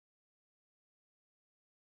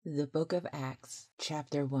The Book of Acts,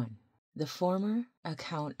 Chapter 1. The former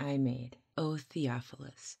account I made, O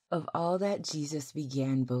Theophilus, of all that Jesus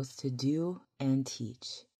began both to do and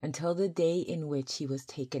teach, until the day in which he was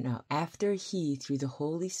taken up, after he, through the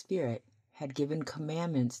Holy Spirit, had given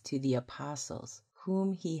commandments to the apostles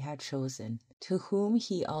whom he had chosen, to whom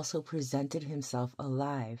he also presented himself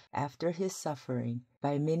alive after his suffering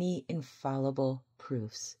by many infallible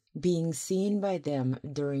proofs, being seen by them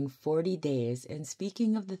during 40 days, and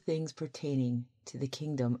speaking of the things pertaining to the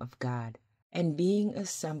kingdom of God. And being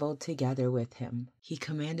assembled together with him, he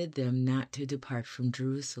commanded them not to depart from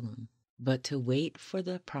Jerusalem, but to wait for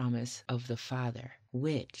the promise of the Father,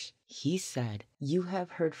 which, he said, you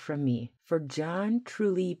have heard from me. For John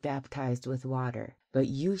truly baptized with water, but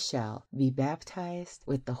you shall be baptized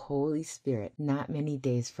with the Holy Spirit not many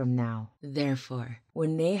days from now. Therefore,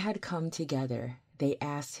 when they had come together, they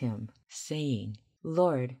asked him, saying,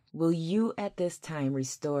 Lord, will you at this time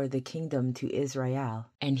restore the kingdom to Israel?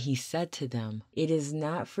 And he said to them, It is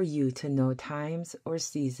not for you to know times or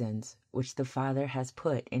seasons which the Father has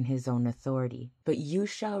put in his own authority, but you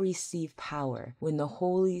shall receive power when the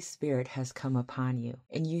Holy Spirit has come upon you,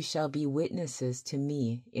 and you shall be witnesses to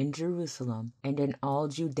me in Jerusalem and in all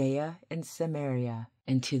Judea and Samaria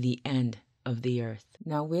and to the end of the earth.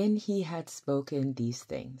 Now when he had spoken these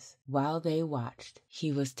things, while they watched,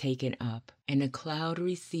 he was taken up, and a cloud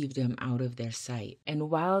received him out of their sight. And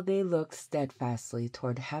while they looked steadfastly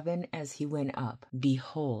toward heaven as he went up,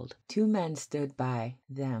 behold, 2 men stood by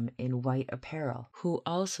them in white apparel, who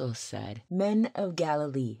also said, Men of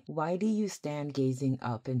Galilee, why do you stand gazing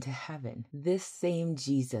up into heaven? This same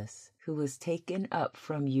Jesus, who was taken up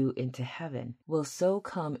from you into heaven, will so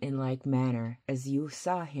come in like manner as you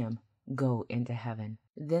saw him go into heaven.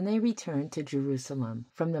 Then they returned to Jerusalem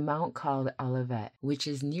from the mount called Olivet, which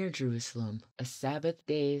is near Jerusalem, a Sabbath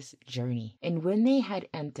day's journey. And when they had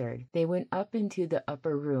entered, they went up into the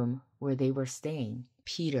upper room where they were staying.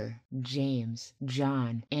 Peter, James,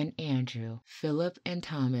 John, and Andrew, Philip and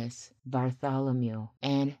Thomas, Bartholomew,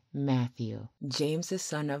 and Matthew, James the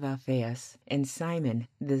son of Alphaeus, and Simon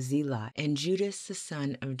the Zealot, and Judas the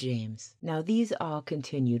son of James. Now these all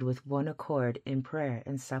continued with one accord in prayer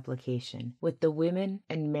and supplication, with the women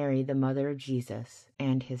and Mary the mother of Jesus,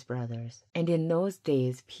 and his brothers. And in those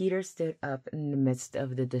days Peter stood up in the midst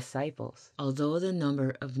of the disciples, although the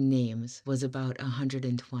number of names was about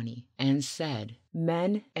 120, and said,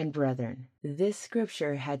 Men and brethren, this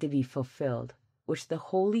scripture had to be fulfilled, which the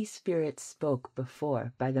Holy Spirit spoke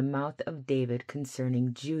before by the mouth of David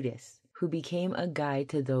concerning Judas, who became a guide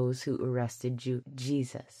to those who arrested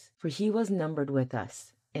Jesus. For he was numbered with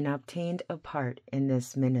us, and obtained a part in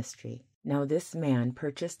this ministry. Now this man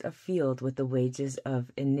purchased a field with the wages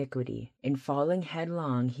of iniquity, and falling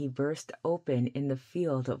headlong he burst open in the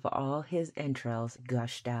field, of all his entrails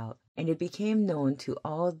gushed out. And it became known to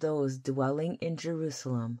all those dwelling in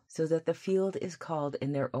Jerusalem, so that the field is called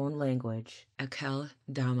in their own language,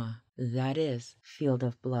 Akeldama, that is, field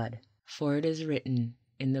of blood. For it is written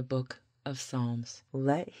in the book of Psalms,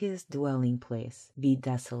 Let his dwelling place be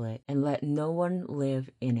desolate, and let no one live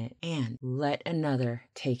in it, and let another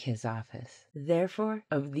take his office. Therefore,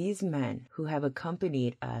 of these men who have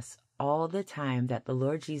accompanied us all the time that the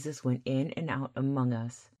Lord Jesus went in and out among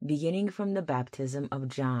us, beginning from the baptism of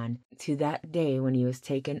John to that day when he was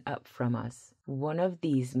taken up from us, one of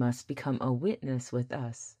these must become a witness with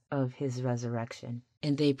us of his resurrection.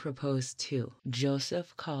 And they proposed 2,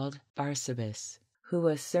 Joseph called Barsabas, who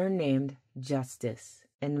was surnamed Justus,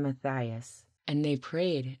 and Matthias. And they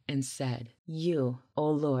prayed and said, You, O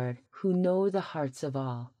Lord, who know the hearts of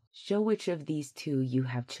all, show which of these 2 you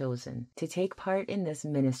have chosen to take part in this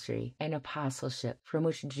ministry and apostleship, from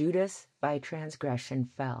which Judas by transgression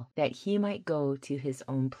fell, that he might go to his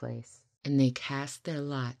own place. And they cast their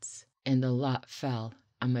lots, and the lot fell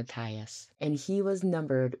on Matthias, and he was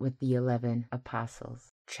numbered with the 11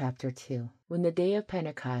 apostles. Chapter 2. When the day of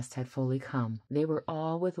Pentecost had fully come, they were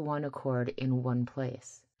all with one accord in one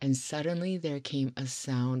place. And suddenly there came a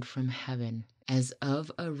sound from heaven, as of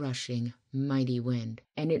a rushing mighty wind,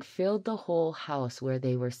 and it filled the whole house where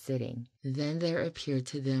they were sitting. Then there appeared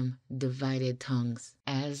to them divided tongues,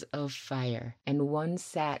 as of fire, and one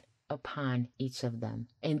sat upon each of them.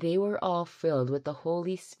 And they were all filled with the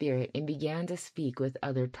Holy Spirit, and began to speak with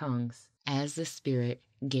other tongues, as the Spirit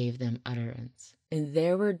gave them utterance. And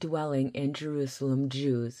there were dwelling in Jerusalem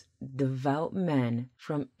Jews, devout men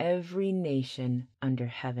from every nation under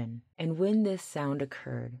heaven. And when this sound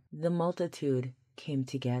occurred, the multitude came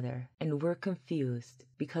together, and were confused,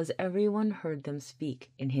 because everyone heard them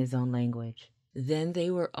speak in his own language. Then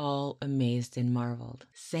they were all amazed and marveled,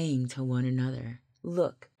 saying to one another,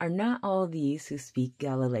 Look, are not all these who speak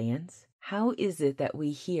Galileans? How is it that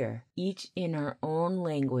we hear, each in our own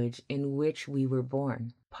language in which we were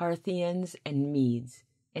born, Parthians and Medes,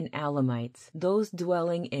 and Elamites, those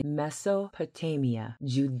dwelling in Mesopotamia,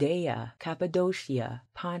 Judea, Cappadocia,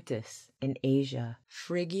 Pontus, and Asia,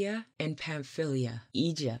 Phrygia and Pamphylia,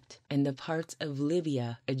 Egypt, and the parts of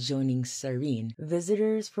Libya adjoining Cyrene,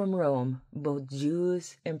 visitors from Rome, both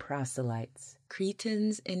Jews and proselytes,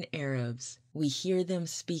 Cretans and Arabs. We hear them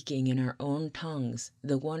speaking in our own tongues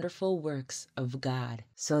the wonderful works of God.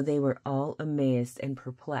 So they were all amazed and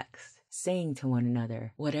perplexed, saying to one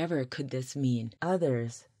another, whatever could this mean?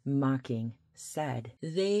 Others, mocking, said,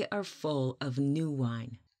 they are full of new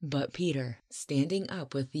wine. But Peter, standing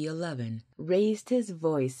up with the 11, raised his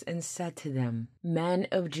voice and said to them, Men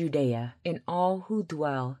of Judea, and all who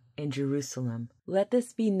dwell in Jerusalem, let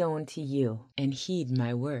this be known to you, and heed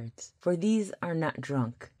my words. For these are not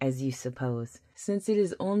drunk, as you suppose, since it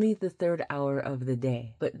is only the 3rd hour of the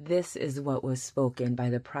day. But this is what was spoken by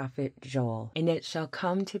the prophet Joel. And it shall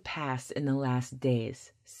come to pass in the last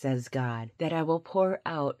days, says God, that I will pour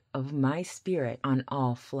out of my Spirit on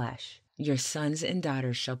all flesh. Your sons and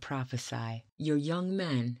daughters shall prophesy. Your young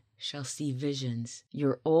men shall see visions.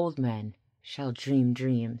 Your old men shall dream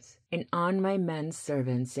dreams. And on my men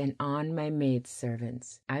servants and on my maid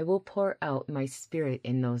servants I will pour out my Spirit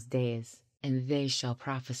in those days, and they shall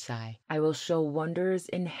prophesy. I will show wonders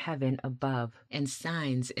in heaven above, and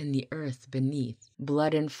signs in the earth beneath,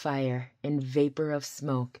 blood and fire, and vapor of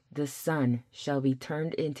smoke. The sun shall be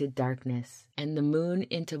turned into darkness, and the moon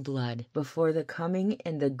into blood, before the coming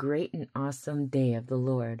and the great and awesome day of the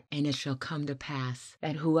Lord. And it shall come to pass,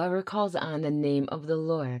 that whoever calls on the name of the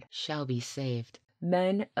Lord shall be saved.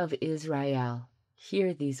 Men of Israel,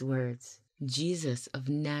 hear these words. Jesus of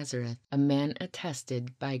Nazareth, a man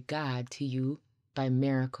attested by God to you by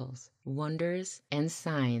miracles, wonders, and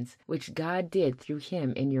signs, which God did through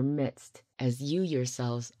him in your midst, as you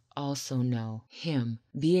yourselves also know. Him,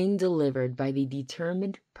 being delivered by the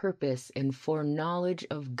determined purpose and foreknowledge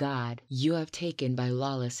of God, you have taken by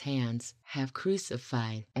lawless hands, have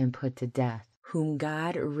crucified and put to death, whom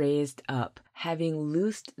God raised up, having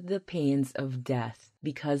loosed the pains of death,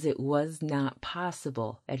 because it was not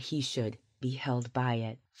possible that he should be held by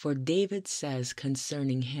it. For David says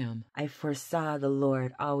concerning him, I foresaw the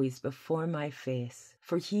Lord always before my face,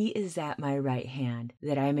 for he is at my right hand,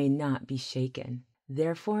 that I may not be shaken.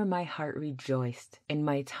 Therefore my heart rejoiced, and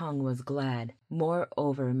my tongue was glad.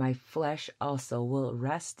 Moreover, my flesh also will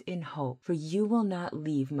rest in hope, for you will not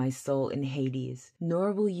leave my soul in Hades,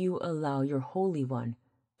 nor will you allow your Holy One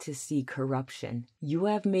to see corruption. You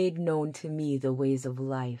have made known to me the ways of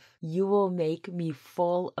life. You will make me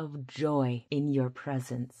full of joy in your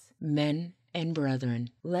presence. Men and brethren,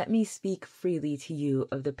 let me speak freely to you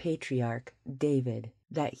of the patriarch David,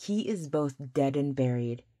 that he is both dead and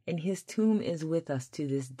buried, and his tomb is with us to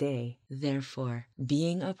this day. Therefore,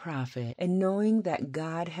 being a prophet, and knowing that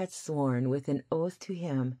God had sworn with an oath to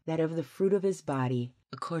him that of the fruit of his body,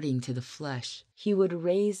 according to the flesh, he would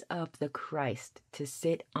raise up the Christ to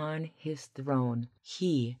sit on his throne,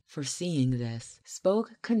 he, foreseeing this,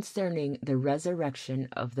 spoke concerning the resurrection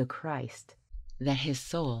of the Christ, that his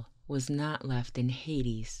soul was not left in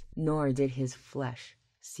Hades, nor did his flesh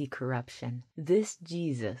see corruption. This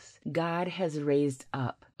Jesus God has raised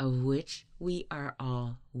up, of which we are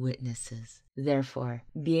all witnesses. Therefore,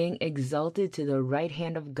 being exalted to the right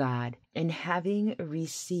hand of God, and having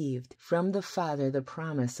received from the Father the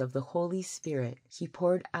promise of the Holy Spirit, he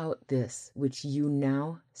poured out this which you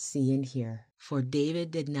now see and hear. For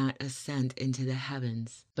David did not ascend into the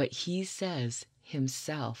heavens, but he says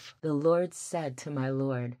himself, the Lord said to my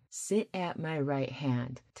Lord, sit at my right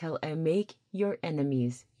hand, till I make your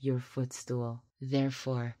enemies your footstool.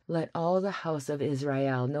 Therefore, let all the house of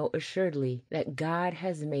Israel know assuredly that God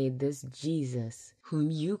has made this Jesus, whom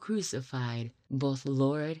you crucified, both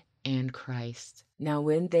Lord and Christ. Now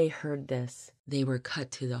when they heard this, they were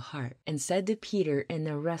cut to the heart, and said to Peter and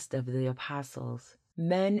the rest of the apostles,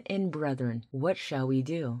 Men and brethren, what shall we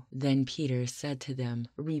do? Then Peter said to them,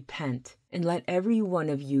 Repent, and let every one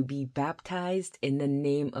of you be baptized in the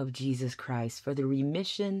name of Jesus Christ for the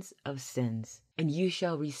remissions of sins, and you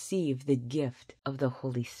shall receive the gift of the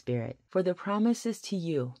Holy Spirit. For the promise is to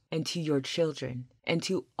you, and to your children, and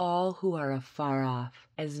to all who are afar off,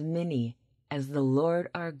 as many as the Lord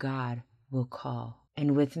our God will call.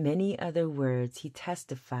 And with many other words he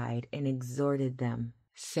testified and exhorted them,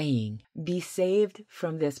 saying, Be saved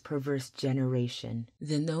from this perverse generation.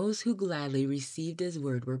 Then those who gladly received his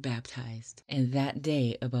word were baptized, and that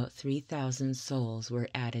day about 3,000 souls were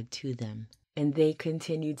added to them. And they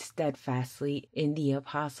continued steadfastly in the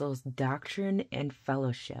apostles' doctrine and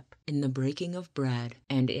fellowship, in the breaking of bread,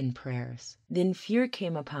 and in prayers. Then fear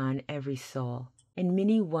came upon every soul, and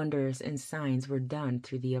many wonders and signs were done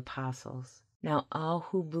through the apostles. Now all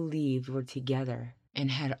who believed were together,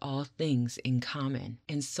 and had all things in common,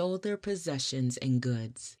 and sold their possessions and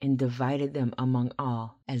goods, and divided them among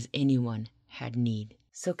all, as anyone had need.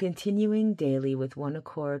 So continuing daily with one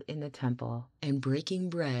accord in the temple, and breaking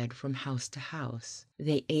bread from house to house,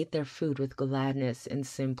 they ate their food with gladness and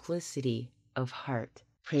simplicity of heart,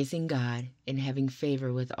 praising God and having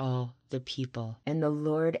favor with all the people. And the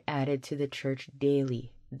Lord added to the church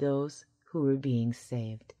daily those who were being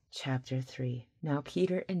saved. Chapter 3. Now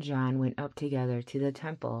Peter and John went up together to the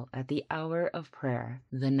temple at the hour of prayer,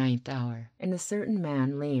 the 9th hour. And a certain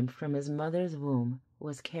man lame from his mother's womb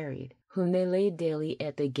was carried, whom they laid daily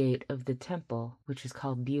at the gate of the temple, which is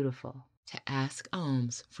called Beautiful, to ask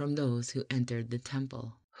alms from those who entered the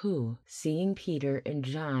temple, who, seeing Peter and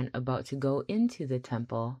John about to go into the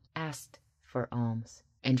temple, asked for alms.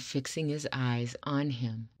 And fixing his eyes on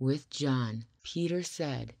him with John, Peter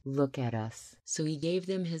said, "Look at us." So he gave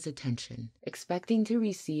them his attention, expecting to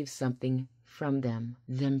receive something from them.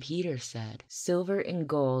 Then Peter said, "Silver and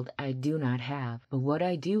gold I do not have, but what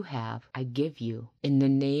I do have I give you. In the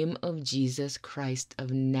name of Jesus Christ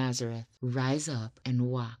of Nazareth, rise up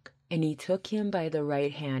and walk." And he took him by the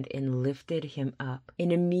right hand and lifted him up.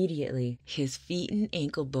 And immediately his feet and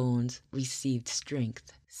ankle bones received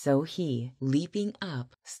strength. So he, leaping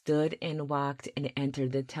up, stood and walked and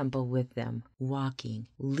entered the temple with them, walking,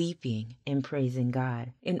 leaping, and praising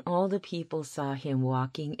God. And all the people saw him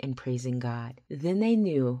walking and praising God. Then they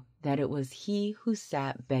knew that it was he who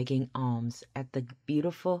sat begging alms at the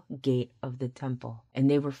Beautiful gate of the temple. And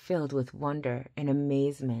they were filled with wonder and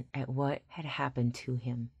amazement at what had happened to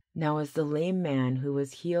him. Now as the lame man who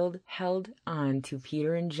was healed held on to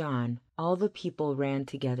Peter and John, all the people ran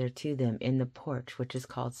together to them in the porch which is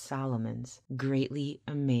called Solomon's, greatly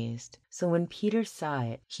amazed. So when Peter saw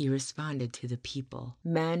it, he responded to the people,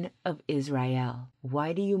 "Men of Israel,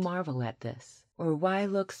 why do you marvel at this? Or why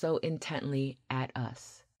look so intently at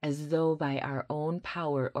us, as though by our own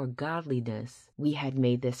power or godliness we had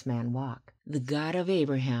made this man walk? The God of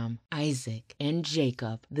Abraham, Isaac, and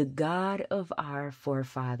Jacob, the God of our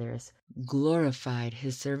forefathers, glorified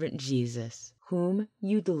his servant Jesus, whom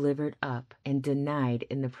you delivered up and denied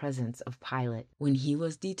in the presence of Pilate, when he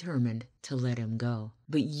was determined to let him go.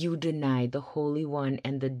 But you denied the Holy One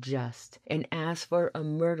and the just, and asked for a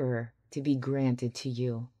murderer to be granted to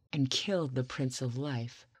you, and killed the Prince of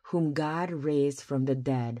Life, whom God raised from the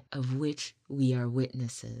dead, of which we are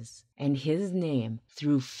witnesses. And his name,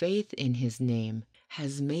 through faith in his name,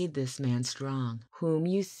 has made this man strong, whom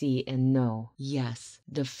you see and know. Yes,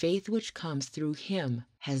 the faith which comes through him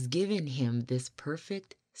has given him this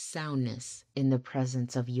perfect soundness in the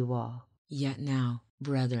presence of you all. Yet now,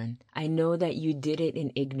 brethren, I know that you did it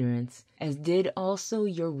in ignorance, as did also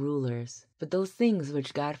your rulers. But those things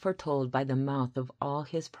which God foretold by the mouth of all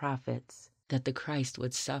his prophets, that the Christ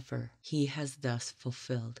would suffer, he has thus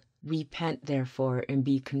fulfilled. Repent therefore and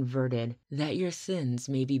be converted, that your sins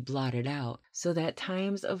may be blotted out, so that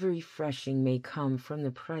times of refreshing may come from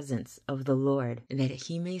the presence of the Lord, that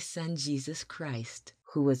he may send Jesus Christ,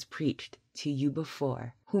 who was preached to you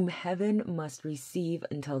before, whom heaven must receive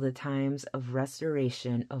until the times of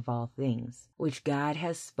restoration of all things, which God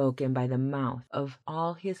has spoken by the mouth of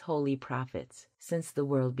all his holy prophets since the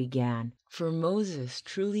world began. For Moses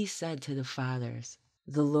truly said to the fathers,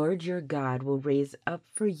 "The Lord your God will raise up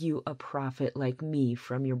for you a prophet like me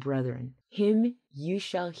from your brethren. Him you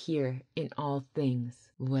shall hear in all things,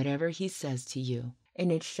 whatever he says to you. And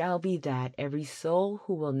it shall be that every soul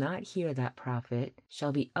who will not hear that prophet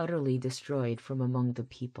shall be utterly destroyed from among the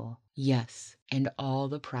people." Yes, and all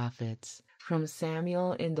the prophets, from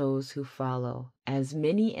Samuel and those who follow, as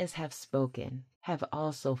many as have spoken, have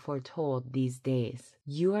also foretold these days.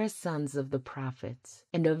 You are sons of the prophets,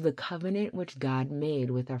 and of the covenant which God made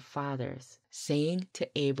with our fathers, saying to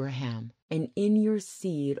Abraham, "And in your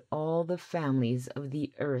seed all the families of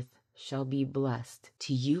the earth shall be blessed."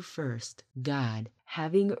 To you first, God,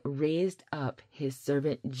 having raised up his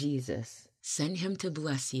servant Jesus, sent him to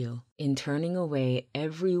bless you, in turning away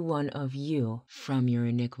every one of you from your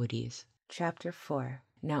iniquities. Chapter 4.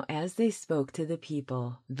 Now as they spoke to the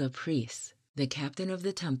people, the priests, the captain of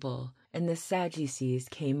the temple, and the Sadducees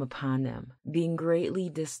came upon them, being greatly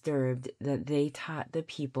disturbed that they taught the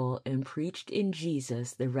people and preached in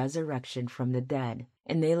Jesus the resurrection from the dead.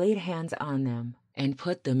 And they laid hands on them, and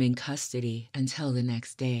put them in custody until the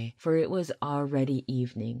next day, for it was already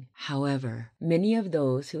evening. However, many of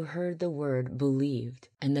those who heard the word believed,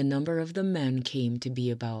 and the number of the men came to be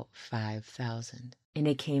about 5,000. And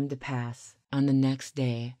it came to pass on the next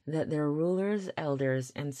day that their rulers,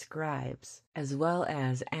 elders, and scribes, as well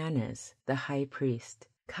as Annas the high priest,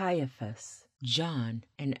 Caiaphas, John,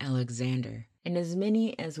 and Alexander, and as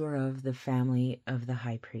many as were of the family of the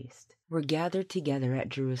high priest, were gathered together at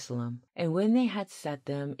Jerusalem. And when they had set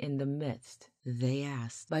them in the midst, they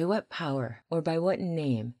asked, "By what power or by what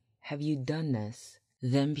name have you done this?"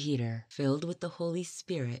 Then Peter, filled with the Holy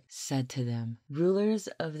Spirit, said to them, "Rulers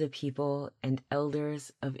of the people and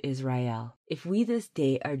elders of Israel, if we this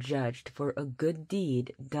day are judged for a good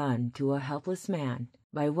deed done to a helpless man,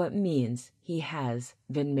 by what means he has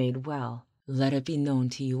been made well, let it be known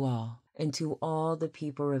to you all, and to all the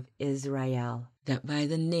people of Israel, that by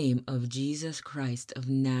the name of Jesus Christ of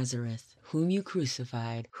Nazareth, whom you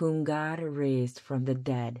crucified, whom God raised from the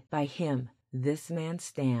dead, by him this man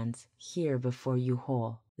stands here before you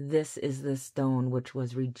whole. This is the stone which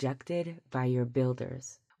was rejected by your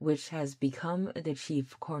builders, which has become the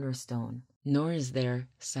chief cornerstone. Nor is there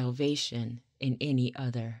salvation in any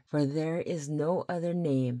other, for there is no other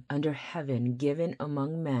name under heaven given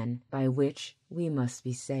among men by which we must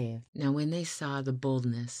be saved." Now when they saw the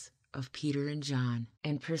boldness of Peter and John,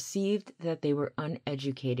 and perceived that they were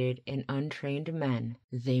uneducated and untrained men,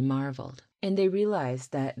 they marveled. And they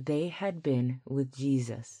realized that they had been with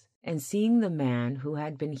Jesus. And seeing the man who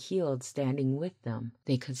had been healed standing with them,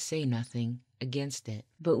 they could say nothing against it.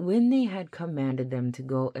 But when they had commanded them to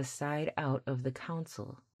go aside out of the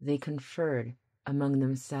council, they conferred among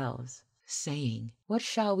themselves, saying, "What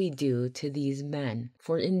shall we do to these men?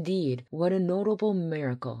 For indeed, what a notable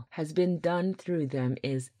miracle has been done through them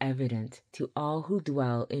is evident to all who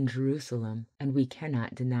dwell in Jerusalem, and we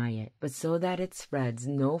cannot deny it. But so that it spreads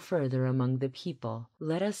no further among the people,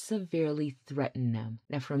 let us severely threaten them,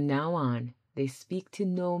 that from now on they speak to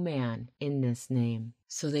no man in this name."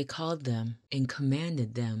 So they called them and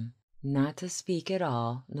commanded them not to speak at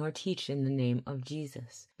all, nor teach in the name of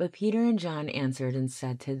Jesus. But Peter and John answered and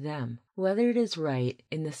said to them, "Whether it is right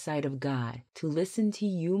in the sight of God to listen to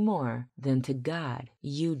you more than to God,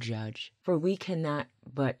 you judge. For we cannot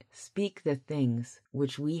but speak the things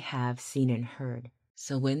which we have seen and heard."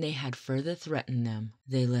 So when they had further threatened them,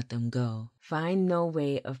 they let them go, find no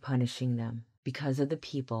way of punishing them because of the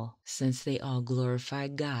people, since they all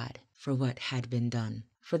glorified God for what had been done.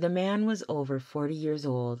 For the man was over 40 years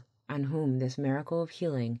old, on whom this miracle of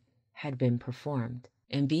healing had been performed.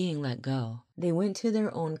 And being let go, they went to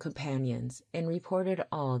their own companions and reported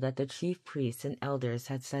all that the chief priests and elders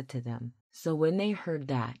had said to them. So when they heard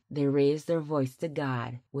that, they raised their voice to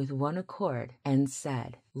God with one accord and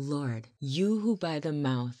said, "Lord, you who by the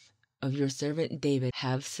mouth of your servant David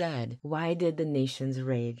have said, why did the nations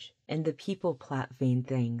rage and the people plot vain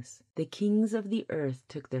things? The kings of the earth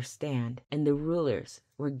took their stand, and the rulers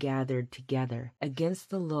were gathered together against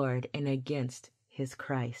the Lord and against his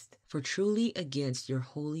Christ. For truly against your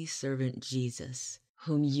holy servant Jesus,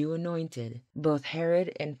 whom you anointed, both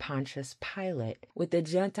Herod and Pontius Pilate, with the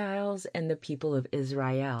Gentiles and the people of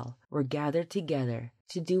Israel, were gathered together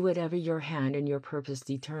to do whatever your hand and your purpose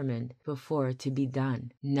determined before to be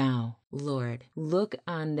done. Now, Lord, look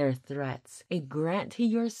on their threats, and grant to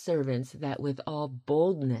your servants that with all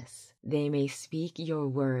boldness they may speak your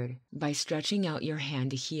word by stretching out your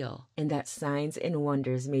hand to heal, and that signs and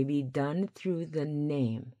wonders may be done through the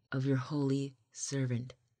name of your holy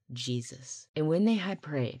servant Jesus." And when they had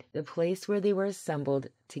prayed, the place where they were assembled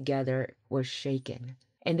together was shaken,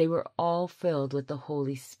 and they were all filled with the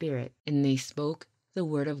Holy Spirit, and they spoke the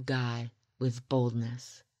word of God with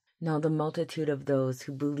boldness. Now the multitude of those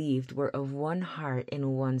who believed were of one heart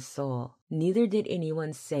and one soul. Neither did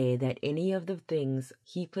anyone say that any of the things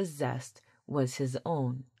he possessed was his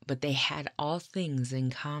own, but they had all things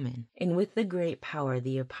in common. And with the great power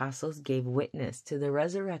the apostles gave witness to the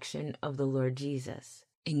resurrection of the Lord Jesus.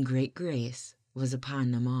 And great grace was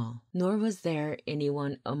upon them all. Nor was there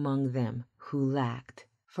anyone among them who lacked,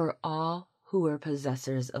 for all who were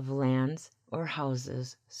possessors of lands or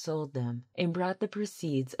houses sold them, and brought the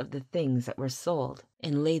proceeds of the things that were sold,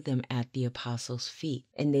 and laid them at the apostles' feet,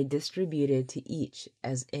 and they distributed to each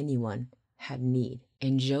as anyone had need.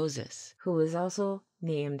 And Joseph, who was also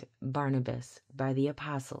named Barnabas by the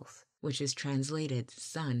apostles, which is translated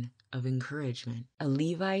son of encouragement, a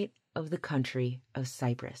Levite of the country of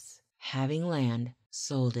Cyprus, having land,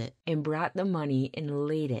 sold it, and brought the money and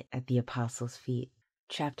laid it at the apostles' feet.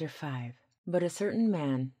 Chapter 5. But a certain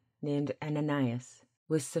man named Ananias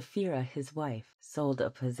with Sapphira his wife, sold a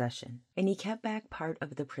possession, and he kept back part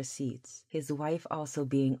of the proceeds, his wife also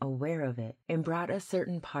being aware of it, and brought a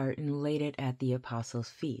certain part and laid it at the apostles'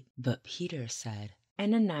 feet. But Peter said,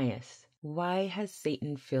 Ananias, why has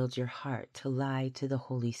Satan filled your heart to lie to the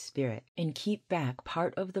Holy Spirit and keep back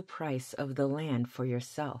part of the price of the land for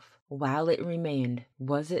yourself? While it remained,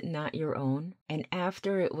 was it not your own? And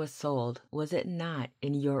after it was sold, was it not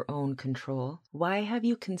in your own control? Why have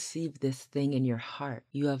you conceived this thing in your heart?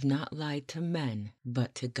 You have not lied to men,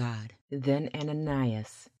 but to God. Then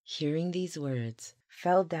Ananias, hearing these words,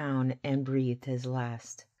 fell down and breathed his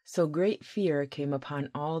last. So great fear came upon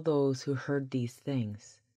all those who heard these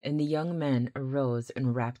things. And the young men arose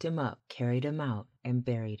and wrapped him up, carried him out, and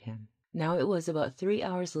buried him. Now it was about 3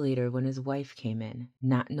 hours later when his wife came in,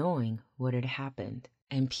 not knowing what had happened.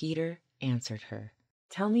 And Peter answered her,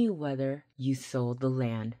 Tell me whether you sold the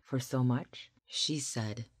land for so much? She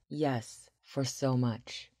said, Yes, for so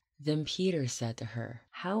much. Then Peter said to her,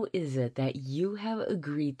 How is it that you have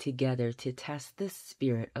agreed together to test the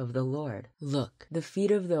Spirit of the Lord? Look, the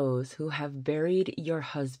feet of those who have buried your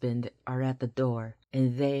husband are at the door,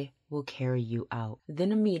 and they will carry you out.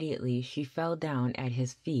 Then immediately she fell down at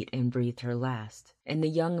his feet and breathed her last. And the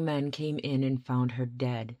young men came in and found her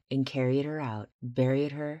dead, and carried her out,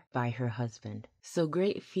 buried her by her husband. So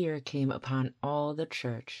great fear came upon all the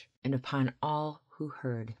church, and upon all who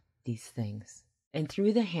heard these things. And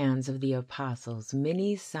through the hands of the apostles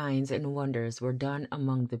many signs and wonders were done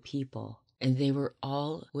among the people, and they were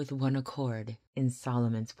all with one accord in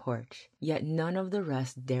Solomon's porch. Yet none of the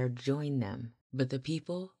rest dared join them, but the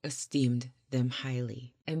people esteemed them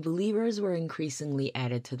highly. And believers were increasingly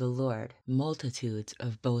added to the Lord, multitudes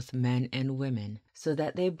of both men and women, so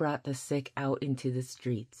that they brought the sick out into the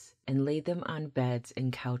streets, and laid them on beds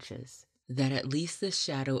and couches, that at least the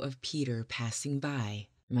shadow of Peter passing by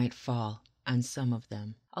might fall on some of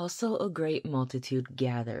them. Also a great multitude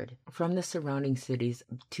gathered from the surrounding cities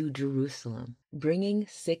to Jerusalem, bringing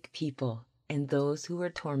sick people and those who were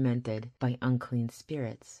tormented by unclean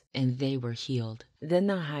spirits, and they were healed. Then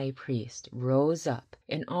the high priest rose up,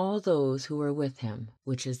 and all those who were with him,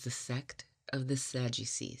 which is the sect of the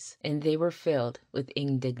Sadducees, and they were filled with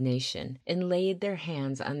indignation, and laid their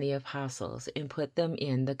hands on the apostles, and put them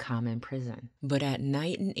in the common prison. But at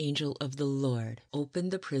night an angel of the Lord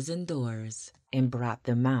opened the prison doors, and brought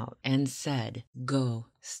them out, and said, Go,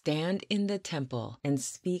 stand in the temple, and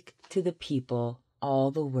speak to the people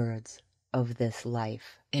all the words of this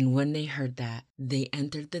life. And when they heard that, they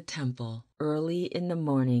entered the temple early in the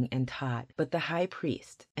morning and taught. But the high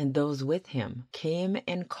priest and those with him came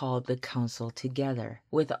and called the council together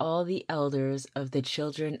with all the elders of the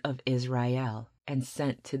children of Israel, and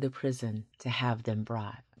sent to the prison to have them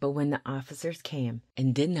brought. But when the officers came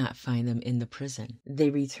and did not find them in the prison, they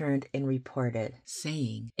returned and reported,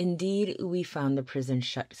 saying, Indeed, we found the prison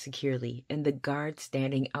shut securely, and the guards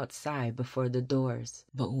standing outside before the doors.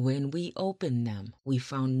 But when we opened them, we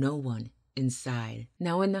found no one inside.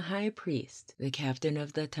 Now when the high priest, the captain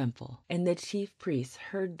of the temple, and the chief priests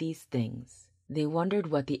heard these things, they wondered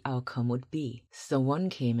what the outcome would be. So one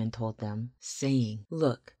came and told them, saying,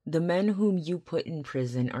 Look, the men whom you put in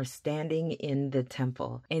prison are standing in the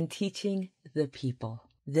temple and teaching the people.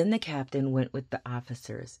 Then the captain went with the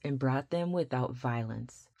officers and brought them without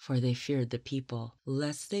violence, for they feared the people,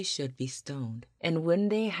 lest they should be stoned. And when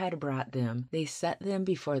they had brought them, they set them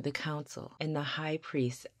before the council. And the high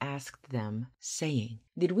priest asked them, saying,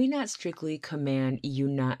 Did we not strictly command you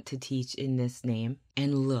not to teach in this name?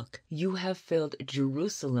 And look, you have filled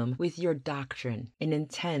Jerusalem with your doctrine, and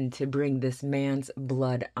intend to bring this man's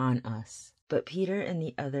blood on us. But Peter and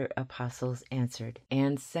the other apostles answered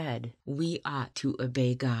and said, We ought to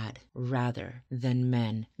obey God rather than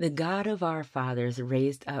men. The God of our fathers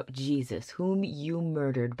raised up Jesus, whom you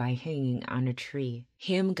murdered by hanging on a tree.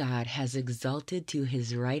 Him God has exalted to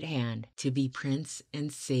his right hand to be Prince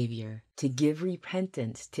and Savior, to give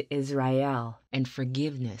repentance to Israel and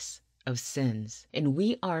forgiveness of sins. And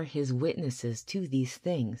we are his witnesses to these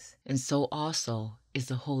things, and so also is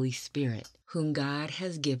the Holy Spirit, whom God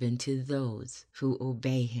has given to those who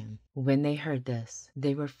obey him. When they heard this,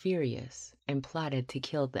 they were furious and plotted to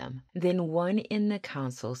kill them. Then one in the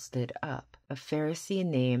council stood up, a Pharisee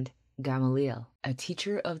named Gamaliel, a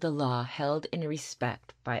teacher of the law held in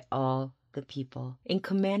respect by all the people, and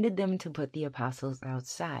commanded them to put the apostles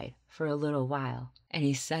outside for a little while. And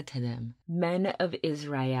he said to them, Men of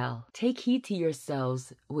Israel, take heed to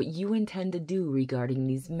yourselves what you intend to do regarding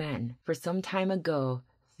these men. For some time ago,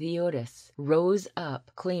 Theodos rose up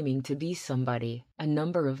claiming to be somebody. A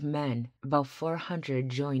number of men, about 400,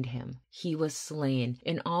 joined him, he was slain,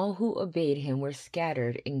 and all who obeyed him were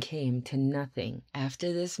scattered and came to nothing.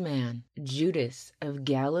 After this man, Judas of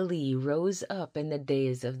Galilee rose up in the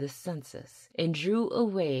days of the census, and drew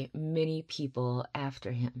away many people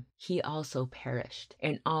after him. He also perished,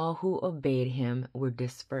 and all who obeyed him were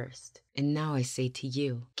dispersed. And now I say to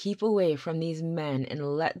you, keep away from these men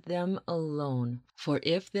and let them alone. For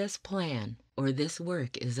if this plan or this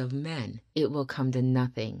work is of men, it will come to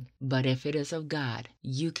nothing. But if it is of God,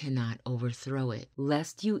 you cannot overthrow it,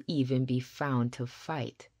 lest you even be found to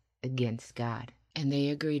fight against God. And they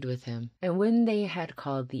agreed with him. And when they had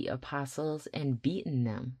called the apostles and beaten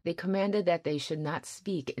them, they commanded that they should not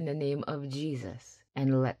speak in the name of Jesus,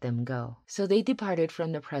 and let them go. So they departed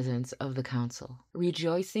from the presence of the council,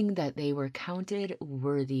 rejoicing that they were counted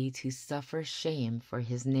worthy to suffer shame for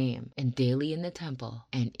his name. And daily in the temple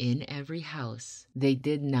and in every house they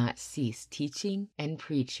did not cease teaching and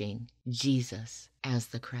preaching Jesus as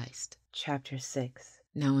the Christ. Chapter 6.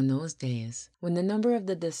 Now in those days, when the number of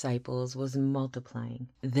the disciples was multiplying,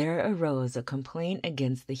 there arose a complaint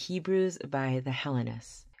against the Hebrews by the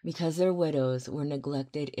Hellenists, because their widows were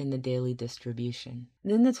neglected in the daily distribution.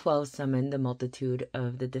 Then the 12 summoned the multitude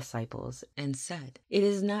of the disciples and said, "It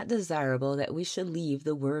is not desirable that we should leave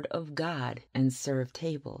the word of God and serve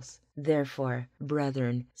tables. Therefore,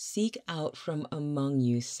 brethren, seek out from among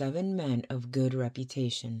you 7 men of good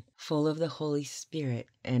reputation, full of the Holy Spirit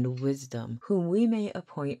and wisdom, whom we may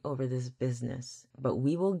appoint over this business. But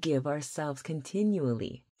we will give ourselves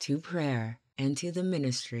continually to prayer and to the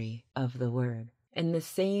ministry of the word." And the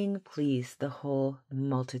saying pleased the whole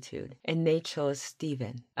multitude. And they chose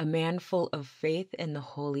Stephen, a man full of faith and the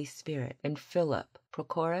Holy Spirit, and Philip,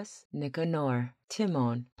 Prochorus, Nicanor,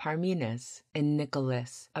 Timon, Parmenas, and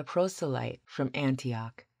Nicholas, a proselyte from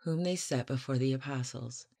Antioch, whom they set before the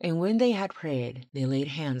apostles. And when they had prayed, they laid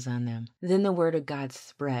hands on them. Then the word of God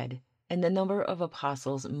spread, and the number of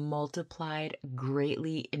apostles multiplied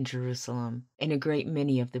greatly in Jerusalem, and a great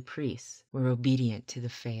many of the priests were obedient to the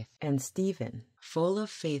faith. And Stephen, full of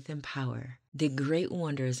faith and power, did great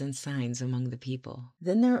wonders and signs among the people.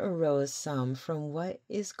 Then there arose some from what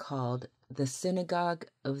is called the synagogue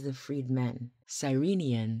of the freedmen,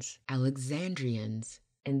 Cyrenians, Alexandrians,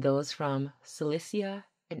 and those from Cilicia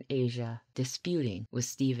and Asia, disputing with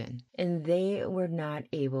Stephen. And they were not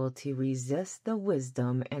able to resist the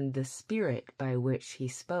wisdom and the spirit by which he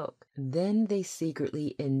spoke. Then they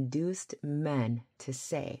secretly induced men to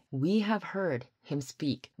say, "We have heard him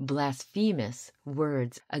speak blasphemous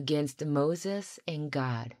words against Moses and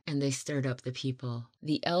God." And they stirred up the people,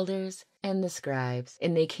 the elders and the scribes,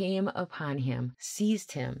 and they came upon him,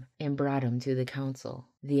 seized him, and brought him to the council.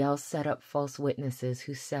 They all set up false witnesses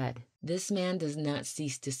who said, "This man does not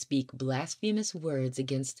cease to speak blasphemous words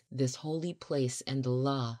against this holy place and the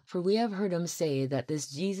law. For we have heard him say that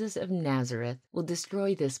this Jesus of Nazareth will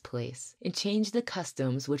destroy this place and change the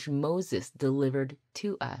customs which Moses delivered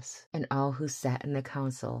to us." And all who sat in the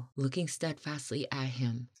council, looking steadfastly at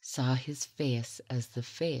him, saw his face as the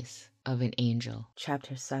face of an angel.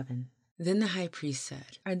 Chapter 7. Then the high priest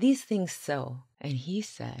said, "Are these things so?" And he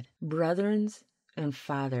said, "Brethren and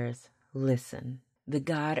fathers, listen. The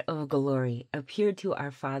God of glory appeared to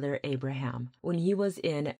our father Abraham when he was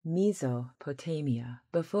in Mesopotamia,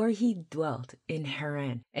 before he dwelt in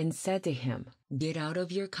Haran, and said to him, 'Get out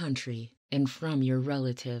of your country and from your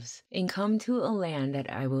relatives, and come to a land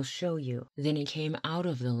that I will show you.' Then he came out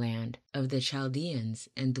of the land of the Chaldeans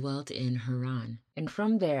and dwelt in Haran. And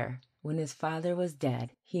from there, when his father was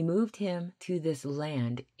dead, he moved him to this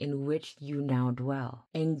land in which you now dwell.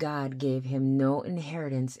 And God gave him no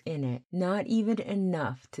inheritance in it, not even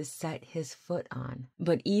enough to set his foot on.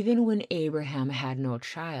 But even when Abraham had no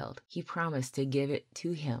child, he promised to give it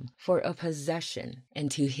to him for a possession and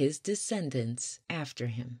to his descendants after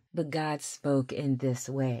him. But God spoke in this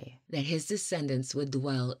way, that his descendants would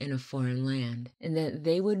dwell in a foreign land, and that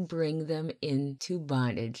they would bring them into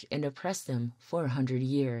bondage and oppress them for 100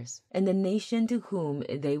 years. And the nation to whom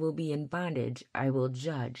they will be in bondage I will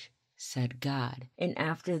judge, said God. And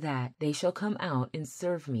after that they shall come out and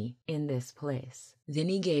serve me in this place. Then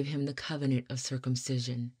he gave him the covenant of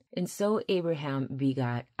circumcision. And so Abraham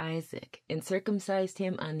begot Isaac, and circumcised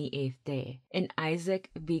him on the 8th day. And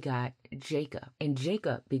Isaac begot Jacob, and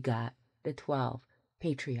Jacob begot the 12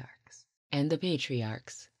 patriarchs. And the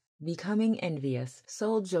patriarchs, becoming envious,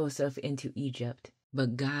 sold Joseph into Egypt.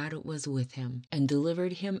 But God was with him, and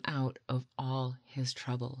delivered him out of all his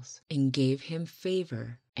troubles, and gave him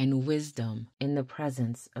favor and wisdom in the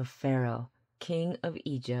presence of Pharaoh, king of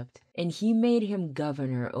Egypt, and he made him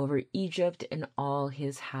governor over Egypt and all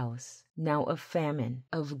his house. Now a famine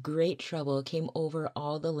of great trouble came over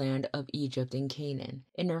all the land of Egypt and Canaan,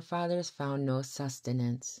 and our fathers found no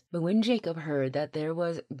sustenance. But when Jacob heard that there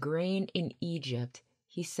was grain in Egypt,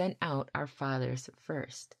 he sent out our fathers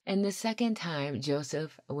first. And the second time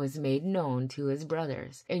Joseph was made known to his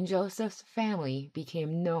brothers, and Joseph's family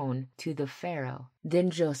became known to the Pharaoh.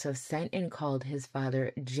 Then Joseph sent and called his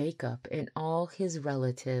father Jacob and all his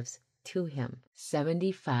relatives to him,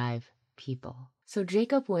 75 people. So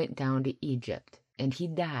Jacob went down to Egypt, and he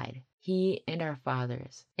died, he and our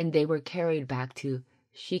fathers, and they were carried back to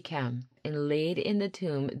Shechem and laid in the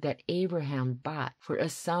tomb that Abraham bought for a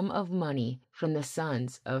sum of money from the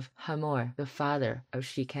sons of Hamor, the father of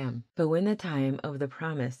Shechem. But when the time of the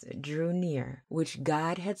promise drew near, which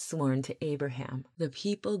God had sworn to Abraham, the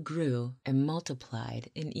people grew and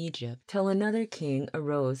multiplied in Egypt, till another king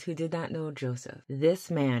arose who did not know Joseph.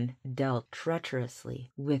 This man dealt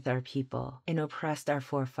treacherously with our people and oppressed our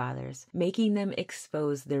forefathers, making them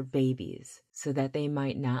expose their babies so that they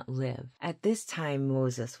might not live. At this time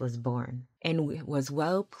Moses was born, and was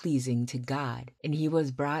well pleasing to God, and he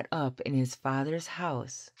was brought up in his father's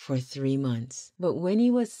house for 3 months. But when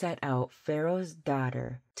he was set out, Pharaoh's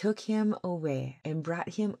daughter took him away and brought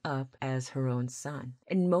him up as her own son.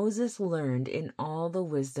 And Moses learned in all the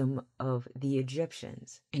wisdom of the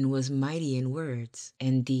Egyptians, and was mighty in words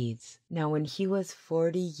and deeds. Now when he was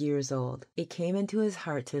 40 years old, it came into his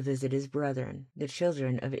heart to visit his brethren, the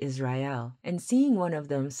children of Israel. And seeing one of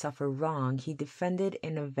them suffer wrong, he defended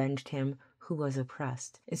and avenged him who was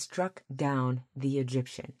oppressed, and struck down the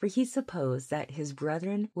Egyptian. For he supposed that his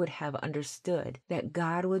brethren would have understood that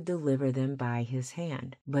God would deliver them by his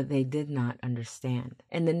hand, but they did not understand.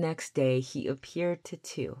 And the next day he appeared to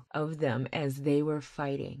 2 of them as they were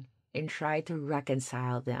fighting, and tried to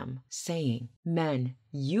reconcile them, saying, Men,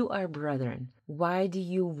 you are brethren. Why do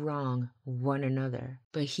you wrong one another?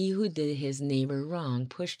 But he who did his neighbor wrong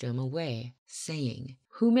pushed him away, saying,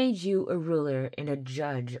 Who made you a ruler and a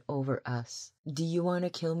judge over us? Do you want to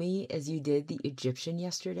kill me as you did the Egyptian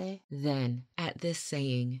yesterday? Then, at this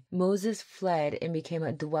saying, Moses fled and became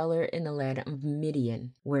a dweller in the land of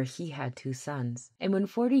Midian, where he had 2 sons. And when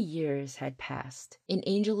 40 years had passed, an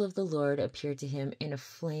angel of the Lord appeared to him in a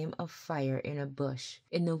flame of fire in a bush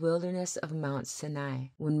in the wilderness of Mount Sinai.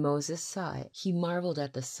 When Moses saw it, he marveled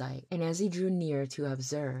at the sight, and as he drew near to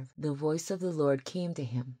observe, the voice of the Lord came to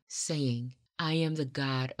him, saying, I am the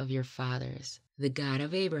God of your fathers, the God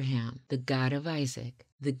of Abraham, the God of Isaac,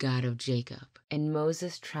 the God of Jacob. And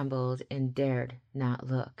Moses trembled and dared not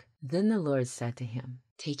look. Then the Lord said to him,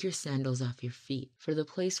 Take your sandals off your feet, for the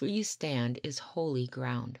place where you stand is holy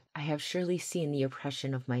ground. I have surely seen the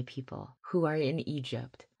oppression of my people, who are in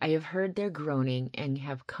Egypt. I have heard their groaning and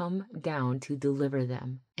have come down to deliver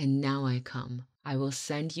them. And now I come. I will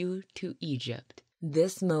send you to Egypt.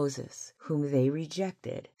 This Moses, whom they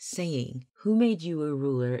rejected, saying, Who made you a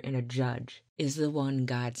ruler and a judge, is the one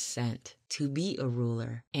God sent to be a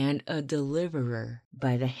ruler and a deliverer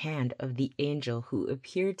by the hand of the angel who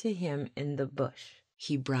appeared to him in the bush.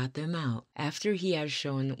 He brought them out after he had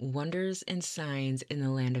shown wonders and signs in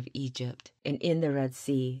the land of Egypt, and in the Red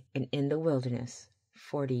Sea, and in the wilderness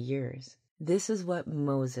 40 years. This is what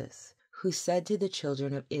Moses, who said to the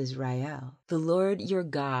children of Israel, The Lord your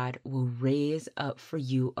God will raise up for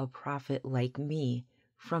you a prophet like me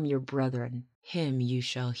from your brethren. Him you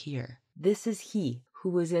shall hear. This is he who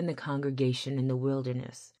was in the congregation in the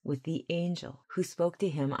wilderness with the angel who spoke to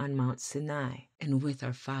him on Mount Sinai, and with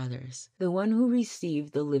our fathers, the one who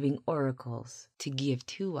received the living oracles to give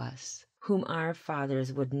to us, whom our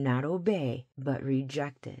fathers would not obey, but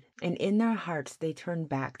rejected. And in their hearts they turned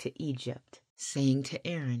back to Egypt, saying to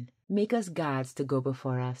Aaron, Make us gods to go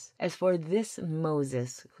before us. As for this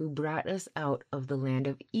Moses who brought us out of the land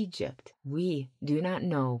of Egypt, we do not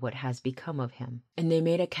know what has become of him. And they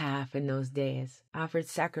made a calf in those days, offered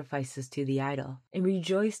sacrifices to the idol, and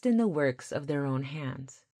rejoiced in the works of their own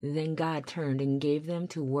hands. Then God turned and gave them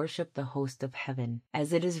to worship the host of heaven,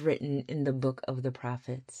 as it is written in the book of the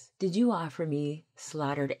prophets. Did you offer me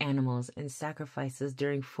slaughtered animals and sacrifices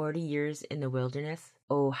during 40 years in the wilderness,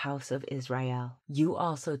 O house of Israel? You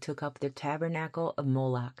also took up the tabernacle of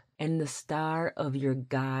Moloch and the star of your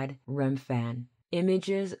god Remphan,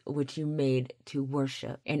 images which you made to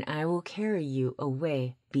worship, and I will carry you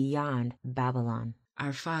away beyond Babylon.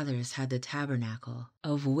 Our fathers had the tabernacle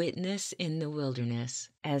of witness in the wilderness,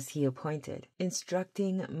 as he appointed,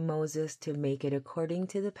 instructing Moses to make it according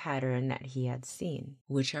to the pattern that he had seen,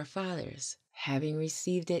 which our fathers having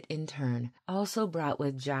received it in turn, also brought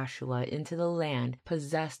with Joshua into the land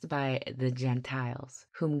possessed by the Gentiles,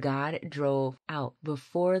 whom God drove out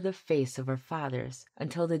before the face of our fathers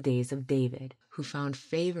until the days of David, who found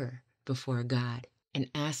favor before God and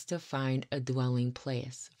asked to find a dwelling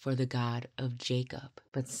place for the God of Jacob.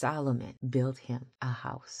 But Solomon built him a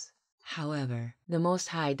house. However, the Most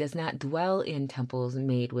High does not dwell in temples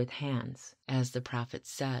made with hands. As the prophet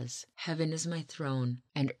says, "Heaven is my throne,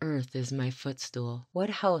 and earth is my footstool. What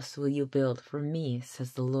house will you build for me,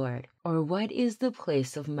 says the Lord? Or what is the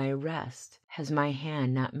place of my rest? Has my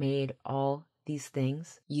hand not made all these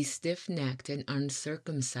things? Ye stiff-necked and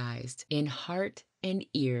uncircumcised in heart and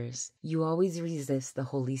ears, you always resist the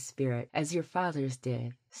Holy Spirit, as your fathers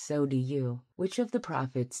did, so do you. Which of the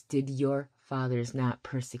prophets did your fathers not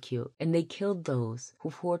persecute? And they killed those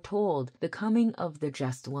who foretold the coming of the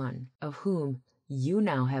Just One, of whom you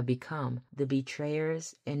now have become the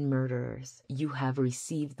betrayers and murderers. You have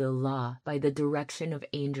received the law by the direction of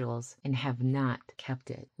angels and have not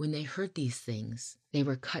kept it." When they heard these things, they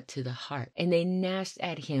were cut to the heart, and they gnashed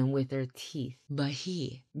at him with their teeth. But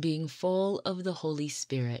he, being full of the Holy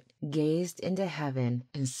Spirit, gazed into heaven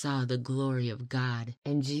and saw the glory of God,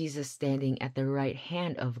 and Jesus standing at the right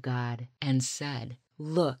hand of God, and said,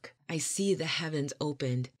 "Look, I see the heavens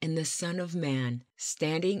opened, and the Son of Man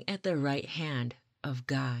standing at the right hand of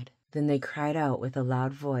God." Then they cried out with a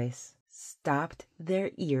loud voice, stopped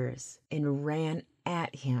their ears, and ran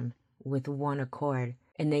at him with one accord.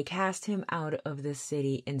 And they cast him out of the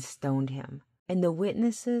city and stoned him. And the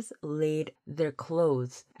witnesses laid their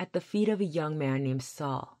clothes at the feet of a young man named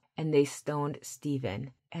Saul. And they stoned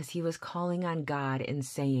Stephen, as he was calling on God and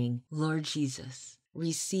saying, "Lord Jesus,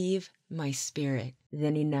 receive my spirit."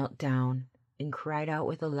 Then he knelt down and cried out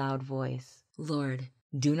with a loud voice, "Lord,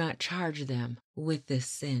 do not charge them with this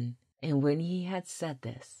sin." And when he had said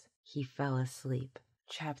this, he fell asleep.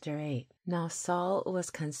 Chapter 8. Now Saul was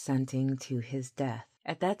consenting to his death.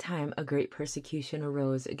 At that time a great persecution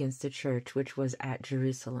arose against the church which was at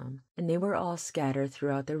Jerusalem, and they were all scattered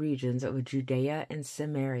throughout the regions of Judea and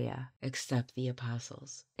Samaria, except the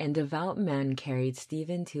apostles. And devout men carried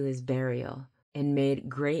Stephen to his burial, and made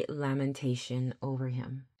great lamentation over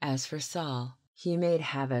him. As for Saul, he made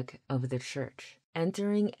havoc of the church,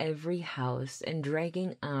 entering every house and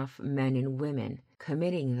dragging off men and women,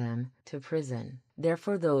 committing them to prison.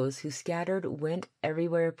 Therefore those who scattered went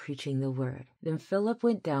everywhere preaching the word. Then Philip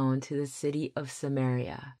went down to the city of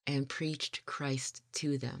Samaria and preached Christ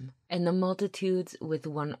to them. And the multitudes with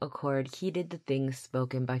one accord heeded the things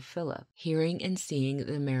spoken by Philip, hearing and seeing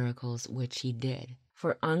the miracles which he did.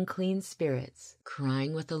 For unclean spirits,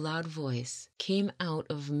 crying with a loud voice, came out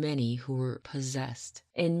of many who were possessed,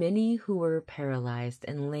 and many who were paralyzed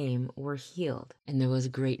and lame were healed, and there was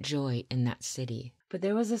great joy in that city. But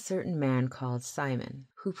there was a certain man called Simon,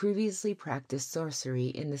 who previously practiced sorcery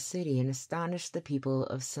in the city and astonished the people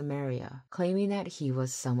of Samaria, claiming that he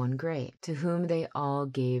was someone great, to whom they all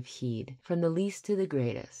gave heed, from the least to the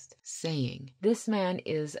greatest, saying, "This man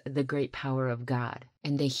is the great power of God."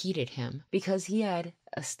 And they heeded him, because he had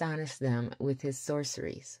astonished them with his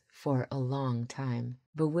sorceries for a long time.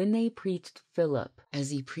 But when they preached Philip,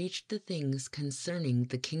 as he preached the things concerning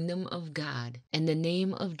the kingdom of God and the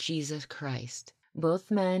name of Jesus Christ,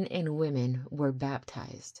 both men and women were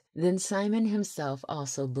baptized. Then Simon himself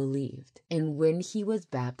also believed, and when he was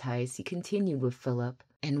baptized, he continued with Philip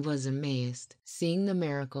and was amazed, seeing the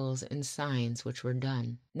miracles and signs which were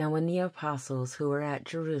done. Now when the apostles who were at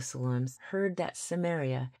Jerusalem heard that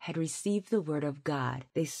Samaria had received the word of God,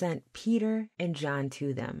 they sent Peter and John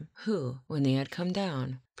to them, who, when they had come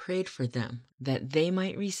down, prayed for them, that they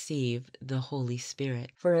might receive the Holy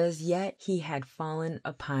Spirit. For as yet he had fallen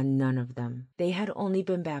upon none of them. They had only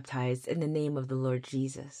been baptized in the name of the Lord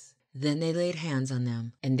Jesus. Then they laid hands on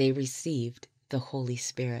them, and they received the Holy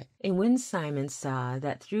Spirit. And when Simon saw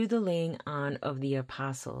that through the laying on of the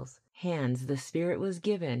apostles' hands the Spirit was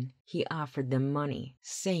given, he offered them money,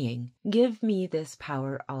 saying, "Give me this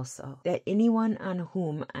power also, that anyone on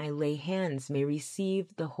whom I lay hands may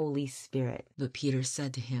receive the Holy Spirit." But Peter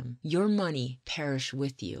said to him, "Your money perish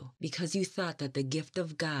with you, because you thought that the gift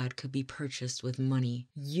of God could be purchased with money.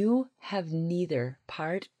 You have neither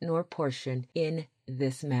part nor portion in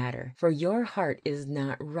this matter, for your heart is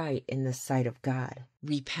not right in the sight of God.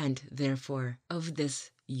 Repent, therefore, of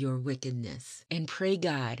this your wickedness, and pray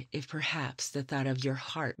God if perhaps the thought of your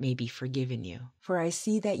heart may be forgiven you. For I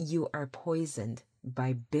see that you are poisoned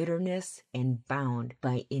by bitterness and bound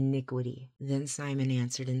by iniquity. Then Simon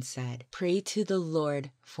answered and said, Pray to the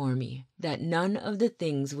Lord for me, that none of the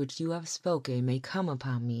things which you have spoken may come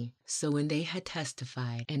upon me. So when they had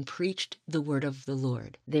testified and preached the word of the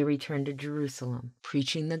Lord, they returned to Jerusalem,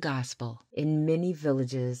 preaching the gospel in many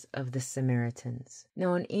villages of the Samaritans.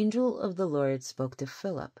 Now an angel of the Lord spoke to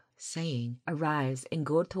Philip, saying, Arise and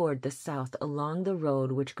go toward the south along the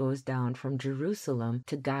road which goes down from Jerusalem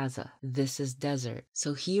to Gaza. This is desert.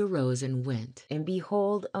 So he arose and went. And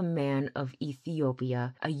behold, a man of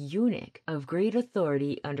Ethiopia, a eunuch of great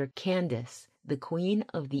authority under Candace, the queen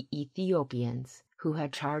of the Ethiopians, who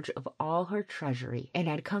had charge of all her treasury, and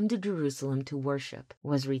had come to Jerusalem to worship,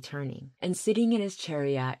 was returning. And sitting in his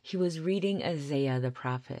chariot, he was reading Isaiah the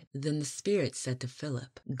prophet. Then the Spirit said to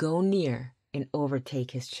Philip, Go near and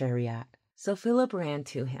overtake his chariot. So Philip ran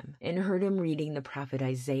to him and heard him reading the prophet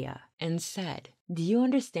Isaiah, and said, Do you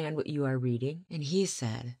understand what you are reading? And he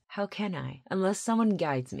said, How can I, unless someone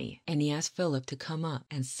guides me? And he asked Philip to come up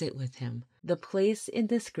and sit with him. The place in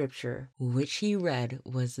the scripture which he read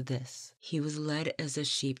was this: He was led as a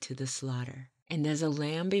sheep to the slaughter, and as a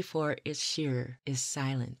lamb before its shearer is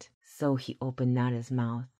silent, so he opened not his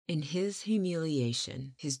mouth. In his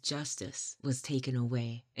humiliation, his justice was taken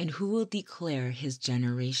away. And who will declare his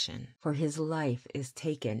generation? For his life is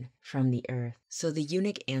taken from the earth. So the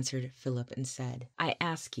eunuch answered Philip and said, I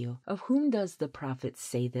ask you, of whom does the prophet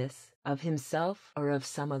say this? Of himself or of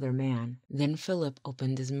some other man? Then Philip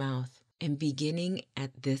opened his mouth, and beginning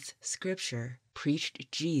at this scripture,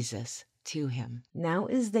 preached Jesus to him. Now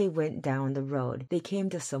as they went down the road, they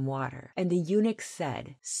came to some water. And the eunuch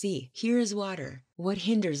said, See, here is water. What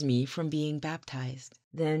hinders me from being baptized?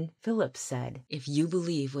 Then Philip said, If you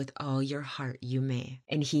believe with all your heart, you may.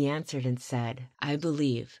 And he answered and said, I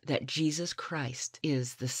believe that Jesus Christ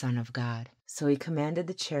is the Son of God. So he commanded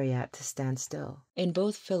the chariot to stand still. And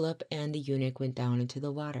both Philip and the eunuch went down into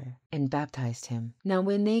the water and baptized him. Now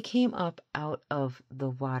when they came up out of the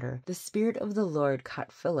water, the Spirit of the Lord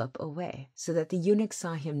caught Philip away, so that the eunuch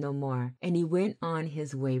saw him no more, and he went on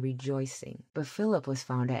his way rejoicing. But Philip was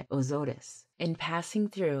found at Azotus. And passing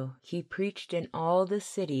through, he preached in all the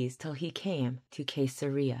cities till he came to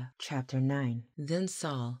Caesarea. Chapter 9. Then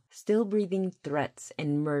Saul, still breathing threats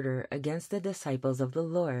and murder against the disciples of the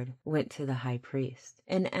Lord, went to the high priest,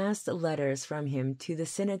 and asked letters from him to the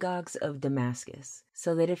synagogues of Damascus,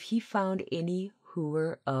 so that if he found any who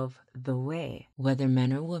were of the way, whether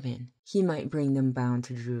men or women, he might bring them bound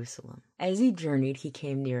to Jerusalem. As he journeyed, he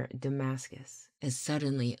came near Damascus, as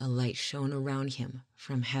suddenly a light shone around him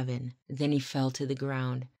from heaven. Then he fell to the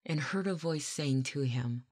ground, and heard a voice saying to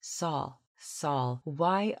him, Saul, Saul,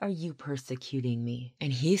 why are you persecuting me?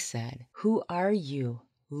 And he said, Who are you,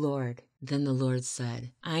 Lord? Then the Lord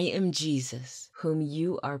said, I am Jesus, whom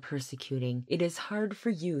you are persecuting. It is hard for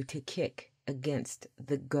you to kick against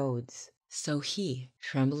the goads. So he,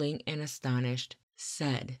 trembling and astonished,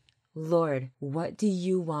 said, Lord, what do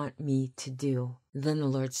you want me to do? Then the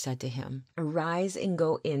Lord said to him, Arise and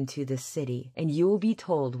go into the city, and you will be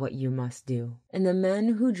told what you must do. And the men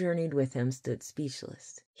who journeyed with him stood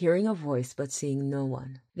speechless, hearing a voice but seeing no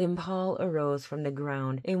one. Then Paul arose from the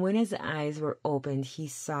ground, and when his eyes were opened, he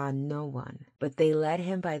saw no one. But they led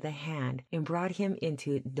him by the hand and brought him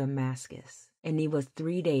into Damascus. And he was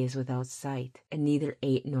 3 days without sight, and neither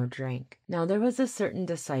ate nor drank. Now there was a certain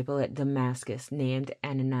disciple at Damascus named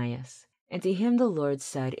Ananias. And to him the Lord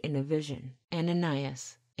said in a vision,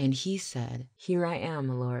 Ananias. And he said, Here I am,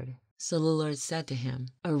 Lord. So the Lord said to him,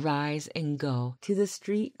 Arise and go to the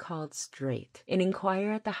street called Straight, and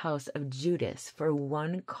inquire at the house of Judas for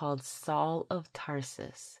one called Saul of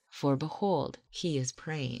Tarsus. For behold, he is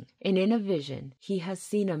praying. And in a vision he has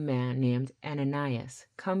seen a man named Ananias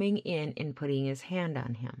coming in and putting his hand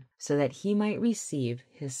on him, so that he might receive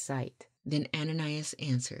his sight. Then Ananias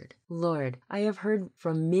answered, Lord, I have heard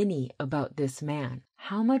from many about this man,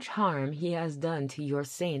 how much harm he has done to your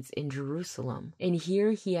saints in Jerusalem. And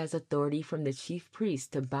here he has authority from the chief priests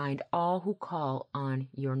to bind all who call on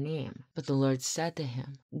your name. But the Lord said to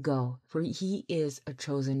him, Go, for he is a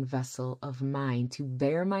chosen vessel of mine to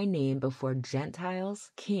bear my name before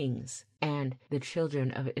Gentiles, kings, and the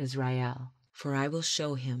children of Israel. For I will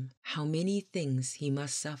show him how many things he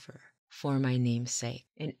must suffer for my name's sake.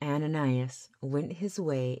 And Ananias went his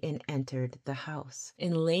way and entered the house.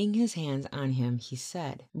 And laying his hands on him, he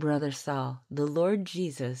said, Brother Saul, the Lord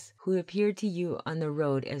Jesus, who appeared to you on the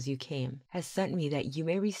road as you came, has sent me that you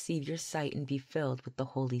may receive your sight and be filled with the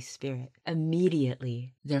Holy Spirit.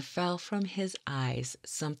 Immediately there fell from his eyes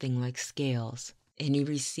something like scales, And he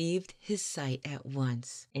received his sight at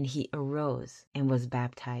once, and he arose and was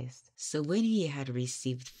baptized. So when he had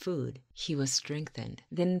received food, he was strengthened.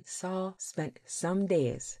 Then Saul spent some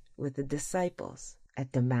days with the disciples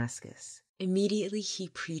at Damascus. Immediately he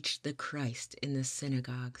preached the Christ in the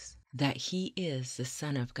synagogues, that he is the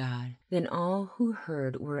Son of God. Then all who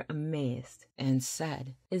heard were amazed and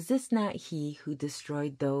said, "Is this not he who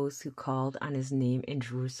destroyed those who called on his name in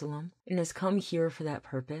Jerusalem, and has come here for that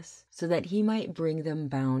purpose, so that he might bring them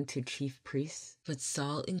bound to chief priests?" But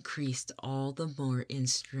Saul increased all the more in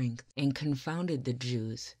strength and confounded the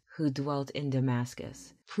Jews who dwelt in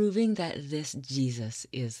Damascus, proving that this Jesus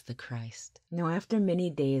is the Christ. Now after many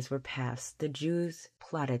days were passed, the Jews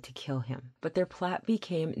plotted to kill him. But their plot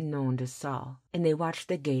became known to Saul, and they watched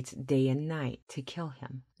the gates day and night to kill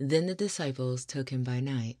him. Then the disciples took him by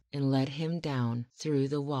night and let him down through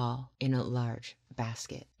the wall in a large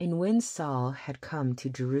basket. And when Saul had come to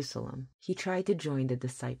Jerusalem, he tried to join the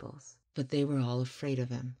disciples. But they were all afraid of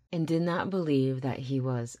him, and did not believe that he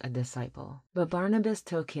was a disciple. But Barnabas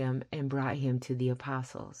took him and brought him to the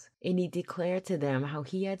apostles, and he declared to them how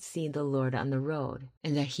he had seen the Lord on the road,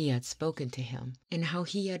 and that he had spoken to him, and how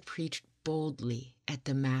he had preached boldly at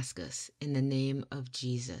Damascus in the name of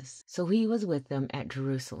Jesus. So he was with them at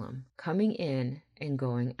Jerusalem, coming in and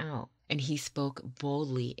going out. And he spoke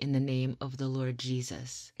boldly in the name of the Lord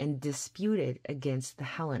Jesus, and disputed against the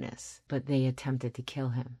Hellenists, but they attempted to kill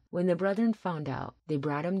him. When the brethren found out, they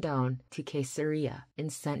brought him down to Caesarea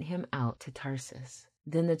and sent him out to Tarsus.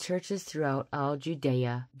 Then the churches throughout all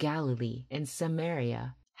Judea, Galilee, and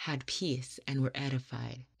Samaria had peace and were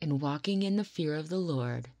edified, and walking in the fear of the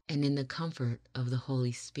Lord and in the comfort of the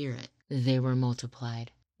Holy Spirit, they were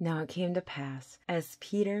multiplied. Now it came to pass, as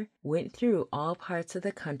Peter went through all parts of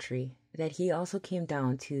the country, that he also came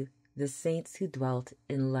down to the saints who dwelt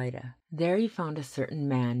in Lydda. There he found a certain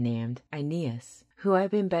man named Aeneas, who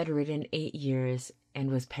had been bedridden 8 years and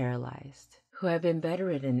was paralyzed.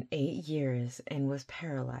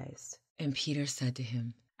 And Peter said to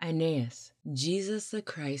him, "Aeneas, Jesus the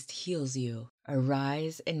Christ heals you.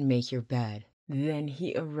 Arise and make your bed." Then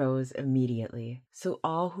he arose immediately. So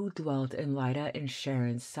all who dwelt in Lydda and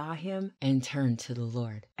Sharon saw him and turned to the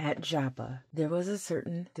Lord. At Joppa there was a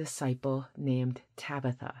certain disciple named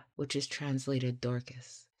Tabitha, which is translated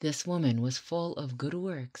Dorcas. This woman was full of good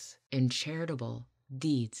works and charitable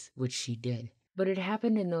deeds which she did. But it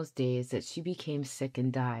happened in those days that she became sick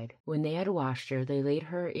and died. When they had washed her, they laid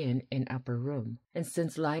her in an upper room. And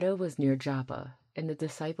since Lydda was near Joppa, and the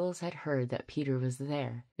disciples had heard that Peter was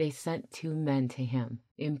there, they sent 2 men to him,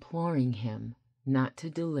 imploring him not to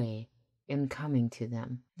delay in coming to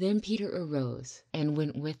them. Then Peter arose and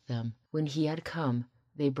went with them. When he had come,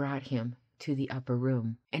 they brought him to the upper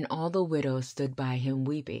room, and all the widows stood by him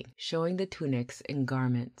weeping, showing the tunics and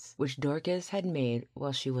garments which Dorcas had made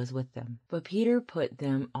while she was with them. But Peter put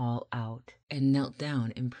them all out, and knelt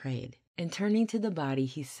down and prayed. And turning to the body,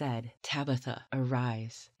 he said, "Tabitha,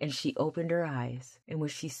 arise." And she opened her eyes, and when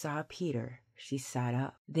she saw Peter, she sat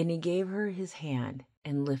up. Then he gave her his hand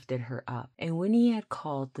and lifted her up. And when he had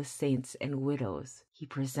called the saints and widows, he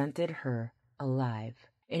presented her alive.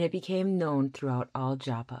 And it became known throughout all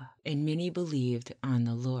Joppa, and many believed on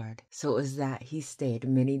the Lord. So it was that he stayed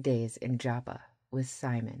many days in Joppa with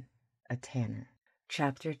Simon, a tanner.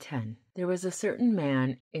 Chapter 10. There was a certain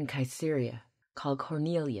man in Caesarea called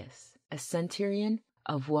Cornelius, a centurion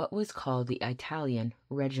of what was called the Italian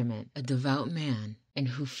regiment, a devout man, and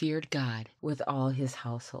who feared God with all his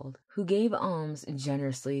household, who gave alms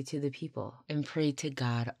generously to the people, and prayed to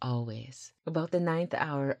God always. About the 9th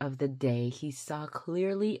hour of the day he saw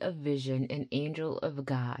clearly a vision, an angel of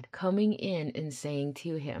God, coming in and saying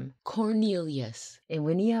to him, "Cornelius." And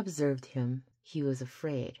when he observed him, he was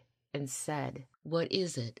afraid, and said, "What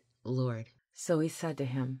is it, Lord?" So he said to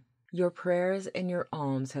him, "Your prayers and your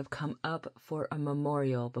alms have come up for a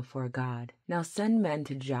memorial before God. Now send men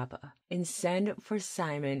to Joppa, and send for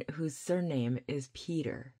Simon, whose surname is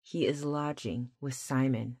Peter. He is lodging with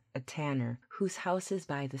Simon, a tanner, whose house is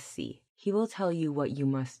by the sea. He will tell you what you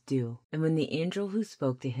must do." And when the angel who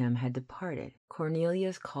spoke to him had departed,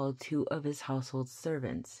 Cornelius called 2 of his household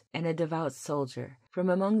servants and a devout soldier from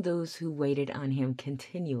among those who waited on him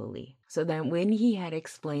continually, so that when he had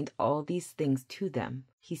explained all these things to them,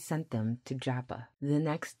 he sent them to Joppa. The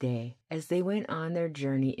next day, as they went on their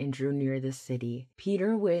journey and drew near the city,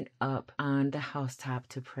 Peter went up on the housetop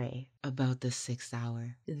to pray about the 6th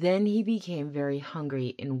hour. Then he became very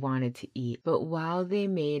hungry and wanted to eat. But while they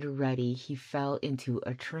made ready, he fell into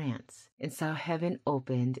a trance, and saw heaven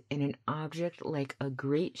opened, and an object like a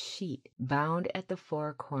great sheet, bound at the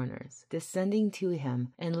 4 corners, descending to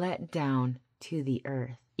him and let down to the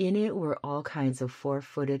earth. In it were all kinds of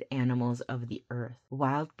 4-footed animals of the earth,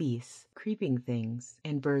 wild beasts, creeping things,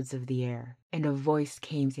 and birds of the air. And a voice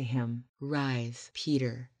came to him, "Rise,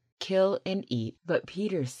 Peter, kill and eat." But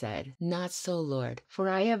Peter said, "Not so, Lord, for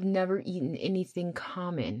I have never eaten anything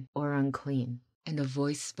common or unclean." And a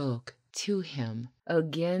voice spoke to him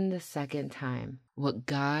again the second time, "What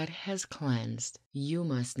God has cleansed, you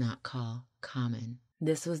must not call common."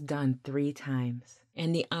 This was done 3 times,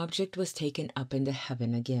 and the object was taken up into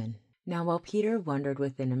heaven again. Now while Peter wondered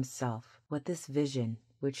within himself what this vision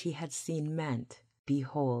which he had seen meant,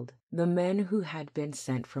 behold, the men who had been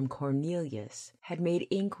sent from Cornelius had made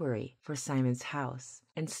inquiry for Simon's house,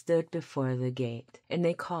 and stood before the gate. And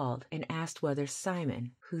they called and asked whether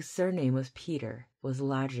Simon, whose surname was Peter, was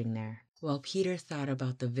lodging there. While Peter thought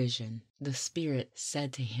about the vision, the Spirit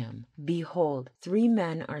said to him, "Behold, 3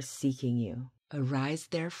 men are seeking you. Arise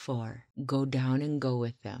therefore, go down and go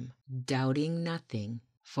with them, doubting nothing,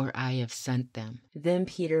 for I have sent them." Then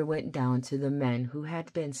Peter went down to the men who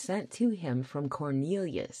had been sent to him from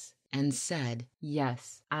Cornelius, and said,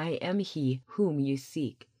 "Yes, I am he whom you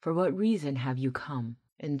seek. For what reason have you come?"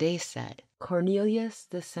 And they said, "Cornelius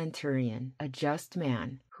the centurion, a just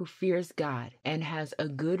man, who fears God, and has a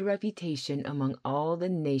good reputation among all the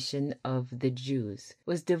nation of the Jews,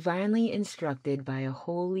 was divinely instructed by a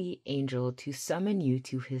holy angel to summon you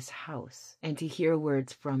to his house, and to hear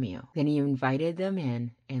words from you." Then he invited them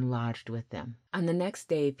in, and lodged with them. On the next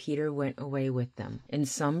day Peter went away with them, and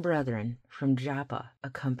some brethren from Joppa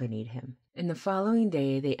accompanied him. And the following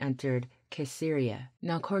day they entered Caesarea.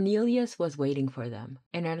 Now Cornelius was waiting for them,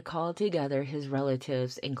 and had called together his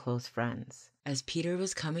relatives and close friends. As Peter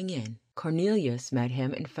was coming in, Cornelius met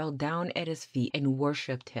him and fell down at his feet and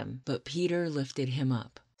worshipped him. But Peter lifted him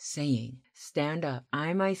up, saying, "Stand up,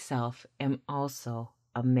 I myself am also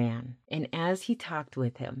a man." And as he talked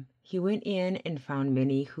with him, he went in and found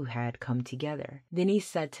many who had come together. Then he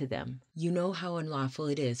said to them, "You know how unlawful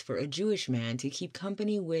it is for a Jewish man to keep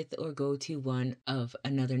company with or go to one of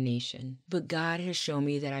another nation. But God has shown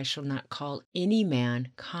me that I shall not call any man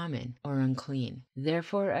common or unclean.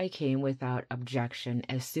 Therefore I came without objection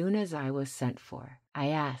as soon as I was sent for. I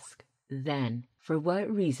ask, then, for what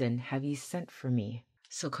reason have you sent for me?"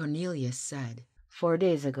 So Cornelius said, 4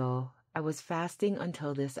 days ago I was fasting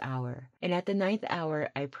until this hour, and at the 9th hour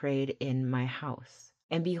I prayed in my house.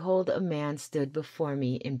 And behold, a man stood before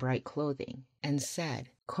me in bright clothing, and said,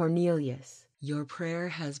 "Cornelius, your prayer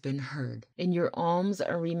has been heard, and your alms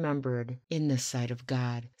are remembered in the sight of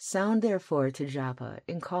God. Sound therefore to Joppa,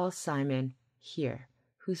 and call Simon here,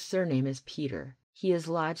 whose surname is Peter. He is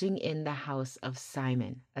lodging in the house of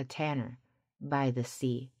Simon, a tanner, by the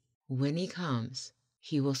sea. When he comes,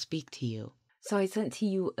 he will speak to you." So I sent to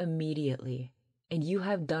you immediately, and you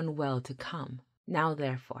have done well to come. Now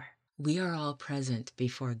therefore, we are all present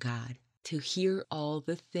before God, to hear all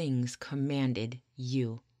the things commanded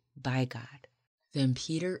you by God. Then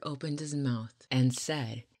Peter opened his mouth and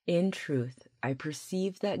said, "In truth, I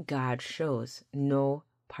perceive that God shows no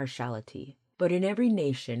partiality, but in every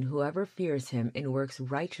nation whoever fears him and works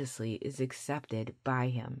righteously is accepted by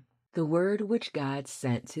him. The word which God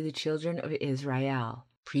sent to the children of Israel,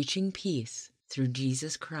 preaching peace through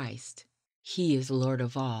Jesus Christ. He is Lord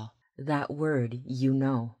of all. That word you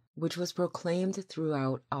know, which was proclaimed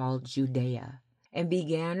throughout all Judea, and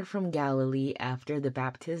began from Galilee after the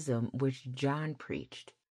baptism which John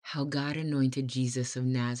preached, how God anointed Jesus of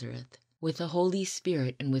Nazareth with the Holy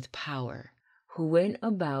Spirit and with power, who went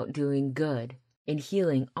about doing good and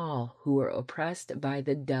healing all who were oppressed by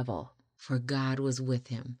the devil, for God was with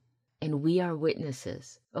him. And we are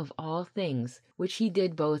witnesses of all things which he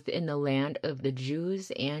did both in the land of the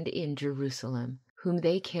Jews and in Jerusalem, whom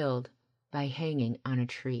they killed by hanging on a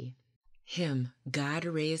tree. Him God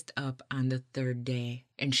raised up on the 3rd day,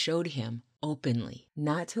 and showed him openly,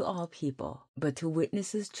 not to all people, but to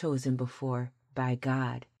witnesses chosen before by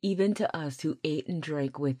God, even to us who ate and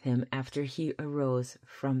drank with him after he arose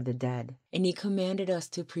from the dead. And he commanded us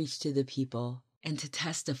to preach to the people, and to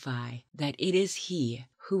testify that it is he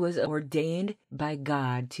who was ordained by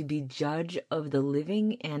God to be judge of the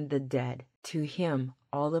living and the dead. To him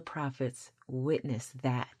all the prophets witness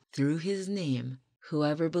that through his name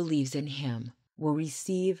whoever believes in him will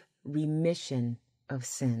receive remission of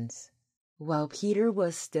sins." While Peter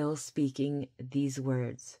was still speaking these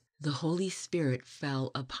words, the Holy Spirit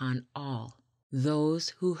fell upon all those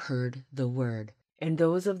who heard the word. And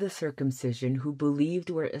those of the circumcision who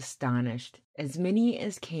believed were astonished, as many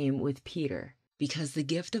as came with Peter, because the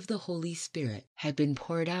gift of the Holy Spirit had been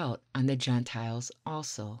poured out on the Gentiles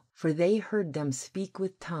also. For they heard them speak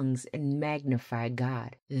with tongues and magnify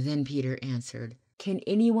God. Then Peter answered, can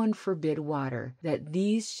anyone forbid water, that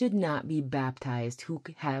these should not be baptized who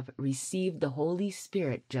have received the Holy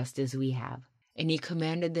Spirit just as we have? And he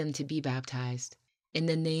commanded them to be baptized in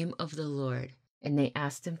the name of the Lord. And they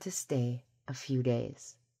asked him to stay a few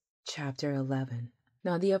days. Chapter 11.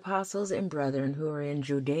 Now the apostles and brethren who were in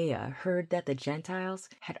Judea heard that the Gentiles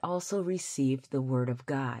had also received the word of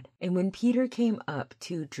God. And when Peter came up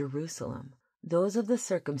to Jerusalem, those of the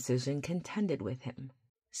circumcision contended with him,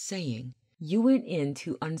 saying, "You went in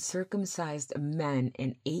to uncircumcised men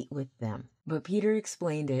and ate with them." But Peter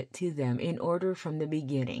explained it to them in order from the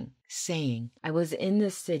beginning, saying, "I was in the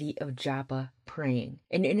city of Joppa praying,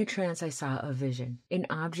 and in a trance I saw a vision, an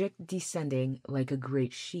object descending like a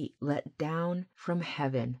great sheet, let down from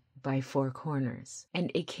heaven by four corners.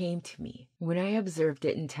 And it came to me. When I observed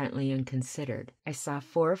it intently and considered, I saw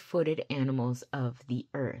 4-footed animals of the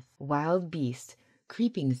earth, wild beasts,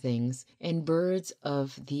 creeping things, and birds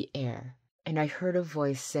of the air. And I heard a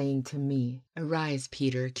voice saying to me, 'Arise,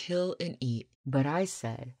 Peter, kill and eat.' But I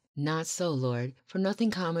said, 'Not so, Lord, for nothing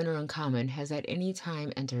common or uncommon has at any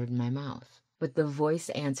time entered my mouth.' But the voice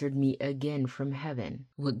answered me again from heaven,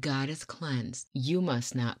 'What God has cleansed, you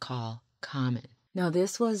must not call common.' Now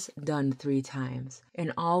this was done 3 times,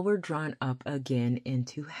 and all were drawn up again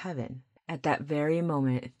into heaven. At that very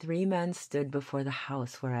moment 3 men stood before the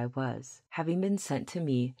house where I was, having been sent to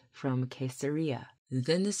me from Caesarea.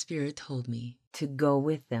 Then the Spirit told me to go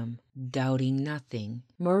with them, doubting nothing.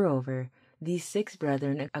 Moreover, these 6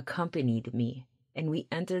 brethren accompanied me, and we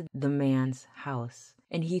entered the man's house.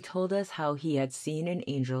 And he told us how he had seen an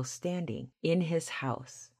angel standing in his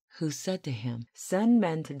house, who said to him, 'Send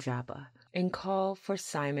men to Joppa, and call for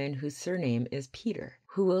Simon, whose surname is Peter,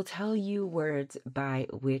 who will tell you words by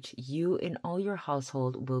which you and all your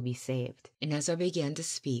household will be saved.' And as I began to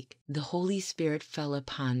speak, the Holy Spirit fell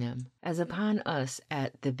upon them, as upon us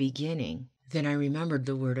at the beginning. Then I remembered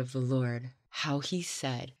the word of the Lord, how he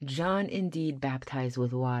said, 'John indeed baptized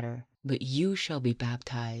with water, but you shall be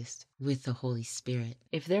baptized with the Holy Spirit.'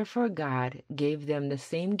 If therefore God gave them the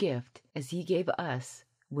same gift as he gave us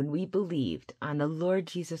when we believed on the Lord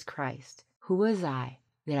Jesus Christ, who was I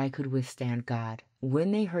that I could withstand God?"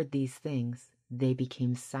 When they heard these things, they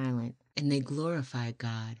became silent, and they glorified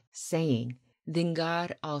God, saying, "Then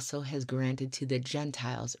God also has granted to the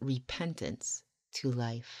Gentiles repentance to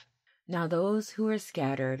life." Now those who were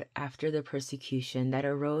scattered after the persecution that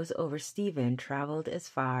arose over Stephen traveled as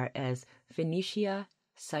far as Phoenicia,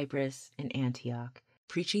 Cyprus, and Antioch,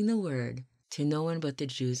 preaching the word to no one but the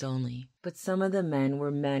Jews only. But some of the men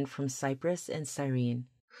were men from Cyprus and Cyrene,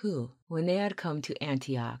 who, when they had come to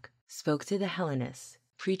Antioch, spoke to the Hellenists,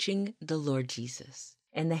 preaching the Lord Jesus.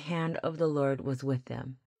 And the hand of the Lord was with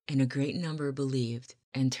them, and a great number believed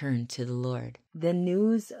and turned to the Lord. The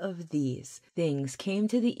news of these things came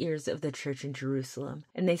to the ears of the church in Jerusalem,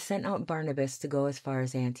 and they sent out Barnabas to go as far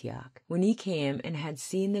as Antioch. When he came and had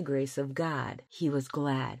seen the grace of God, he was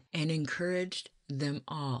glad, and encouraged them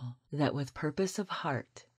all, that with purpose of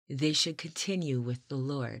heart they should continue with the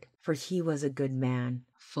Lord. For he was a good man,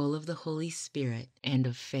 full of the Holy Spirit and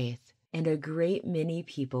of faith, and a great many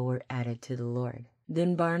people were added to the Lord.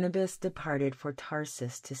 Then Barnabas departed for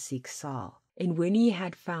Tarsus to seek Saul, and when he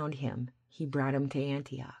had found him, he brought him to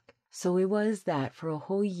Antioch. So it was that for a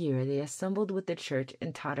whole year they assembled with the church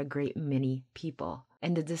and taught a great many people.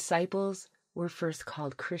 And the disciples were first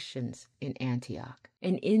called Christians in Antioch.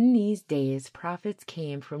 And in these days prophets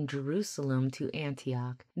came from Jerusalem to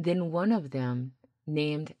Antioch. Then one of them,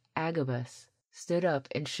 named Agabus, stood up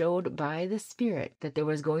and showed by the Spirit that there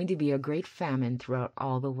was going to be a great famine throughout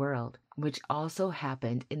all the world, which also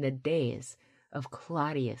happened in the days of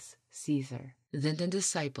Claudius Caesar. Then the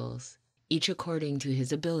disciples, each according to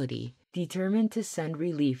his ability, determined to send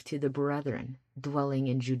relief to the brethren dwelling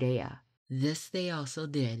in Judea. This they also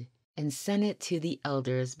did, and sent it to the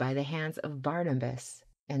elders by the hands of Barnabas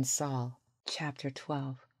and Saul. Chapter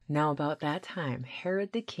 12. Now about that time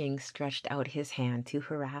Herod the king stretched out his hand to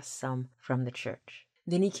harass some from the church.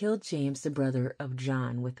 Then he killed James the brother of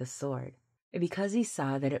John with a sword. And because he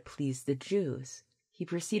saw that it pleased the Jews, he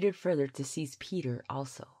proceeded further to seize Peter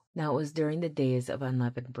also. Now it was during the days of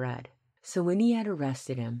unleavened bread. So when he had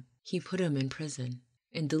arrested him, he put him in prison,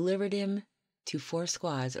 and delivered him to 4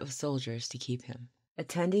 squads of soldiers to keep him,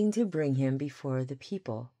 attending to bring him before the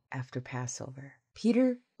people after Passover.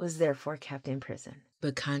 Peter was therefore kept in prison,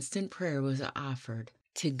 but constant prayer was offered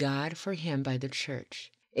to God for him by the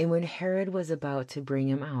church. And when Herod was about to bring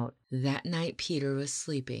him out, that night Peter was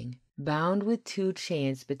sleeping, bound with 2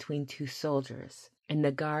 chains between 2 soldiers. and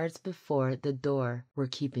the guards before the door were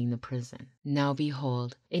keeping the prison. Now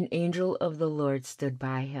behold, an angel of the Lord stood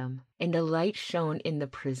by him, and a light shone in the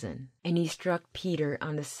prison. And he struck Peter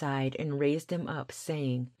on the side and raised him up,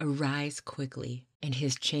 saying, "Arise quickly." And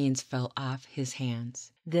his chains fell off his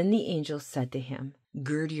hands. Then the angel said to him,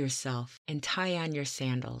 "Gird yourself and tie on your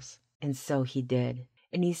sandals." And so he did.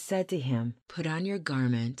 And he said to him, "Put on your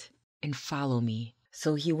garment and follow me."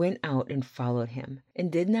 So he went out and followed him, and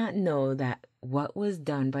did not know that what was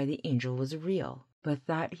done by the angel was real, but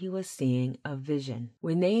thought he was seeing a vision.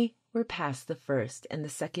 When they were past the first and the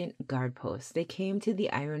second guard post, they came to the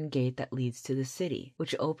iron gate that leads to the city,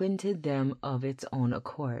 which opened to them of its own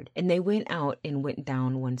accord. And they went out and went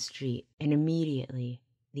down one street, and immediately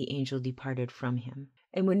the angel departed from him.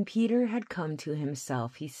 And when Peter had come to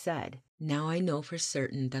himself, he said, "Now I know for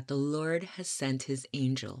certain that the Lord has sent his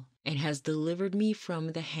angel, and has delivered me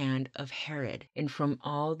from the hand of Herod, and from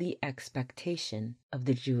all the expectation of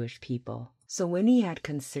the Jewish people." So when he had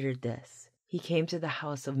considered this, he came to the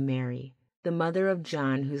house of Mary, the mother of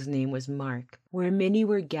John, whose name was Mark, where many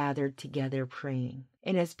were gathered together praying.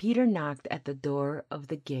 And as Peter knocked at the door of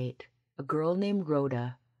the gate, a girl named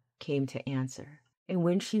Rhoda came to answer. And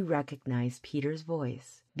when she recognized Peter's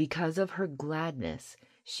voice, because of her gladness,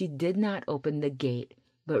 she did not open the gate,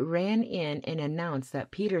 but ran in and announced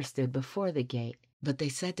that Peter stood before the gate. But they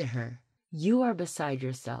said to her, "You are beside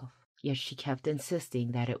yourself." Yet she kept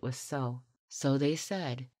insisting that it was so. So they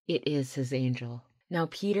said, "It is his angel." Now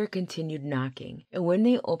Peter continued knocking, and when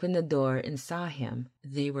they opened the door and saw him,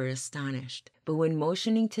 they were astonished. But when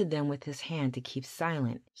motioning to them with his hand to keep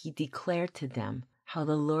silent, he declared to them how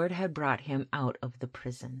the Lord had brought him out of the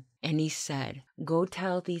prison. And he said, "Go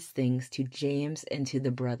tell these things to James and to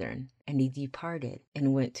the brethren." And he departed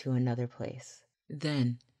and went to another place.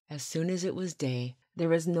 Then, as soon as it was day, there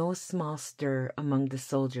was no small stir among the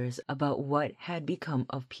soldiers about what had become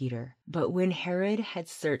of Peter. But when Herod had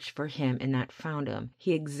searched for him and not found him,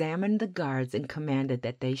 he examined the guards and commanded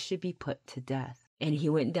that they should be put to death. And he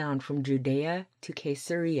went down from Judea to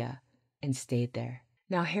Caesarea and stayed there.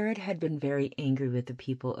 Now Herod had been very angry with the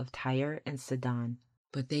people of Tyre and Sidon,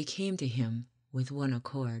 but they came to him with one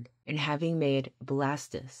accord. And having made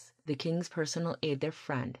Blastus, the king's personal aide, their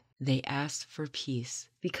friend, they asked for peace,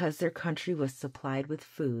 because their country was supplied with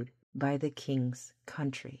food by the king's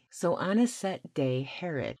country. So on a set day,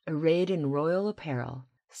 Herod, arrayed in royal apparel,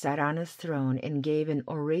 sat on his throne and gave an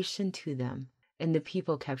oration to them. And the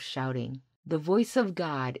people kept shouting, "The voice of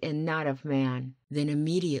God and not of man." Then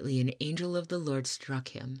immediately an angel of the Lord struck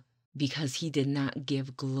him, because he did not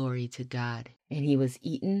give glory to God. And he was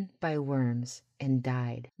eaten by worms and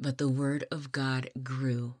died. But the word of God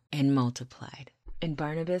grew and multiplied. And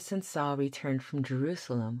Barnabas and Saul returned from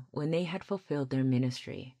Jerusalem when they had fulfilled their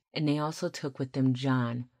ministry. And they also took with them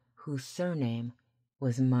John, whose surname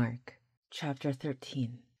was Mark. Chapter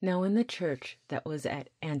 13. Now in the church that was at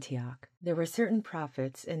Antioch, there were certain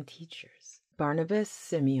prophets and teachers: Barnabas,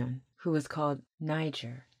 Simeon, who was called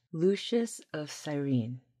Niger, Lucius of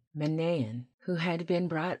Cyrene, Manaen, who had been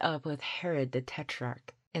brought up with Herod the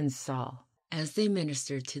Tetrarch, and Saul. As they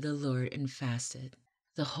ministered to the Lord and fasted,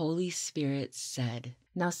 the Holy Spirit said,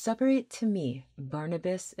 "Now separate to me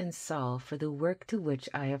Barnabas and Saul for the work to which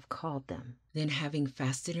I have called them." Then having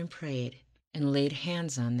fasted and prayed, and laid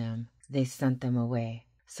hands on them, they sent them away.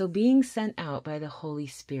 So being sent out by the Holy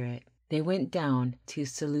Spirit, they went down to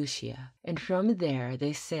Seleucia, and from there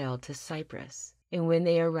they sailed to Cyprus. And when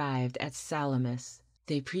they arrived at Salamis,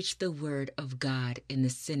 they preached the word of God in the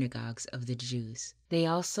synagogues of the Jews. They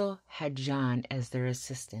also had John as their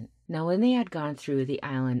assistant. Now when they had gone through the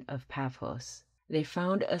island of Paphos, they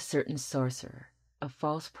found a certain sorcerer, a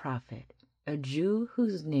false prophet, a Jew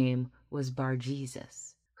whose name was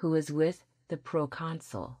Bar-Jesus, who was with the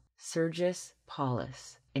proconsul Sergius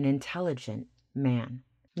Paulus, an intelligent man.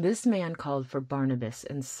 This man called for Barnabas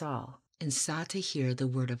and Saul, and sought to hear the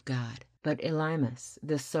word of God. But Elymas,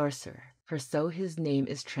 the sorcerer, for so his name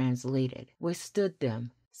is translated, withstood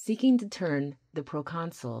them, seeking to turn the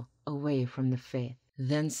proconsul away from the faith.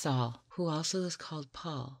 Then Saul, who also is called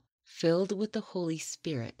Paul, filled with the Holy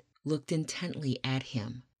Spirit, looked intently at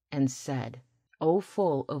him, and said, "O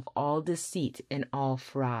full of all deceit and all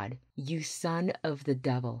fraud, you son of the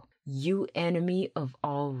devil, you enemy of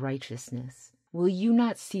all righteousness, will you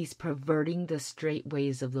not cease perverting the straight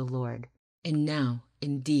ways of the Lord? And now,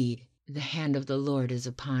 indeed, the hand of the Lord is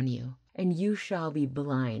upon you, and you shall be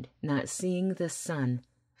blind, not seeing the sun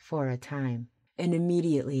for a time." And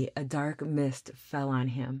immediately a dark mist fell on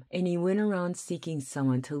him, and he went around seeking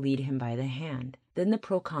someone to lead him by the hand. Then the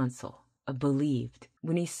proconsul believed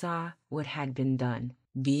when he saw what had been done,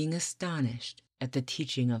 being astonished at the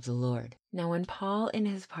teaching of the Lord. Now when Paul and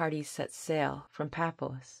his party set sail from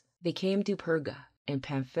Paphos, they came to Perga and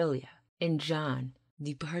Pamphylia, and John,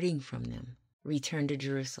 departing from them, returned to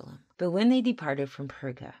Jerusalem. But when they departed from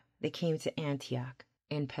Perga, they came to Antioch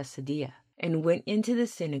and Pisidia, and went into the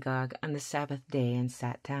synagogue on the Sabbath day and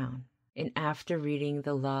sat down. And after reading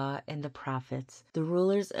the law and the prophets, the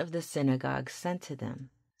rulers of the synagogue sent to them,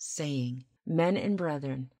 saying, Men and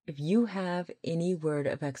brethren, if you have any word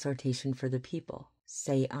of exhortation for the people,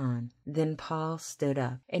 say on. Then Paul stood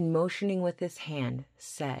up, and motioning with his hand,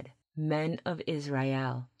 said, Men of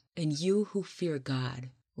Israel, and you who fear God,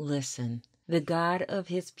 listen. The God of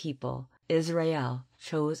his people, Israel,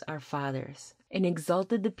 chose our fathers, and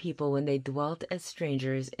exalted the people when they dwelt as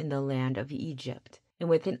strangers in the land of Egypt. And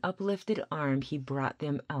with an uplifted arm he brought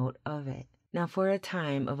them out of it. Now for a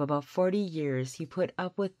time of about 40 years he put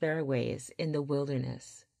up with their ways in the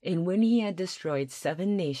wilderness. And when he had destroyed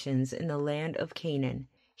 7 nations in the land of Canaan,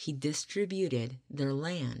 he distributed their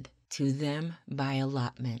land to them by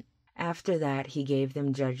allotment. After that he gave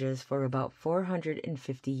them judges for about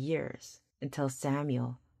 450 years, until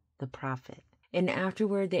Samuel the prophet. And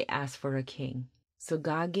afterward they asked for a king. So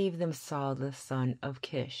God gave them Saul the son of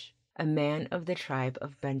Kish, a man of the tribe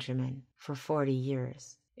of Benjamin, for 40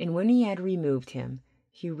 years. And when he had removed him,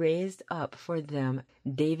 he raised up for them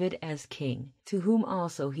David as king, to whom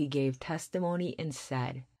also he gave testimony and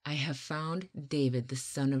said, I have found David the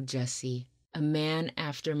son of Jesse, a man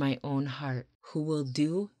after my own heart, who will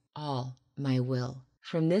do all my will.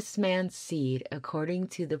 From this man's seed, according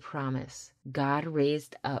to the promise, God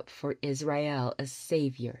raised up for Israel a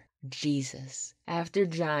Savior, Jesus, after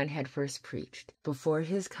John had first preached, before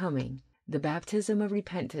his coming, the baptism of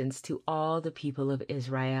repentance to all the people of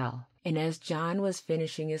Israel. And as John was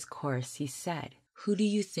finishing his course, he said, Who do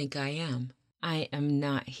you think I am? I am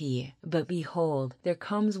not he, but behold, there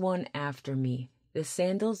comes one after me, the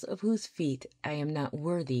sandals of whose feet I am not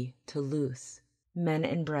worthy to loose. Men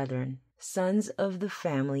and brethren, sons of the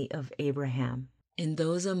family of Abraham, and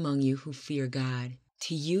those among you who fear God,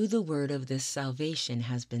 to you the word of this salvation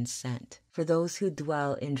has been sent. For those who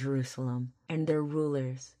dwell in Jerusalem, and their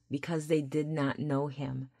rulers, because they did not know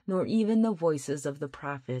him, nor even the voices of the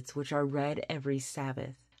prophets which are read every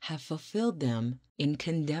Sabbath, have fulfilled them in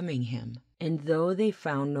condemning him. And though they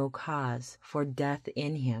found no cause for death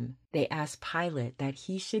in him, they asked Pilate that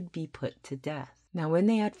he should be put to death. Now when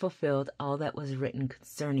they had fulfilled all that was written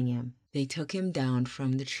concerning him, they took him down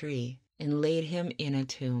from the tree, and laid him in a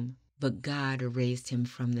tomb. But God raised him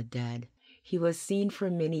from the dead. He was seen for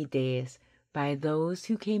many days by those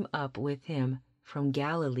who came up with him from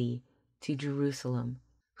Galilee to Jerusalem,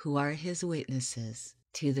 who are his witnesses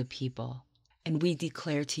to the people. And we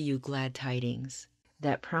declare to you glad tidings,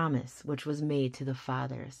 that promise which was made to the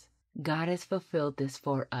fathers. God has fulfilled this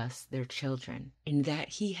for us, their children, in that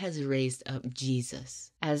he has raised up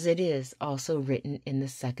Jesus, as it is also written in the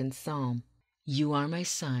 2nd Psalm, You are my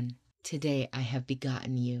son, today I have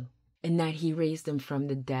begotten you. And that he raised him from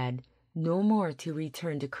the dead, no more to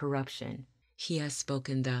return to corruption. He has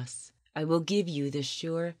spoken thus, I will give you the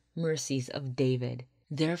sure mercies of David.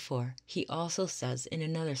 Therefore, he also says in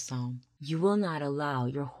another psalm, You will not allow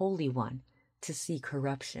your Holy One to see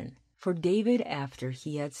corruption. For David, after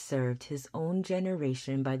he had served his own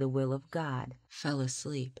generation by the will of God, fell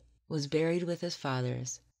asleep, was buried with his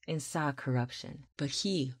fathers, and saw corruption. But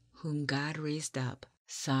he whom God raised up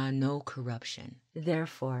saw no corruption.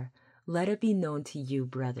 Therefore, let it be known to you,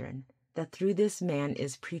 brethren, that through this man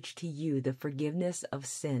is preached to you the forgiveness of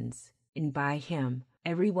sins, and by him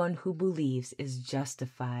everyone who believes is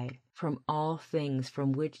justified from all things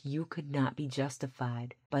from which you could not be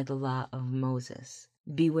justified by the law of Moses.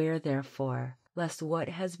 Beware, therefore, lest what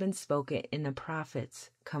has been spoken in the prophets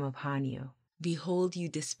come upon you. Behold, you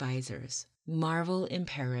despisers, marvel and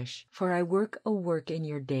perish, for I work a work in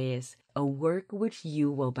your days, a work which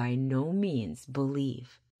you will by no means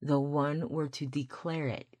believe, though one were to declare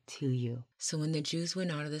it to you. So when the Jews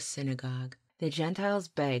went out of the synagogue, the Gentiles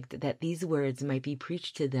begged that these words might be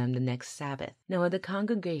preached to them the next Sabbath. Now when the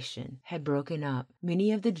congregation had broken up,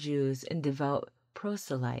 many of the Jews and devout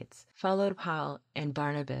proselytes followed Paul and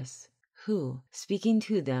Barnabas, who, speaking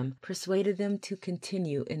to them, persuaded them to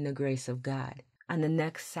continue in the grace of God. On the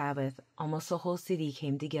next Sabbath, almost the whole city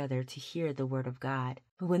came together to hear the word of God.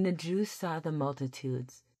 But when the Jews saw the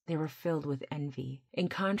multitudes, they were filled with envy,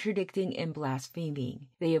 and contradicting and blaspheming,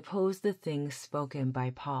 they opposed the things spoken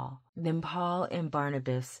by Paul. Then Paul and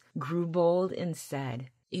Barnabas grew bold and said,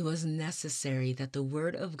 It was necessary that the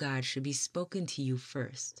word of God should be spoken to you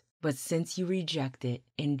first. But since you reject it,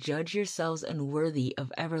 and judge yourselves unworthy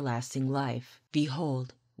of everlasting life,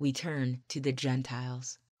 behold, we turn to the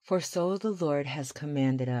Gentiles. For so the Lord has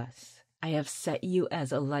commanded us. I have set you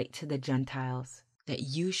as a light to the Gentiles, that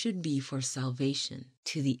you should be for salvation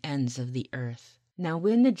to the ends of the earth. Now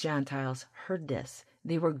when the Gentiles heard this,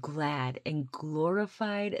 they were glad and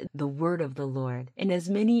glorified the word of the Lord, and as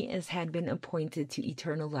many as had been appointed to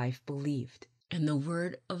eternal life believed. And the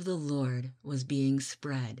word of the Lord was being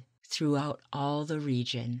spread throughout all the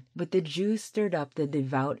region. But the Jews stirred up the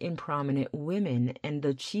devout and prominent women and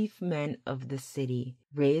the chief men of the city,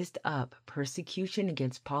 raised up persecution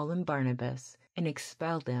against Paul and Barnabas, and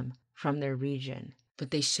expelled them from their region.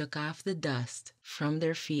 But they shook off the dust from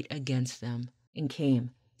their feet against them, and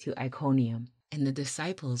came to Iconium. And the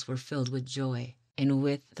disciples were filled with joy and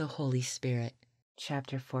with the Holy Spirit.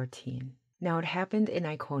 Chapter 14. Now it happened in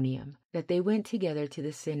Iconium that they went together to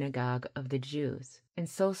the synagogue of the Jews, and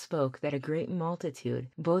so spoke that a great multitude,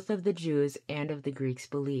 both of the Jews and of the Greeks,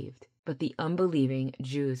 believed. But the unbelieving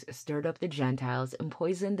Jews stirred up the Gentiles and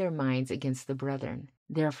poisoned their minds against the brethren.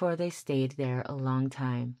 Therefore they stayed there a long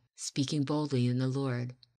time, speaking boldly in the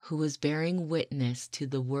Lord, who was bearing witness to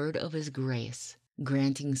the word of his grace,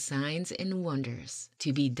 granting signs and wonders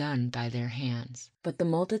to be done by their hands. But the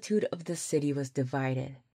multitude of the city was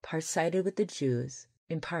divided, part sided with the Jews,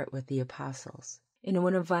 and part with the apostles. And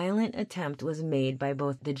when a violent attempt was made by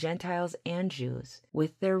both the Gentiles and Jews,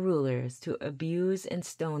 with their rulers, to abuse and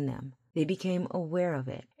stone them, they became aware of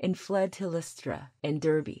it, and fled to Lystra and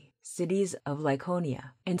Derbe, cities of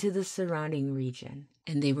Lycaonia, and to the surrounding region.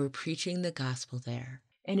 And they were preaching the gospel there.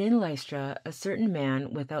 And in Lystra a certain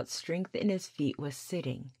man without strength in his feet was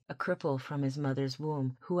sitting, a cripple from his mother's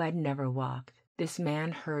womb, who had never walked. This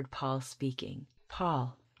man heard Paul speaking.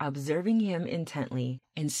 Paul, observing him intently,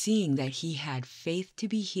 and seeing that he had faith to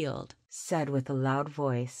be healed, said with a loud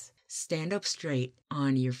voice, "Stand up straight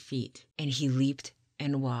on your feet." And he leaped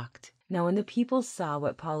and walked. Now when the people saw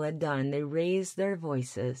what Paul had done, they raised their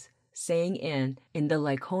voices, saying in the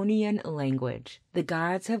Lycaonian language, "The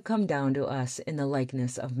gods have come down to us in the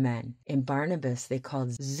likeness of men." And Barnabas they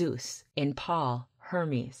called Zeus, and Paul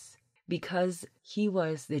Hermes, because he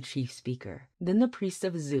was the chief speaker. Then the priests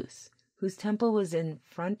of Zeus, whose temple was in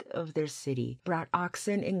front of their city, brought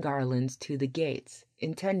oxen and garlands to the gates,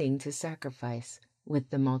 intending to sacrifice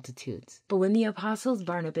with the multitudes. But when the apostles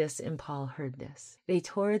Barnabas and Paul heard this, they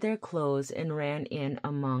tore their clothes and ran in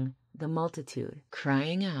among the multitude,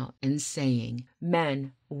 crying out and saying,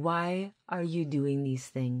 "Men, why are you doing these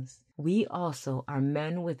things? We also are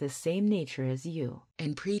men with the same nature as you,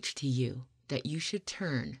 and preach to you that you should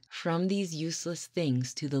turn from these useless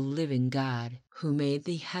things to the living God, who made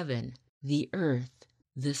the heaven, the earth,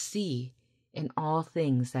 the sea, and all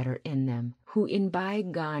things that are in them, who in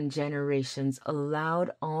bygone generations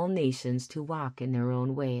allowed all nations to walk in their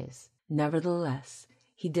own ways. Nevertheless,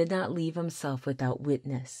 he did not leave himself without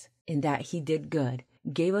witness, in that he did good,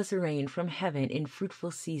 gave us rain from heaven in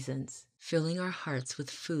fruitful seasons, filling our hearts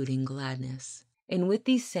with food and gladness." And with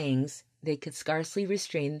these sayings they could scarcely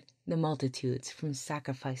restrain the multitudes from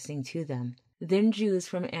sacrificing to them. Then Jews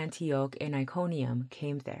from Antioch and Iconium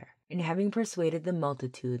came there, and having persuaded the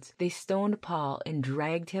multitudes, they stoned Paul and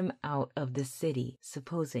dragged him out of the city,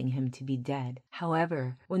 supposing him to be dead.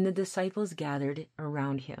 However, when the disciples gathered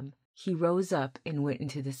around him, he rose up and went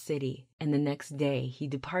into the city, and the next day he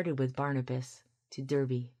departed with Barnabas to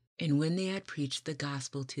Derbe. And when they had preached the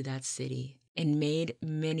gospel to that city, and made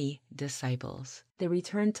many disciples, they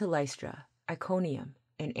returned to Lystra, Iconium,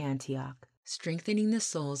 and Antioch, strengthening the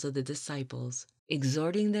souls of the disciples,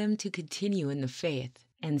 exhorting them to continue in the faith,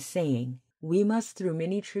 and saying, "We must through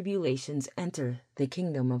many tribulations enter the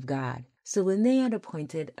kingdom of God." So when they had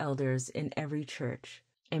appointed elders in every church,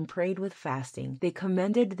 and prayed with fasting, they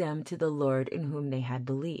commended them to the Lord in whom they had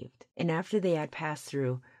believed. And after they had passed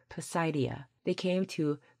through Pisidia, they came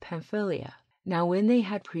to Pamphylia. Now when they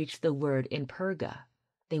had preached the word in Perga,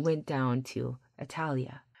 they went down to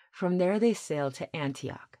Italia. From there they sailed to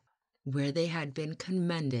Antioch, where they had been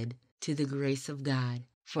commended to the grace of God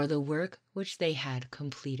for the work which they had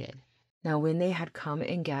completed. Now when they had come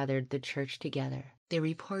and gathered the church together, they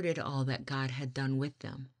reported all that God had done with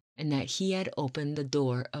them, and that he had opened the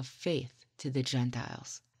door of faith to the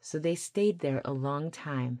Gentiles. So they stayed there a long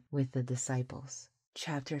time with the disciples.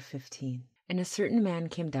 Chapter 15. And a certain man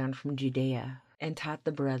came down from Judea and taught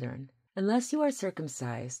the brethren, "Unless you are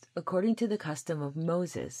circumcised according to the custom of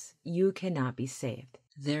Moses, you cannot be saved."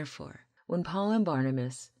 Therefore, when Paul and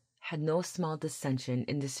Barnabas had no small dissension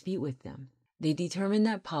and dispute with them, they determined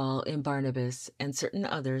that Paul and Barnabas and certain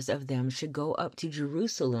others of them should go up to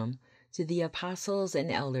Jerusalem to the apostles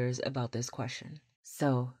and elders about this question.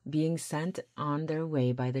 So, being sent on their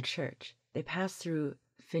way by the church, they passed through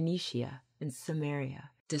Phoenicia and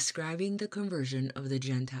Samaria, describing the conversion of the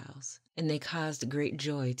Gentiles. And they caused great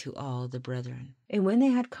joy to all the brethren. And when they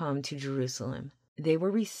had come to Jerusalem, they were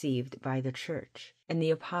received by the church, and the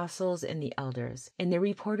apostles and the elders, and they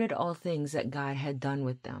reported all things that God had done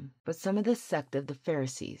with them. But some of the sect of the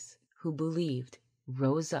Pharisees, who believed,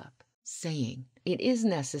 rose up, saying, It is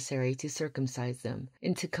necessary to circumcise them,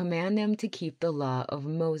 and to command them to keep the law of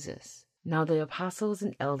Moses. Now the apostles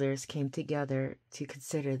and elders came together to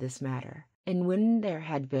consider this matter. And when there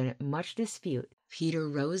had been much dispute, Peter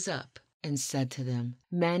rose up and said to them,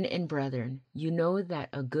 Men and brethren, you know that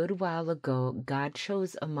a good while ago God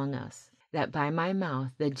chose among us, that by my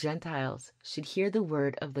mouth the Gentiles should hear the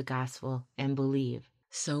word of the gospel and believe.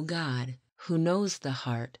 So God, who knows the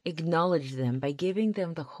heart, acknowledged them by giving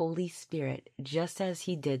them the Holy Spirit, just as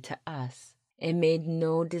he did to us, and made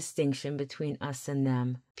no distinction between us and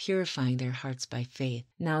them, purifying their hearts by faith.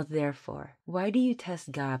 Now therefore, why do you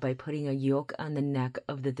test God by putting a yoke on the neck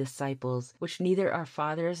of the disciples, which neither our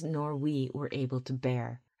fathers nor we were able to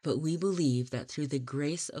bear? But we believe that through the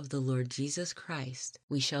grace of the Lord Jesus Christ,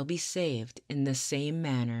 we shall be saved in the same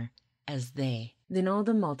manner as they. Then all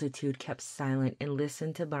the multitude kept silent and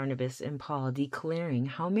listened to Barnabas and Paul, declaring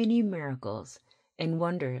how many miracles and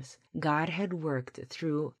wonders God had worked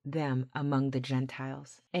through them among the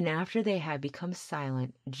Gentiles. And after they had become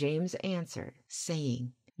silent, James answered,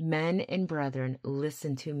 saying, Men and brethren,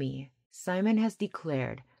 listen to me. Simon has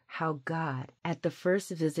declared how God at the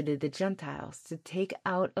first visited the Gentiles to take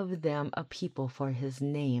out of them a people for his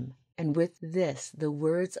name. And with this the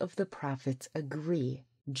words of the prophets agree,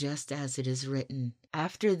 just as it is written,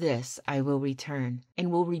 After this I will return,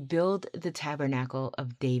 and will rebuild the tabernacle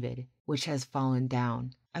of David, which has fallen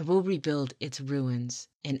down. I will rebuild its ruins,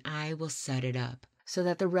 and I will set it up, so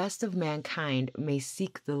that the rest of mankind may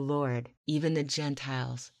seek the Lord, even the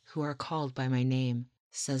Gentiles who are called by my name,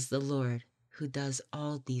 says the Lord, who does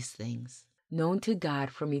all these things. Known to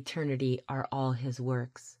God from eternity are all his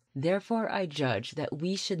works. Therefore I judge that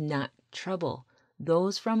we should not trouble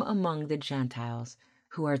those from among the Gentiles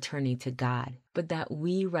who are turning to God, but that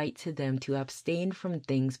we write to them to abstain from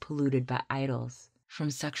things polluted by idols,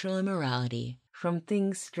 from sexual immorality, from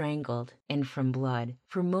things strangled, and from blood.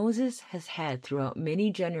 For Moses has had throughout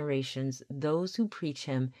many generations those who preach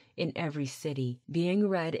him in every city, being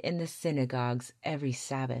read in the synagogues every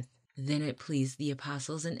Sabbath. Then it pleased the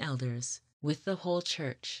apostles and elders, with the whole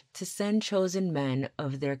church, to send chosen men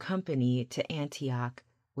of their company to Antioch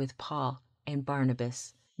with Paul and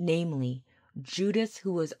Barnabas, namely, Judas,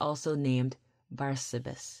 who was also named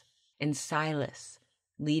Barsabas, and Silas,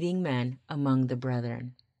 leading men among the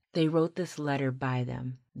brethren. They wrote this letter by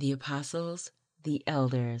them, the apostles, the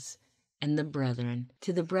elders, and the brethren,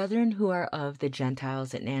 to the brethren who are of the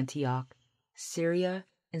Gentiles in Antioch, Syria,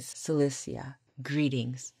 and Cilicia.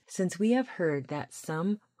 Greetings, since we have heard that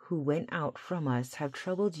some who went out from us have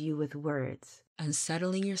troubled you with words,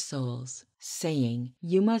 unsettling your souls, saying,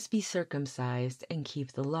 You must be circumcised and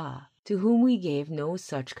keep the law, to whom we gave no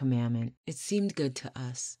such commandment. It seemed good to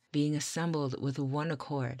us, being assembled with one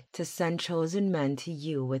accord, to send chosen men to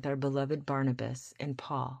you with our beloved Barnabas and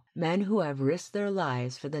Paul, men who have risked their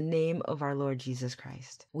lives for the name of our Lord Jesus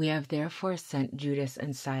Christ. We have therefore sent Judas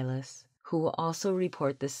and Silas, who will also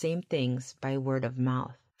report the same things by word of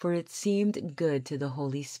mouth. For it seemed good to the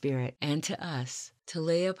Holy Spirit and to us to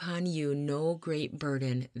lay upon you no great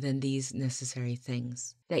burden than these necessary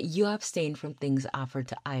things, that you abstain from things offered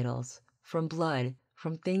to idols, from blood,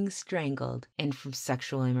 from things strangled, and from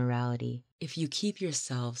sexual immorality. If you keep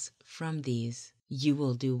yourselves from these, you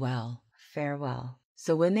will do well. Farewell.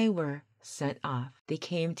 So when they were sent off, they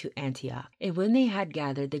came to Antioch. And when they had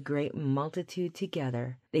gathered the great multitude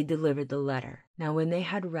together, they delivered the letter. Now when they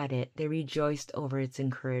had read it, they rejoiced over its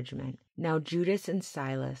encouragement. Now Judas and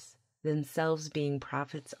Silas, themselves being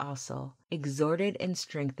prophets also, exhorted and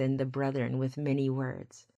strengthened the brethren with many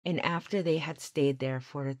words. And after they had stayed there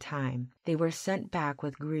for a time, they were sent back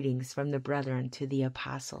with greetings from the brethren to the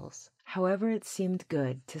apostles. However, it seemed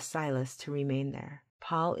good to Silas to remain there.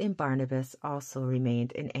 Paul and Barnabas also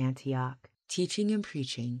remained in Antioch, teaching and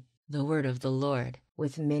preaching the word of the Lord,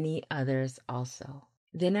 with many others also.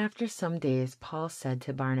 Then after some days Paul said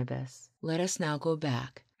to Barnabas, Let us now go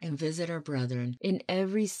back and visit our brethren in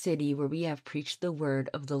every city where we have preached the word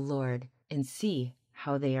of the Lord, and see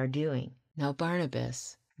how they are doing. Now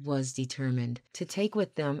Barnabas was determined to take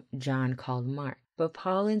with them John called Mark, but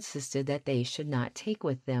Paul insisted that they should not take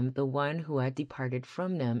with them the one who had departed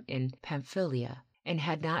from them in Pamphylia, and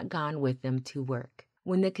had not gone with them to work.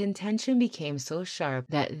 When the contention became so sharp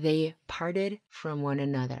that they parted from one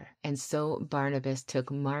another, and so Barnabas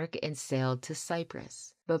took Mark and sailed to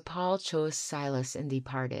Cyprus. But Paul chose Silas and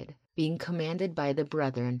departed. being commanded by the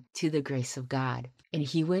brethren to the grace of God. And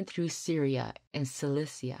he went through Syria and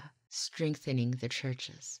Cilicia, strengthening the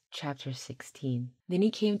churches. Chapter 16. Then he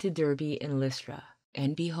came to Derbe and Lystra,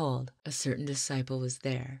 and behold, a certain disciple was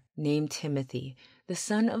there, named Timothy, the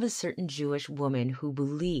son of a certain Jewish woman who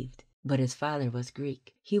believed, but his father was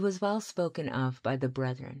Greek. He was well spoken of by the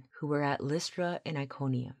brethren who were at Lystra and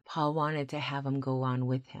Iconium. Paul wanted to have him go on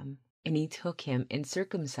with him, and he took him and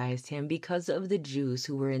circumcised him because of the Jews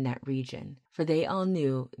who were in that region, for they all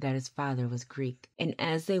knew that his father was Greek. And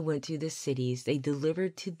as they went through the cities, they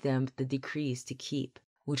delivered to them the decrees to keep,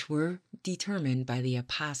 which were determined by the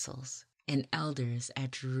apostles and elders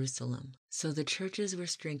at Jerusalem. So the churches were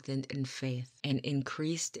strengthened in faith and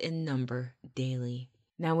increased in number daily.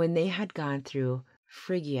 Now when they had gone through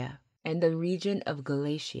Phrygia and the region of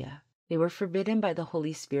Galatia, they were forbidden by the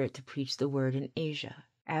Holy Spirit to preach the word in Asia.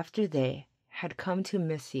 After they had come to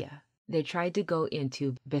Mysia, they tried to go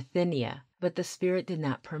into Bithynia, but the Spirit did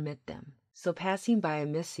not permit them. So passing by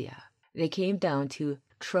Mysia, they came down to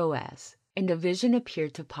Troas, and a vision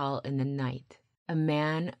appeared to Paul in the night. A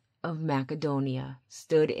man of Macedonia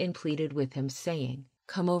stood and pleaded with him, saying,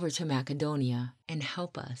 "Come over to Macedonia and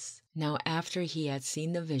help us." Now after he had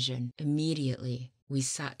seen the vision, immediately we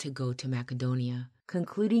sought to go to Macedonia,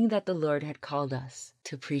 concluding that the Lord had called us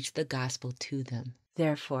to preach the gospel to them.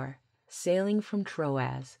 Therefore, sailing from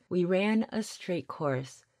Troas, we ran a straight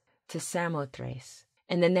course to Samothrace,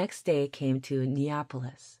 and the next day came to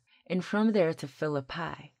Neapolis, and from there to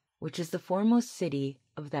Philippi, which is the foremost city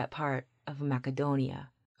of that part of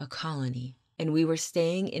Macedonia, a colony. And we were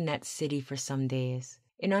staying in that city for some days.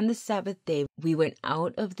 And on the Sabbath day we went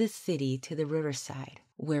out of the city to the riverside,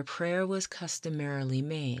 where prayer was customarily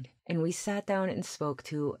made, and we sat down and spoke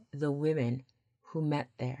to the women who met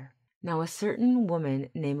there. Now a certain woman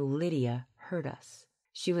named Lydia heard us.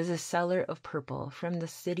 She was a seller of purple from the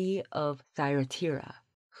city of Thyatira,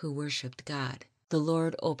 who worshipped God. The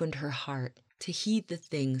Lord opened her heart to heed the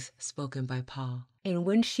things spoken by Paul. And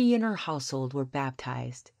when she and her household were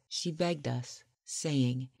baptized, she begged us,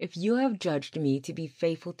 saying, "If you have judged me to be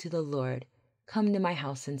faithful to the Lord, come to my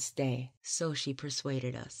house and stay." So she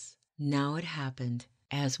persuaded us. Now it happened,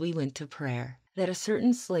 as we went to prayer, that a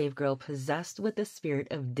certain slave girl possessed with the spirit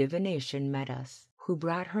of divination met us, who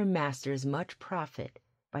brought her masters much profit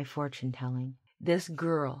by fortune-telling. This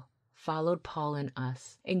girl followed Paul and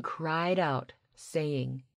us, and cried out,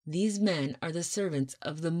 saying, "These men are the servants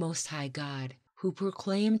of the Most High God, who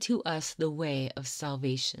proclaim to us the way of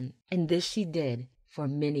salvation." And this she did for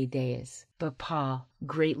many days. But Paul,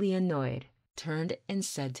 greatly annoyed, turned and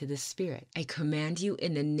said to the spirit, "I command you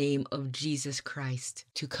in the name of Jesus Christ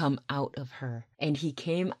to come out of her." And he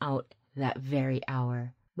came out that very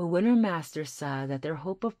hour. But when her masters saw that their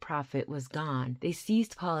hope of profit was gone, they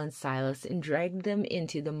seized Paul and Silas and dragged them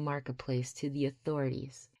into the marketplace to the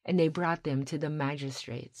authorities. And they brought them to the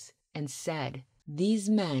magistrates and said, "These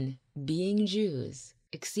men, being Jews,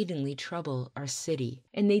 exceedingly trouble our city,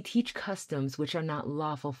 and they teach customs which are not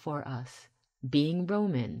lawful for us, being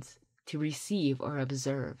Romans, to receive or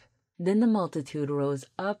observe." Then the multitude rose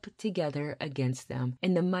up together against them,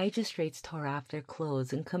 and the magistrates tore off their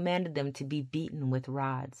clothes and commanded them to be beaten with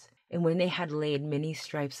rods. And when they had laid many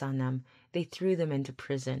stripes on them, they threw them into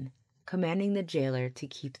prison, commanding the jailer to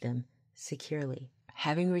keep them securely.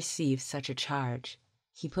 Having received such a charge,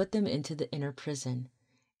 he put them into the inner prison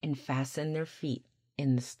and fastened their feet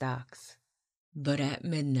in the stocks. But at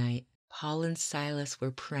midnight, Paul and Silas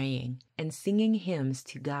were praying and singing hymns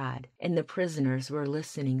to God, and the prisoners were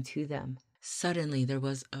listening to them. Suddenly there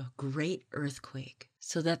was a great earthquake,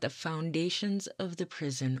 so that the foundations of the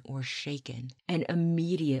prison were shaken, and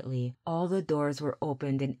immediately all the doors were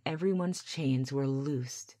opened and everyone's chains were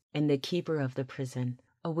loosed. And the keeper of the prison,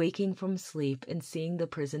 awaking from sleep and seeing the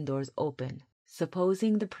prison doors open,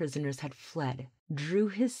 supposing the prisoners had fled, drew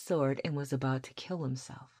his sword and was about to kill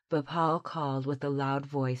himself. But Paul called with a loud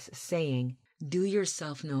voice, saying, "Do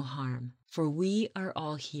yourself no harm, for we are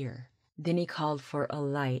all here." Then he called for a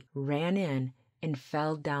light, ran in, and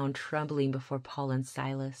fell down trembling before Paul and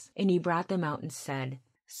Silas. And he brought them out and said,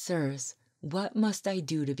 "Sirs, what must I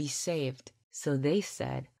do to be saved?" So they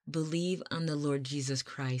said, "Believe on the Lord Jesus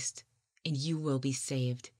Christ, and you will be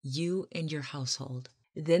saved, you and your household."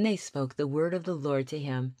 Then they spoke the word of the Lord to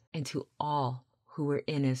him and to all who were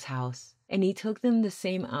in his house. And he took them the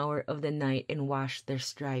same hour of the night and washed their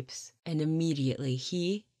stripes. And immediately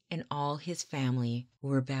he and all his family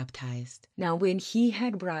were baptized. Now when he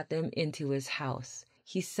had brought them into his house,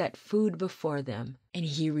 he set food before them, and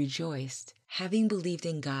he rejoiced, having believed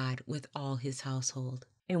in God with all his household.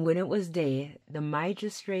 And when it was day, the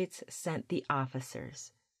magistrates sent the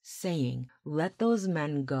officers saying, "Let those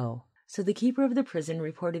men go." So the keeper of the prison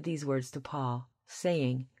reported these words to Paul,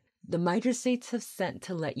 saying, "The magistrates have sent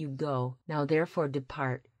to let you go. Now therefore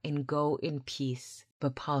depart and go in peace."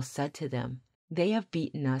 But Paul said to them, "They have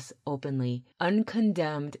beaten us openly,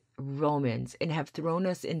 uncondemned Romans, and have thrown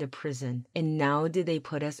us into prison. And now do they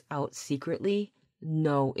put us out secretly?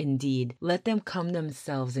 No, indeed. Let them come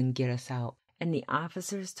themselves and get us out." And the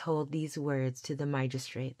officers told these words to the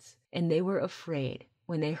magistrates, and they were afraid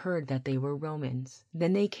when they heard that they were Romans.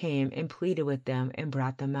 Then they came and pleaded with them and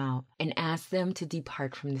brought them out, and asked them to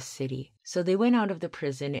depart from the city. So they went out of the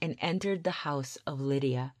prison and entered the house of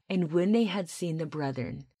Lydia. And when they had seen the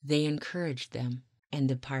brethren, they encouraged them and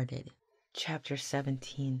departed. Chapter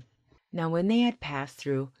 17. Now when they had passed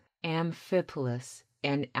through Amphipolis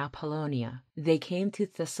and Apollonia, they came to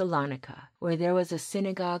Thessalonica, where there was a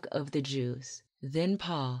synagogue of the Jews. Then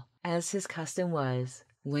Paul, as his custom was,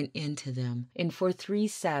 went into them, and for 3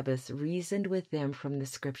 Sabbaths reasoned with them from the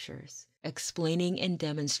Scriptures, explaining and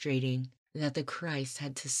demonstrating that the Christ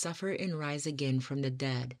had to suffer and rise again from the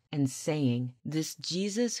dead, and saying, "This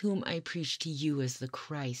Jesus whom I preach to you is the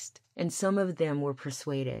Christ." And some of them were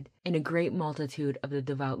persuaded, and a great multitude of the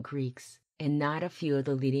devout Greeks, and not a few of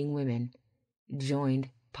the leading women,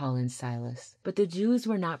 joined Paul and Silas. But the Jews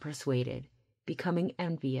were not persuaded, becoming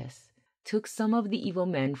envious, took some of the evil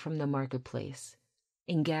men from the marketplace,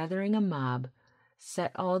 and gathering a mob,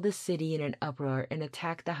 set all the city in an uproar and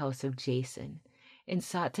attacked the house of Jason, and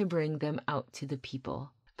sought to bring them out to the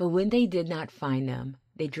people. But when they did not find them,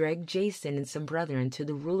 they dragged Jason and some brethren to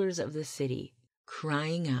the rulers of the city,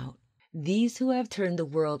 crying out, "These who have turned the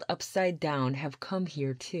world upside down have come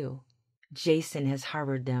here too. Jason has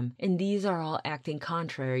harbored them, and these are all acting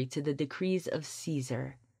contrary to the decrees of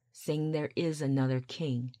Caesar, saying there is another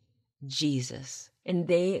king, Jesus." And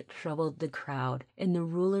they troubled the crowd and the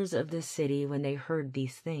rulers of the city when they heard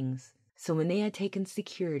these things. So when they had taken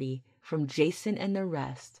security from Jason and the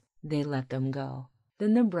rest, they let them go.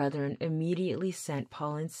 Then the brethren immediately sent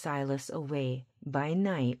Paul and Silas away by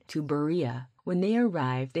night to Berea. When they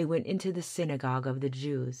arrived, they went into the synagogue of the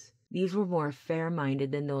Jews. These were more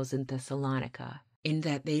fair-minded than those in Thessalonica, in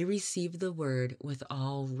that they received the word with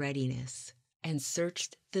all readiness, and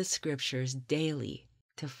searched the Scriptures daily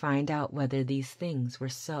to find out whether these things were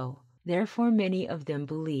so. Therefore many of them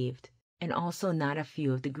believed, and also not a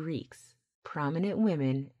few of the Greeks, prominent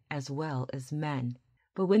women as well as men.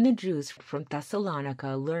 But when the Jews from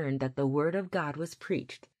Thessalonica learned that the word of God was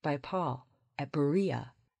preached by Paul at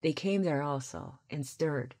Berea, they came there also and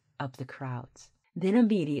stirred up the crowds. Then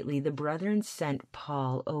immediately the brethren sent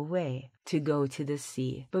Paul away to go to the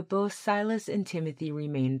sea, but both Silas and Timothy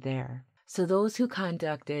remained there. So those who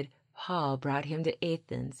conducted Paul brought him to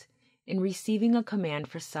Athens, and receiving a command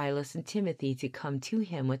for Silas and Timothy to come to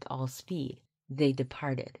him with all speed, they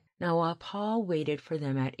departed. Now while Paul waited for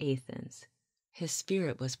them at Athens, his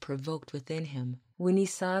spirit was provoked within him when he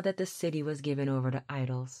saw that the city was given over to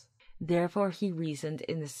idols. Therefore he reasoned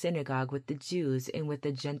in the synagogue with the Jews and with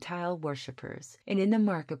the Gentile worshippers, and in the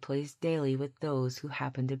marketplace daily with those who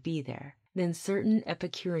happened to be there. Then certain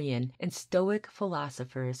Epicurean and Stoic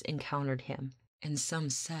philosophers encountered him. And some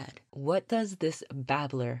said, "What does this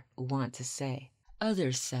babbler want to say?"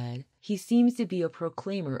 Others said, "He seems to be a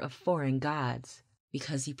proclaimer of foreign gods,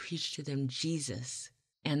 because he preached to them Jesus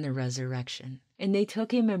and the resurrection." And they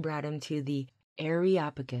took him and brought him to the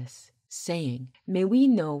Areopagus, saying, "May we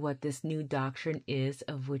know what this new doctrine is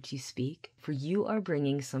of which you speak? For you are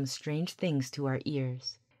bringing some strange things to our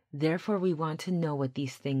ears. Therefore we want to know what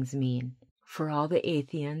these things mean." For all the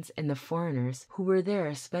Athenians and the foreigners who were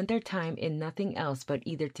there spent their time in nothing else but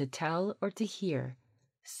either to tell or to hear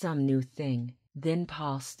some new thing. Then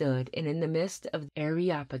Paul stood in the midst of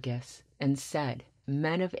Areopagus and said,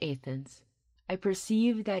 "Men of Athens, I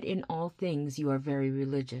perceive that in all things you are very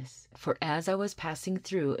religious. For as I was passing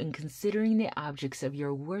through and considering the objects of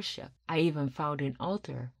your worship, I even found an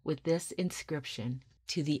altar with this inscription,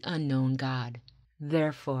 'To the unknown God.'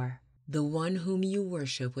 Therefore, the one whom you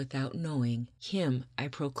worship without knowing, him I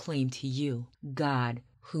proclaim to you, God,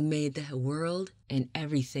 who made the world and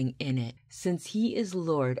everything in it, since he is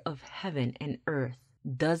Lord of heaven and earth,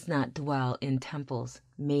 does not dwell in temples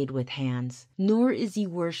made with hands, nor is he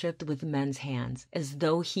worshipped with men's hands, as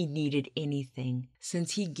though he needed anything,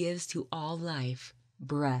 since he gives to all life,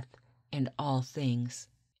 breath, and all things.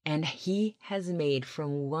 And he has made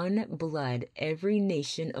from one blood every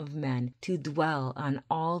nation of men to dwell on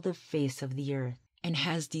all the face of the earth, and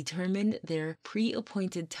has determined their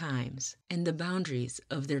pre-appointed times and the boundaries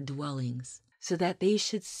of their dwellings, so that they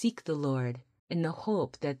should seek the Lord in the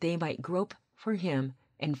hope that they might grope for him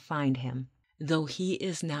and find him, though he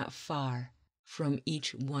is not far, from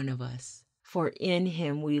each one of us. For in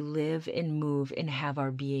him we live and move and have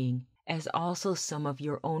our being, as also some of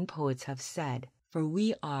your own poets have said, for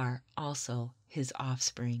we are also his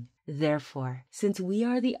offspring. Therefore, since we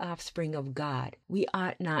are the offspring of God, we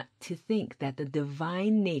ought not to think that the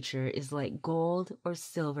divine nature is like gold or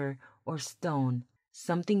silver or stone,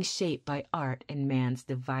 something shaped by art and man's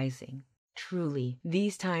devising. Truly,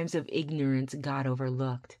 these times of ignorance God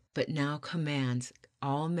overlooked, but now commands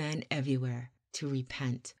all men everywhere to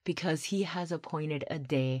repent, because he has appointed a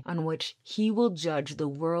day on which he will judge the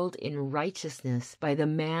world in righteousness by the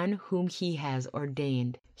man whom he has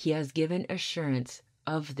ordained. He has given assurance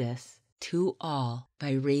of this to all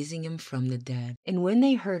by raising him from the dead. And when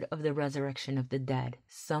they heard of the resurrection of the dead,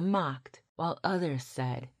 some mocked, while others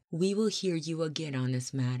said, "We will hear you again on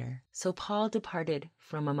this matter." So Paul departed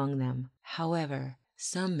from among them. However,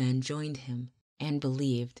 some men joined him and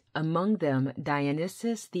believed, among them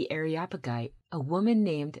Dionysius the Areopagite, a woman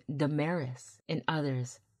named Damaris, and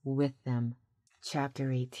others with them.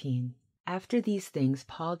 Chapter 18. After these things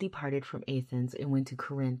Paul departed from Athens and went to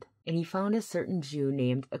Corinth, and he found a certain Jew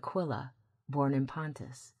named Aquila, born in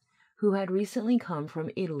Pontus, who had recently come from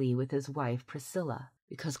Italy with his wife Priscilla,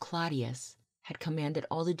 because Claudius had commanded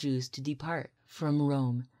all the Jews to depart from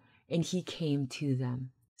Rome, and he came to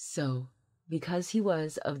them. So, because he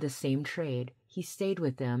was of the same trade, he stayed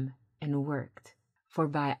with them and worked, for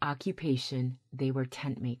by occupation they were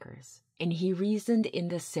tent makers. And he reasoned in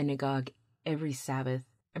the synagogue every Sabbath,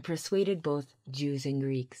 and persuaded both Jews and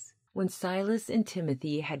Greeks. When Silas and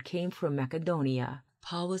Timothy had came from Macedonia,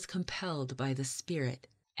 Paul was compelled by the Spirit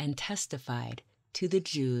and testified to the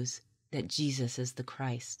Jews that Jesus is the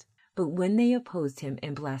Christ. But when they opposed him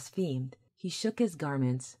and blasphemed, he shook his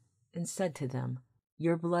garments and said to them,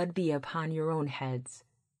 "Your blood be upon your own heads.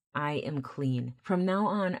 I am clean. From now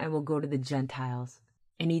on I will go to the Gentiles."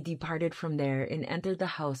 And he departed from there and entered the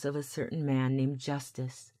house of a certain man named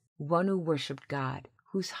Justus, one who worshipped God,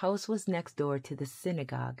 whose house was next door to the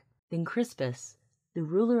synagogue. Then Crispus, the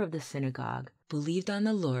ruler of the synagogue, believed on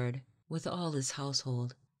the Lord with all his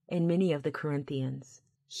household. And many of the Corinthians,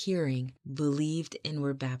 hearing, believed and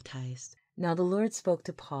were baptized. Now the Lord spoke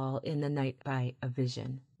to Paul in the night by a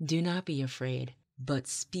vision. "Do not be afraid, but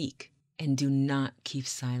speak, and do not keep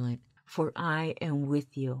silent, for I am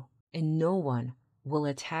with you, and no one will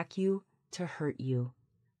attack you to hurt you,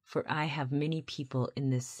 for I have many people in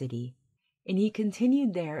this city." And he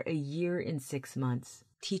continued there 1 year and 6 months,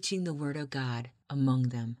 teaching the word of God among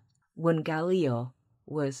them. When Gallio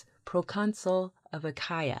was proconsul of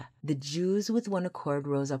Achaia, the Jews with one accord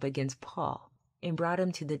rose up against Paul and brought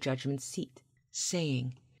him to the judgment seat,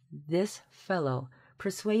 saying, "This fellow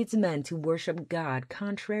persuades men to worship God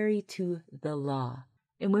contrary to the law."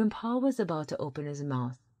 And when Paul was about to open his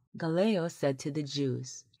mouth, Gallio said to the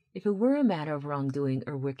Jews, "If it were a matter of wrongdoing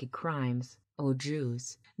or wicked crimes, O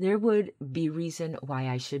Jews, there would be reason why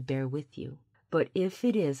I should bear with you. But if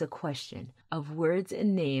it is a question of words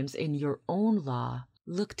and names in your own law,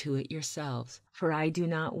 look to it yourselves, for I do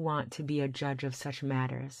not want to be a judge of such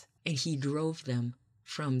matters." And he drove them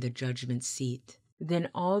from the judgment seat. Then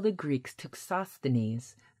all the Greeks took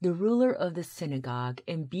Sosthenes, the ruler of the synagogue,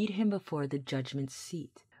 and beat him before the judgment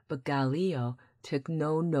seat. But Gallio took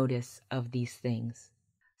no notice of these things.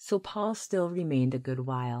 So Paul still remained a good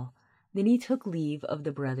while. Then he took leave of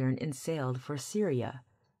the brethren and sailed for Syria,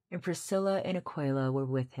 and Priscilla and Aquila were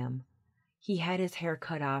with him. He had his hair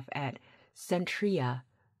cut off at Cenchrea,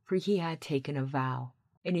 for he had taken a vow.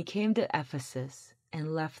 And he came to Ephesus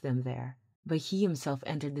and left them there. But he himself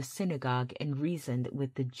entered the synagogue and reasoned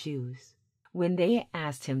with the Jews. When they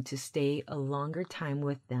asked him to stay a longer time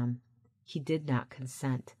with them, he did not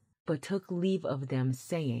consent, but took leave of them,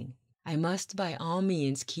 saying, "I must by all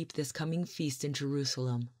means keep this coming feast in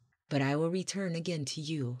Jerusalem, but I will return again to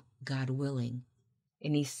you, God willing."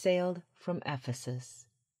 And he sailed from Ephesus.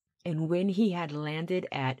 And when he had landed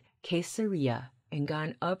at Caesarea and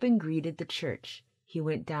gone up and greeted the church, he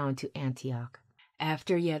went down to Antioch.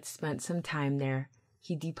 After he had spent some time there,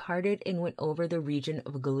 he departed and went over the region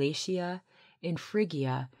of Galatia and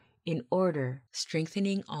Phrygia in order,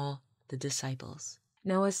 strengthening all the disciples.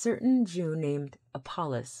 Now a certain Jew named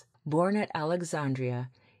Apollos, born at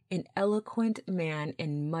Alexandria, an eloquent man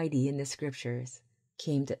and mighty in the Scriptures,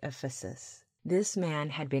 came to Ephesus. This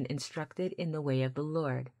man had been instructed in the way of the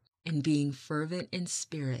Lord, and being fervent in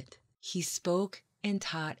spirit, he spoke and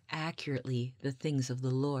taught accurately the things of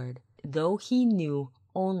the Lord, though he knew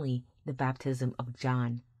only the baptism of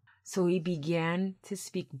John. So he began to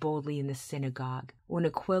speak boldly in the synagogue. When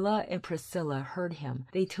Aquila and Priscilla heard him,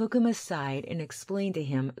 they took him aside and explained to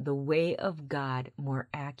him the way of God more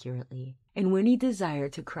accurately. And when he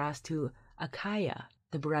desired to cross to Achaia,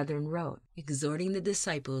 the brethren wrote, exhorting the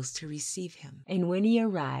disciples to receive him. And when he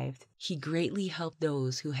arrived, he greatly helped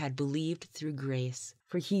those who had believed through grace,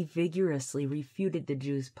 for he vigorously refuted the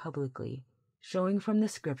Jews publicly, showing from the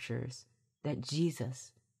scriptures that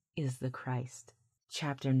Jesus is the Christ.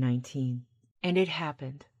 Chapter 19. And it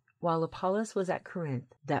happened, while Apollos was at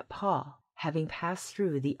Corinth, that Paul, having passed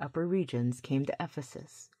through the upper regions, came to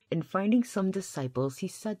Ephesus. And finding some disciples, he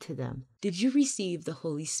said to them, Did you receive the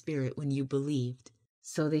Holy Spirit when you believed?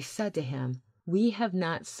 So they said to him, We have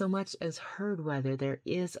not so much as heard whether there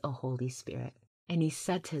is a Holy Spirit. And he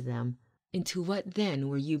said to them, Into what then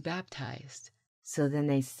were you baptized? So then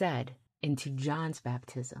they said, Into John's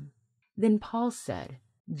baptism. Then Paul said,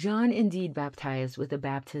 John indeed baptized with a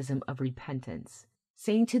baptism of repentance,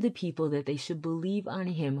 saying to the people that they should believe on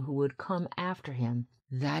him who would come after him,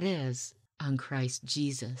 that is, on Christ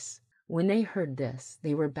Jesus. When they heard this,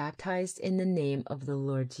 they were baptized in the name of the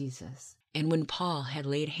Lord Jesus. And when Paul had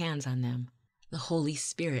laid hands on them, the Holy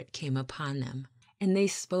Spirit came upon them, and they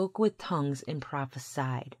spoke with tongues and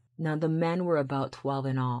prophesied. Now the men were about 12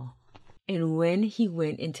 in all. And when he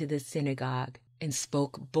went into the synagogue and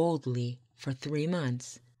spoke boldly for 3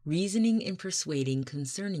 months, reasoning and persuading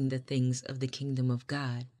concerning the things of the kingdom of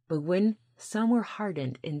God. But when some were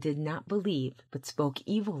hardened and did not believe, but spoke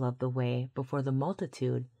evil of the way before the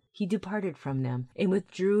multitude, he departed from them and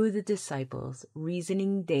withdrew the disciples,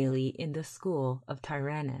 reasoning daily in the school of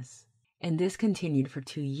Tyrannus. And this continued for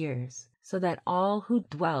 2 years, so that all who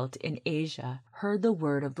dwelt in Asia heard the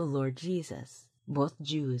word of the Lord Jesus, both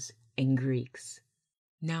Jews and Greeks.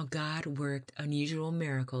 Now God worked unusual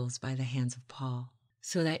miracles by the hands of Paul,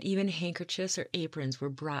 so that even handkerchiefs or aprons were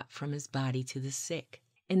brought from his body to the sick,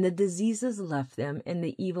 and the diseases left them, and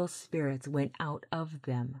the evil spirits went out of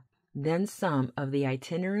them. Then some of the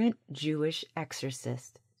itinerant Jewish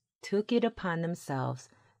exorcists took it upon themselves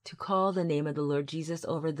to call the name of the Lord Jesus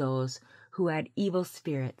over those who had evil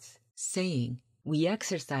spirits, saying, We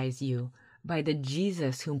exorcise you by the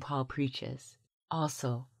Jesus whom Paul preaches.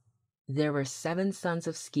 Also, there were 7 sons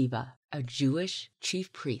of Sceva, a Jewish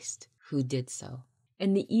chief priest, who did so.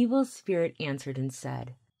 And the evil spirit answered and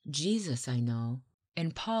said, Jesus I know,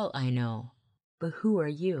 and Paul I know, but who are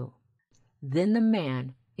you? Then the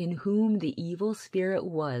man in whom the evil spirit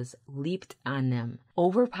was leaped on them,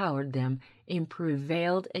 overpowered them, and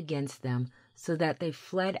prevailed against them, so that they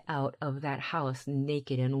fled out of that house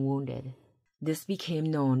naked and wounded. This became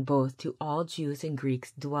known both to all Jews and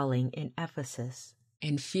Greeks dwelling in Ephesus,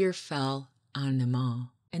 and fear fell on them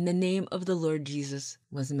all, and the name of the Lord Jesus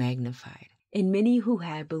was magnified. And many who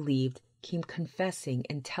had believed came confessing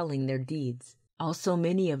and telling their deeds. Also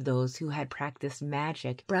many of those who had practiced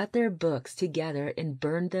magic brought their books together and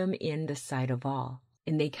burned them in the sight of all.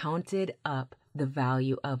 And they counted up the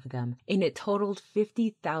value of them, and it totaled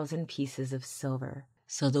 50,000 pieces of silver.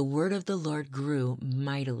 So the word of the Lord grew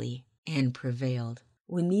mightily and prevailed.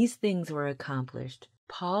 When these things were accomplished,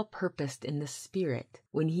 Paul purposed in the Spirit,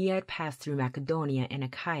 when he had passed through Macedonia and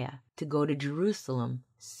Achaia, to go to Jerusalem,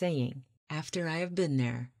 saying, After I have been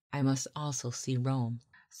there, I must also see Rome.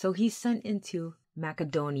 So he sent into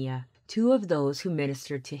Macedonia 2 of those who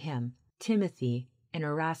ministered to him, Timothy and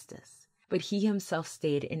Erastus. But he himself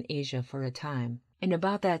stayed in Asia for a time. And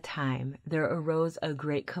about that time there arose a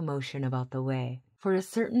great commotion about the way. For a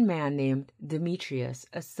certain man named Demetrius,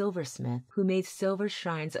 a silversmith, who made silver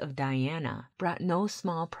shrines of Diana, brought no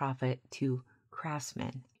small profit to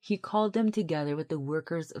craftsmen. He called them together with the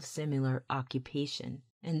workers of similar occupation,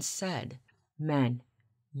 and said, Men,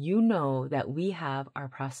 you know that we have our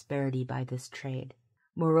prosperity by this trade.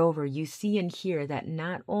 Moreover, you see and hear that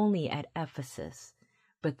not only at Ephesus,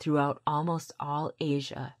 but throughout almost all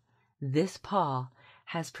Asia, this Paul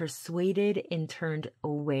has persuaded and turned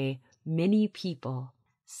away many people,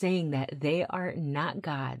 saying that they are not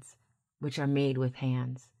gods, which are made with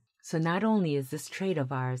hands. So not only is this trade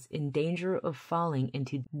of ours in danger of falling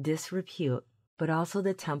into disrepute, but also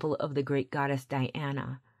the temple of the great goddess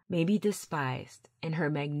Diana may be despised and her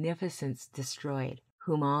magnificence destroyed,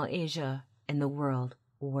 whom all Asia and the world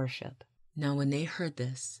worship. Now when they heard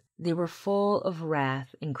this, they were full of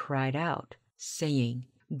wrath and cried out, saying,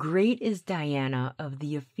 Great is Diana of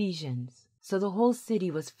the Ephesians. So the whole city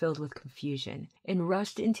was filled with confusion, and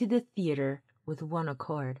rushed into the theater with one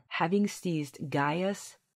accord, having seized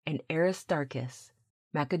Gaius and Aristarchus,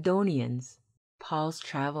 Macedonians, Paul's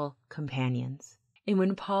travel companions. And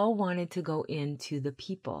when Paul wanted to go in to the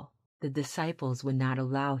people, the disciples would not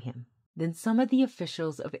allow him. Then some of the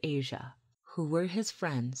officials of Asia, who were his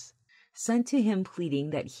friends, sent to him pleading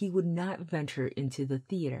that he would not venture into the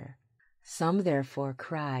theater. Some therefore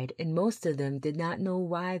cried, and most of them did not know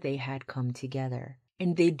why they had come together.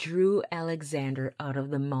 And they drew Alexander out of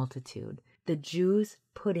the multitude, the Jews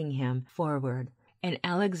putting him forward. And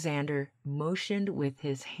Alexander motioned with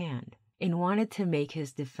his hand and wanted to make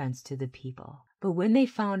his defense to the people. But when they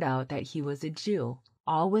found out that he was a Jew,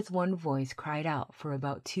 all with one voice cried out for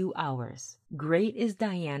about 2 hours, "Great is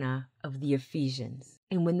Diana of the Ephesians."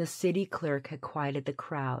 And when the city clerk had quieted the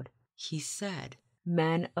crowd, he said,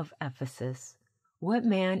 "Men of Ephesus, what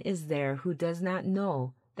man is there who does not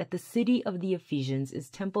know that the city of the Ephesians is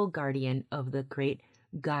temple guardian of the great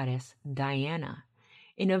goddess Diana,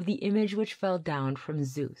 and of the image which fell down from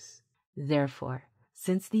Zeus? Therefore,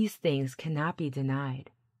 since these things cannot be denied,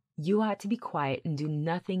 you ought to be quiet and do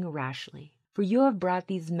nothing rashly. For you have brought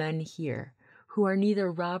these men here, who are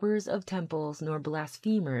neither robbers of temples nor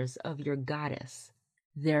blasphemers of your goddess.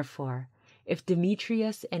 Therefore, if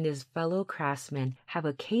Demetrius and his fellow craftsmen have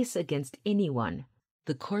a case against anyone,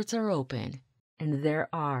 the courts are open, and there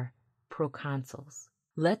are proconsuls.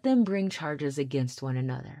 Let them bring charges against one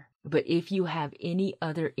another. But if you have any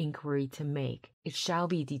other inquiry to make, it shall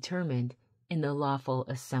be determined in the lawful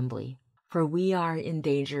assembly. For we are in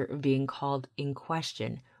danger of being called in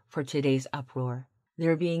question for today's uproar,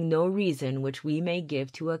 there being no reason which we may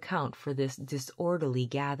give to account for this disorderly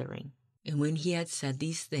gathering." And when he had said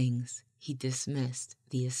these things, he dismissed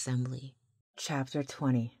the assembly. Chapter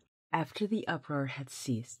 20. After the uproar had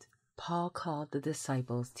ceased, Paul called the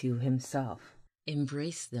disciples to himself,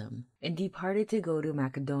 embraced them, and departed to go to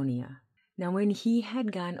Macedonia. Now when he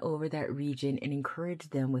had gone over that region and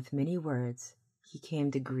encouraged them with many words, he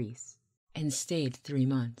came to Greece, and stayed 3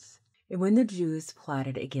 months. And when the Jews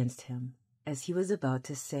plotted against him, as he was about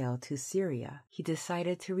to sail to Syria, he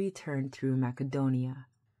decided to return through Macedonia.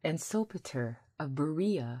 And Sopater of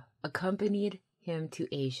Berea accompanied him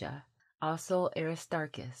to Asia, also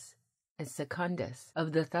Aristarchus, and Secundus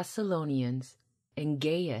of the Thessalonians, and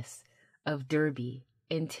Gaius of Derbe,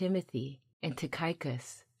 and Timothy, and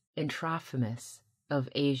Tychicus, and Trophimus of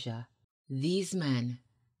Asia. These men,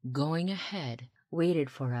 going ahead, waited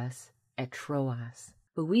for us at Troas.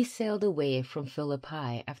 But we sailed away from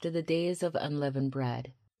Philippi after the days of unleavened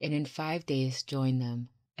bread, and in 5 days joined them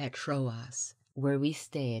at Troas, where we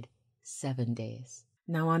stayed 7 days.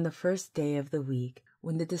 Now on the first day of the week,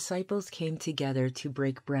 when the disciples came together to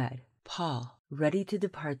break bread, Paul, ready to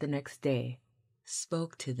depart the next day,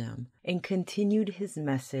 spoke to them and continued his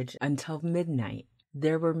message until midnight.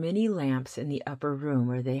 There were many lamps in the upper room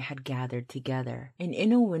where they had gathered together, and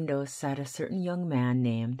in a window sat a certain young man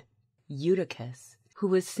named Eutychus, who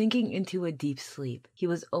was sinking into a deep sleep. He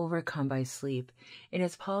was overcome by sleep, and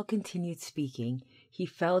as Paul continued speaking, he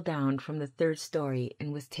fell down from the 3rd story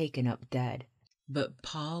and was taken up dead. But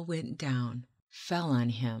Paul went down, fell on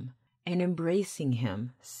him, and embracing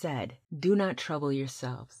him, said, "Do not trouble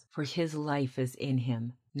yourselves, for his life is in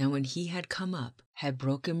him." Now when he had come up, had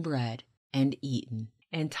broken bread, and eaten,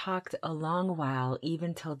 and talked a long while,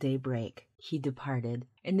 even till daybreak, he departed.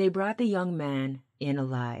 And they brought the young man in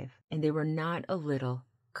alive, and they were not a little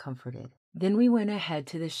comforted. Then we went ahead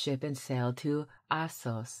to the ship and sailed to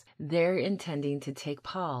Assos, there intending to take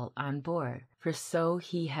Paul on board, for so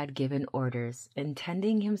he had given orders,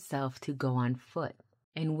 intending himself to go on foot.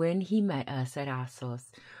 And when he met us at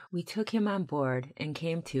Assos, we took him on board and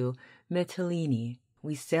came to Mytilene.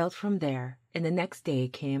 We sailed from there, and the next day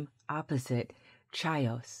came opposite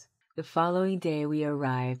Chios. The following day we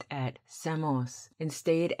arrived at Samos and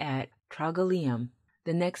stayed at Trogyllium.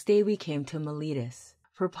 The next day we came to Miletus,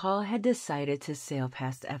 for Paul had decided to sail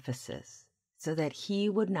past Ephesus, so that he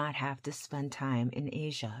would not have to spend time in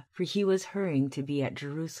Asia, for he was hurrying to be at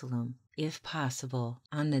Jerusalem, if possible,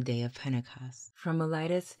 on the day of Pentecost. From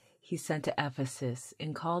Miletus he sent to Ephesus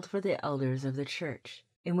and called for the elders of the church.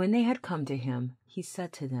 And when they had come to him, he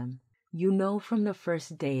said to them, "You know from the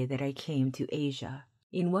first day that I came to Asia,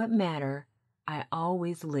 in what manner I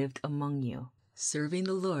always lived among you, serving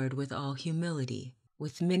the Lord with all humility,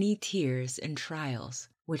 with many tears and trials,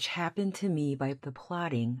 which happened to me by the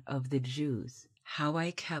plotting of the Jews, how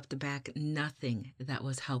I kept back nothing that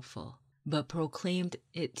was helpful, but proclaimed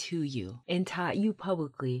it to you, and taught you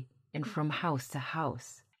publicly and from house to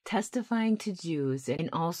house, testifying to Jews and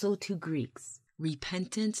also to Greeks,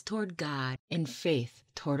 repentance toward God and faith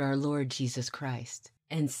toward our Lord Jesus Christ.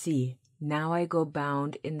 And see, now I go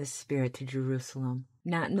bound in the Spirit to Jerusalem,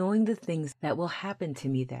 not knowing the things that will happen to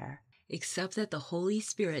me there, except that the Holy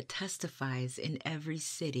Spirit testifies in every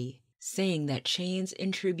city, saying that chains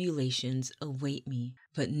and tribulations await me.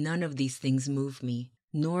 But none of these things move me,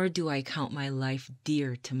 nor do I count my life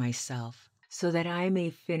dear to myself, so that I may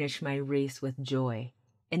finish my race with joy,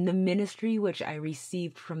 in the ministry which I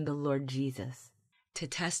received from the Lord Jesus, to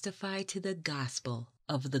testify to the gospel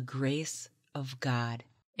of the grace of God.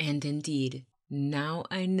 And indeed, now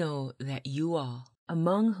I know that you all,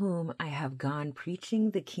 among whom I have gone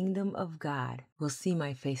preaching the kingdom of God, will see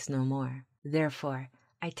my face no more. Therefore,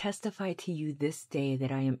 I testify to you this day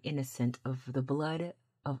that I am innocent of the blood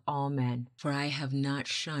of all men, for I have not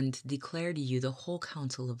shunned to declare to you the whole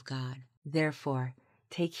counsel of God. Therefore,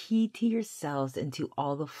 take heed to yourselves and to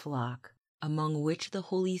all the flock, among which the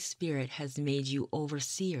Holy Spirit has made you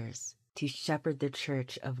overseers, to shepherd the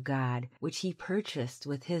church of God, which he purchased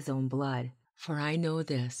with his own blood. For I know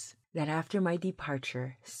this, that after my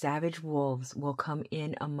departure savage wolves will come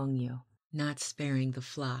in among you, not sparing the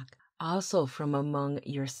flock. Also from among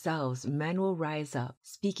yourselves men will rise up,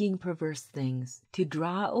 speaking perverse things, to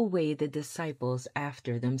draw away the disciples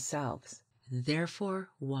after themselves. Therefore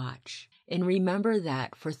watch, and remember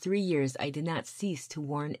that for 3 years I did not cease to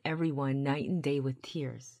warn everyone night and day with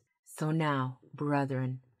tears. So now,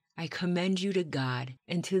 brethren, I commend you to God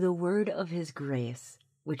and to the word of his grace,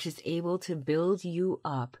 which is able to build you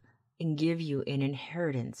up and give you an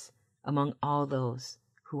inheritance among all those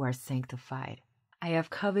who are sanctified. I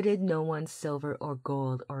have coveted no one's silver or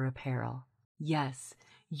gold or apparel. Yes,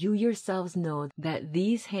 you yourselves know that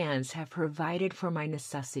these hands have provided for my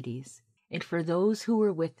necessities, and for those who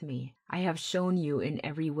were with me, I have shown you in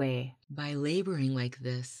every way, by laboring like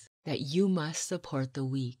this, that you must support the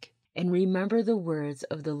weak. And remember the words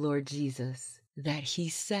of the Lord Jesus, that he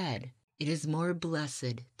said, "It is more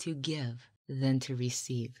blessed to give than to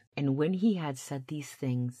receive." And when he had said these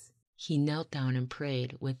things, he knelt down and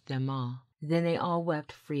prayed with them all. Then they all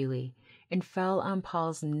wept freely, and fell on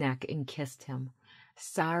Paul's neck and kissed him,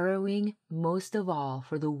 sorrowing most of all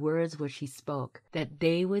for the words which he spoke, that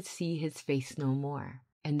they would see his face no more.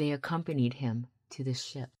 And they accompanied him to the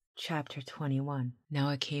ship. Chapter 21. Now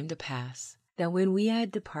it came to pass that when we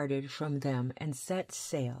had departed from them and set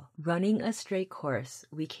sail, running a straight course,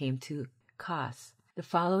 we came to Kos, the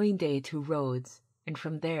following day to Rhodes, and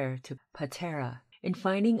from there to Patara. And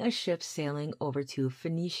finding a ship sailing over to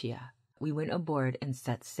Phoenicia, we went aboard and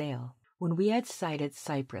set sail. When we had sighted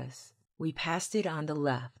Cyprus, we passed it on the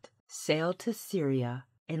left, sailed to Syria,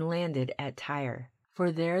 and landed at Tyre,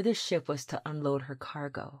 for there the ship was to unload her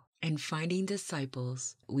cargo. And finding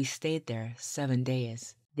disciples, we stayed there 7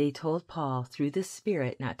 days. They told Paul through the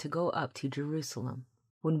Spirit not to go up to Jerusalem.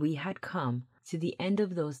 When we had come to the end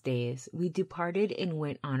of those days, we departed and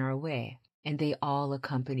went on our way, and they all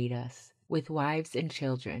accompanied us, with wives and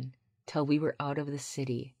children, till we were out of the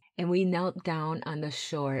city. And we knelt down on the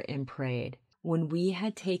shore and prayed. When we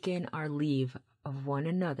had taken our leave of one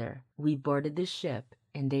another, we boarded the ship,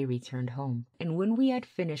 and they returned home. And when we had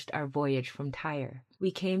finished our voyage from Tyre,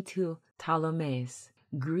 we came to Ptolemais,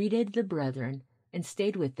 greeted the brethren, and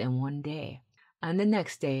stayed with them 1 day. On the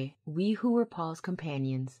next day, we who were Paul's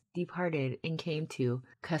companions departed and came to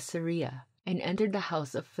Caesarea, and entered the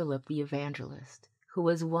house of Philip the evangelist, who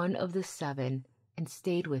was one of the 7, and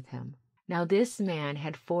stayed with him. Now this man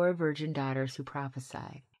had 4 virgin daughters who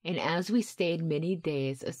prophesied. And as we stayed many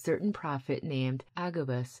days, a certain prophet named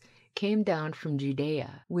Agabus came down from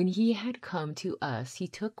Judea. When he had come to us, he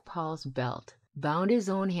took Paul's belt, bound his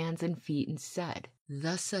own hands and feet, and said,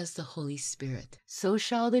 "Thus says the Holy Spirit, so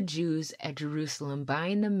shall the Jews at Jerusalem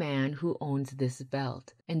bind the man who owns this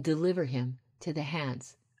belt, and deliver him to the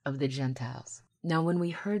hands of the Gentiles." Now when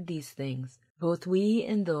we heard these things, both we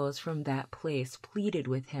and those from that place pleaded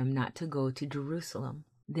with him not to go to Jerusalem.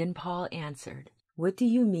 Then Paul answered, "What do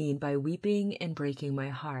you mean by weeping and breaking my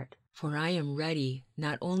heart? For I am ready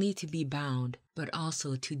not only to be bound, but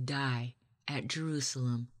also to die at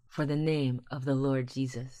Jerusalem for the name of the Lord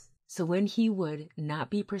Jesus." So when he would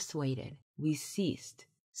not be persuaded, we ceased,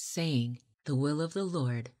 saying, "The will of the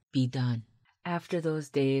Lord be done." After those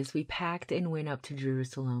days we packed and went up to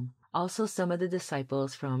Jerusalem. Also some of the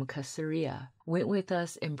disciples from Caesarea went with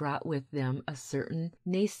us and brought with them a certain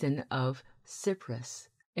Mnason of Cyprus,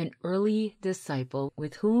 an early disciple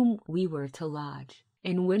with whom we were to lodge.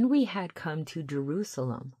 And when we had come to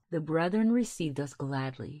Jerusalem, the brethren received us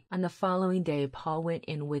gladly. On the following day Paul went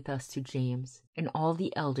in with us to James, and all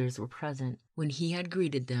the elders were present. When he had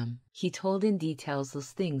greeted them, he told in details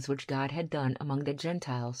those things which God had done among the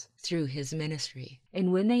Gentiles through his ministry.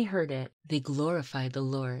 And when they heard it, they glorified the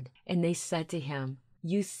Lord. And they said to him,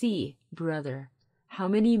 "You see, brother, how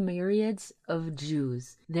many myriads of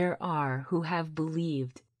Jews there are who have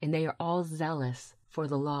believed, and they are all zealous for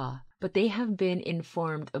the law. But they have been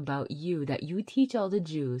informed about you that you teach all the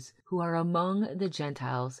Jews who are among the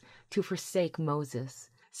Gentiles to forsake Moses,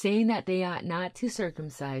 saying that they ought not to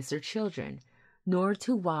circumcise their children, nor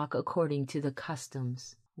to walk according to the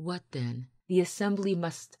customs. What then? The assembly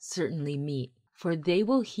must certainly meet, for they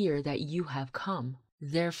will hear that you have come.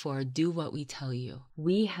 Therefore do what we tell you.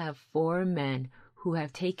 We have 4 men who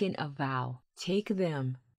have taken a vow. Take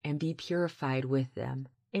them and be purified with them,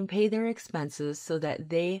 and pay their expenses so that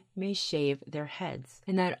they may shave their heads,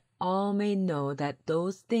 and that all may know that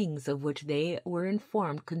those things of which they were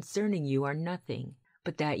informed concerning you are nothing,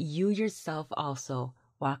 but that you yourself also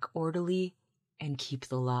walk orderly and keep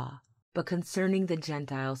the law. But concerning the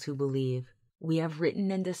Gentiles who believe, we have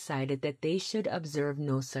written and decided that they should observe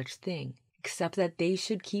no such thing, except that they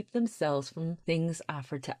should keep themselves from things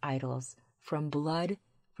offered to idols, from blood,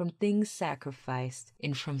 from things sacrificed,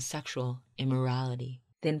 and from sexual immorality.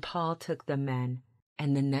 Then Paul took the men,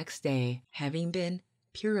 and the next day, having been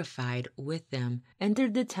purified with them,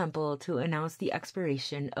 entered the temple to announce the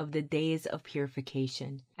expiration of the days of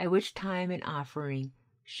purification, at which time an offering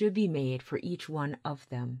should be made for each one of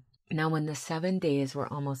them. Now when the 7 days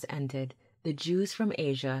were almost ended, the Jews from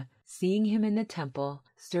Asia, seeing him in the temple,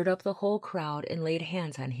 stirred up the whole crowd and laid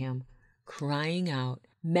hands on him, crying out,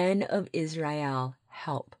 "Men of Israel,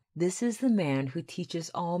 help! This is the man who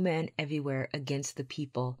teaches all men everywhere against the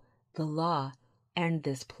people, the law, and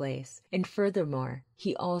this place. And furthermore,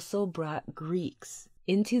 he also brought Greeks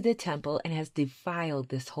into the temple and has defiled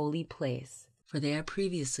this holy place." For they had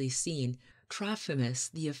previously seen Trophimus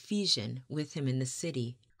the Ephesian with him in the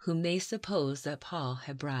city, whom they supposed that Paul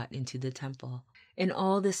had brought into the temple. And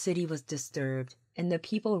all the city was disturbed, and the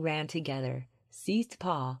people ran together, seized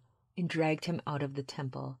Paul, and dragged him out of the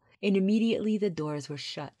temple. And immediately the doors were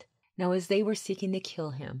shut. Now as they were seeking to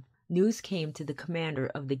kill him, news came to the commander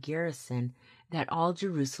of the garrison that all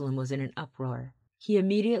Jerusalem was in an uproar. He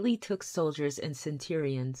immediately took soldiers and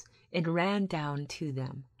centurions and ran down to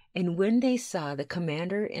them. And when they saw the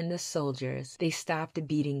commander and the soldiers, they stopped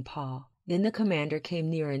beating Paul. Then the commander came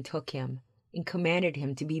near and took him, and commanded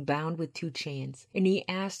him to be bound with 2 chains. And he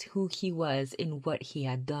asked who he was and what he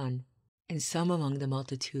had done. And some among the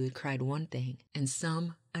multitude cried one thing, and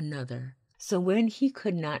some another. So when he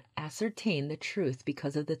could not ascertain the truth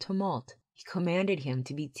because of the tumult, he commanded him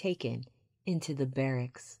to be taken into the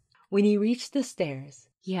barracks. When he reached the stairs,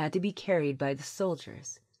 he had to be carried by the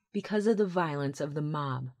soldiers, because of the violence of the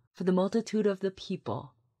mob, for the multitude of the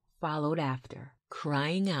people followed after,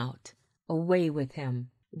 crying out, "Away with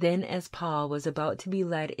him!" Then as Paul was about to be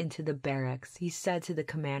led into the barracks, he said to the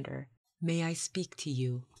commander, "May I speak to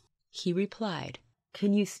you?" He replied,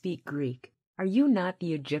 "Can you speak Greek? Are you not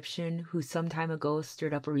the Egyptian who some time ago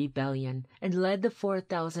stirred up a rebellion and led the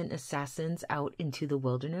 4,000 assassins out into the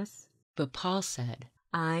wilderness?" But Paul said,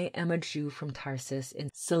 "I am a Jew from Tarsus in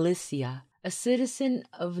Cilicia, a citizen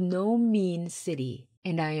of no mean city,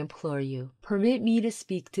 and I implore you, permit me to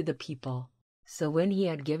speak to the people." So when he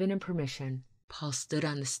had given him permission, Paul stood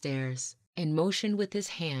on the stairs and motioned with his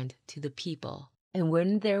hand to the people. And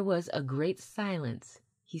when there was a great silence,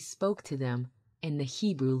 he spoke to them in the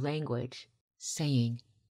Hebrew language, saying,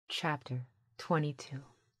 Chapter 22.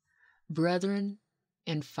 "Brethren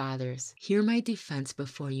and fathers, hear my defense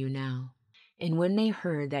before you now." And when they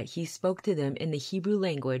heard that he spoke to them in the Hebrew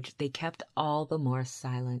language, they kept all the more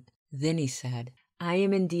silent. Then he said, "I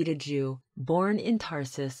am indeed a Jew, born in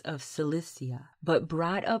Tarsus of Cilicia, but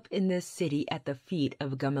brought up in this city at the feet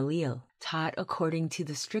of Gamaliel, taught according to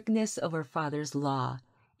the strictness of our father's law,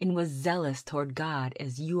 and was zealous toward God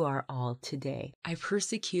as you are all today. I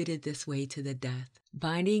persecuted this way to the death,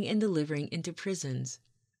 binding and delivering into prisons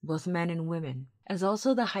both men and women, as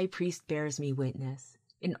also the high priest bears me witness,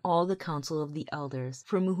 and all the council of the elders,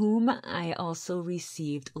 from whom I also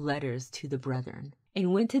received letters to the brethren,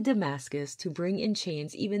 and went to Damascus to bring in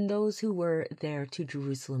chains even those who were there to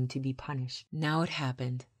Jerusalem to be punished. Now it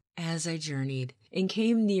happened, as I journeyed, and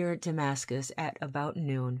came near Damascus at about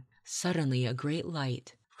noon, suddenly a great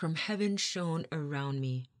light from heaven shone around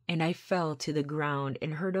me, and I fell to the ground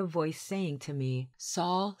and heard a voice saying to me,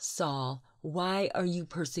 Saul, Saul, why are you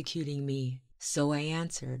persecuting me? So I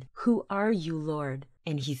answered, Who are you, Lord?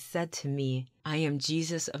 And he said to me, I am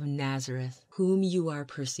Jesus of Nazareth, whom you are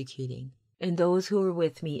persecuting. And those who were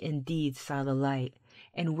with me indeed saw the light,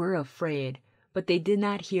 and were afraid, but they did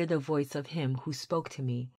not hear the voice of him who spoke to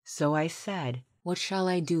me. So I said, What shall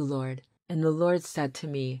I do, Lord? And the Lord said to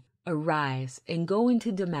me, Arise, and go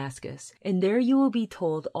into Damascus, and there you will be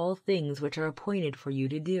told all things which are appointed for you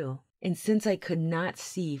to do. And since I could not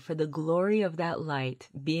see for the glory of that light,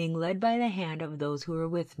 being led by the hand of those who were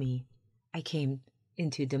with me, I came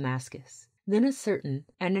into Damascus. Then a certain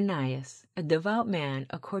Ananias, a devout man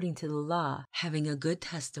according to the law, having a good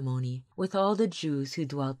testimony with all the Jews who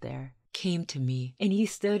dwelt there, came to me, and he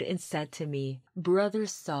stood and said to me, Brother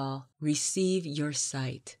Saul, receive your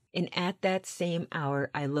sight. And at that same hour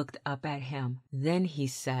I looked up at him. Then he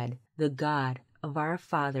said, The God of our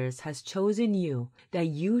fathers has chosen you, that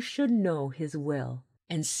you should know his will,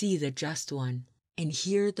 and see the just one, and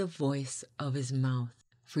hear the voice of his mouth.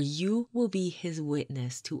 For you will be his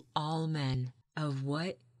witness to all men of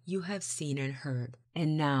what you have seen and heard.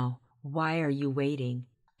 And now, why are you waiting?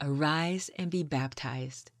 Arise and be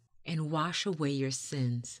baptized, and wash away your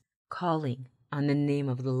sins, calling on the name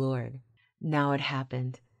of the Lord. Now it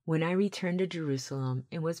happened, when I returned to Jerusalem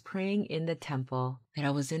and was praying in the temple, that I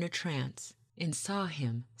was in a trance, and saw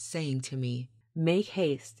him saying to me, Make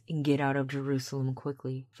haste and get out of Jerusalem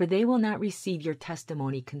quickly, for they will not receive your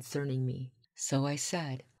testimony concerning me. So I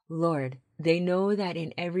said, Lord, they know that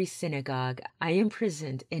in every synagogue I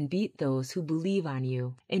imprisoned and beat those who believe on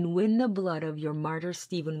you. And when the blood of your martyr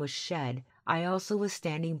Stephen was shed, I also was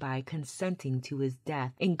standing by, consenting to his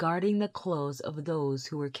death and guarding the clothes of those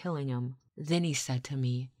who were killing him. Then he said to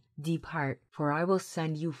me, Depart, for I will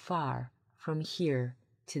send you far from here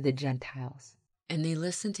to the Gentiles. And they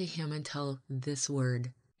listened to him until this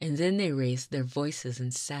word. And then they raised their voices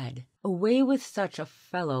and said, Away with such a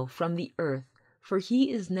fellow from the earth, for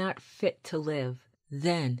he is not fit to live.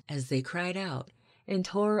 Then, as they cried out, and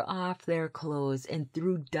tore off their clothes and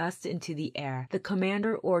threw dust into the air, the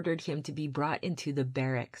commander ordered him to be brought into the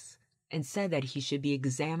barracks, and said that he should be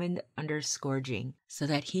examined under scourging, so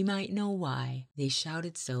that he might know why they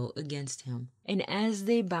shouted so against him. And as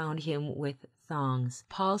they bound him with thongs,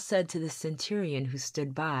 Paul said to the centurion who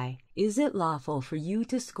stood by, Is it lawful for you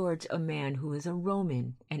to scourge a man who is a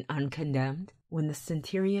Roman and uncondemned? When the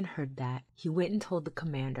centurion heard that, he went and told the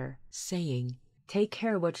commander, saying, Take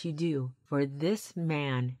care what you do, for this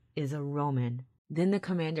man is a Roman. Then the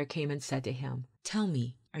commander came and said to him, Tell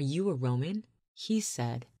me, are you a Roman? He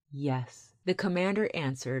said, Yes. The commander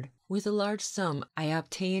answered, With a large sum I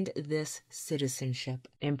obtained this citizenship.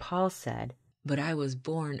 And Paul said, But I was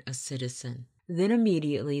born a citizen. Then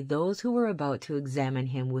immediately those who were about to examine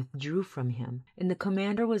him withdrew from him, and the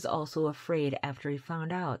commander was also afraid after he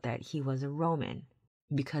found out that he was a Roman,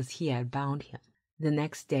 because he had bound him. The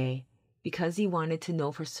next day, because he wanted to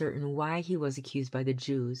know for certain why he was accused by the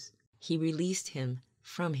Jews, he released him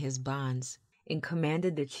from his bonds, and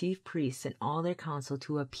commanded the chief priests and all their council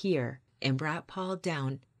to appear, and brought Paul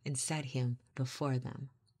down and set him before them.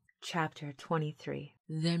 Chapter 23.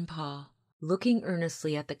 Then Paul, looking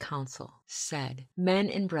earnestly at the council, said, Men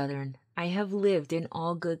and brethren, I have lived in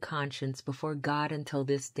all good conscience before God until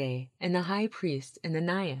this day. And the high priest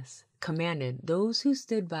Ananias commanded those who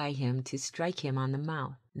stood by him to strike him on the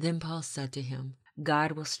mouth. Then Paul said to him,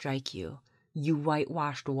 God will strike you, you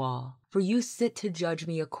whitewashed wall, for you sit to judge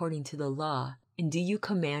me according to the law, and do you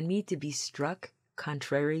command me to be struck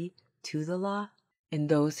contrary to the law? And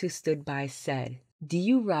those who stood by said, Do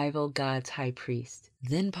you rival God's high priest?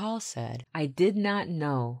 Then Paul said, I did not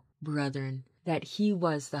know, brethren, that he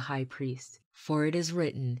was the high priest. For it is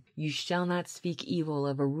written, You shall not speak evil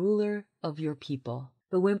of a ruler of your people.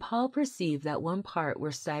 But when Paul perceived that one part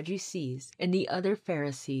were Sadducees and the other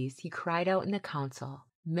Pharisees, he cried out in the council,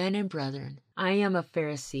 Men and brethren, I am a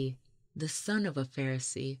Pharisee, the son of a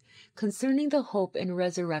Pharisee. Concerning the hope and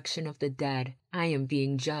resurrection of the dead, I am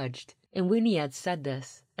being judged. And when he had said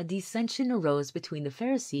this, a dissension arose between the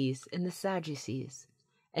Pharisees and the Sadducees,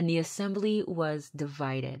 and the assembly was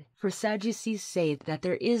divided. For Sadducees say that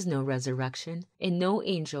there is no resurrection, and no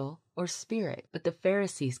angel or spirit, but the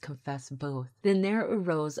Pharisees confess both. Then there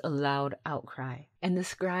arose a loud outcry, and the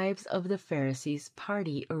scribes of the Pharisees'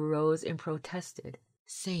 party arose and protested,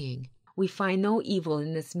 saying, We find no evil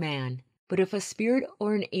in this man, but if a spirit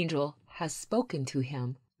or an angel has spoken to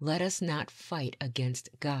him, let us not fight against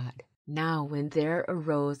God. Now when there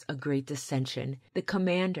arose a great dissension, the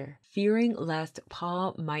commander, fearing lest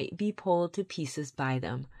Paul might be pulled to pieces by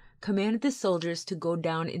them, commanded the soldiers to go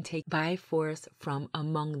down and take by force from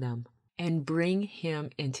among them, and bring him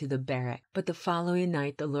into the barrack. But the following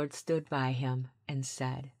night the Lord stood by him and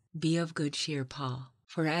said, Be of good cheer, Paul,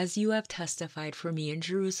 for as you have testified for me in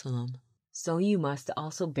Jerusalem, so you must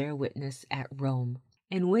also bear witness at Rome.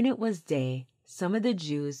 And when it was day, some of the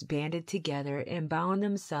Jews banded together and bound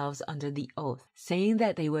themselves under the oath, saying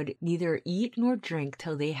that they would neither eat nor drink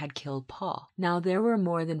till they had killed Paul. Now there were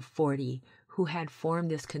more than 40 who had formed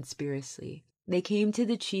this conspiracy. They came to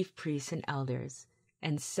the chief priests and elders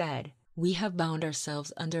and said, We have bound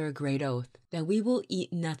ourselves under a great oath, that we will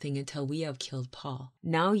eat nothing until we have killed Paul.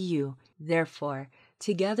 Now you, therefore,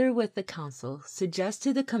 together with the council, suggest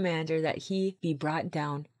to the commander that he be brought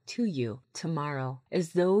down to you tomorrow,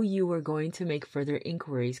 as though you were going to make further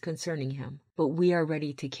inquiries concerning him. But we are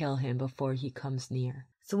ready to kill him before he comes near.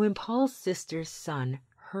 So when Paul's sister's son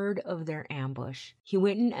heard of their ambush, he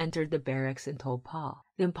went and entered the barracks and told Paul.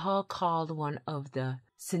 Then Paul called one of the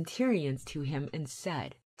centurions to him and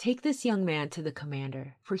said, "Take this young man to the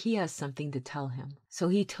commander, for he has something to tell him." So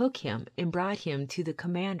he took him and brought him to the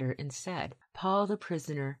commander and said, "Paul the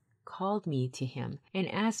prisoner called me to him and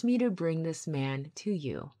asked me to bring this man to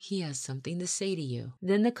you. He has something to say to you."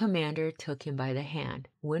 Then the commander took him by the hand,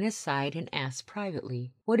 went aside and asked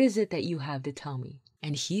privately, "What is it that you have to tell me?"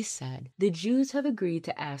 And he said, "The Jews have agreed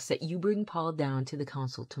to ask that you bring Paul down to the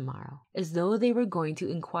council tomorrow, as though they were going to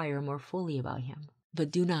inquire more fully about him. But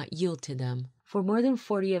do not yield to them, for more than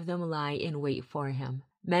 40 of them lie in wait for him,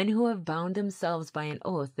 men who have bound themselves by an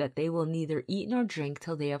oath that they will neither eat nor drink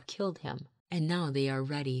till they have killed him. And now they are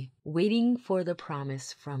ready, waiting for the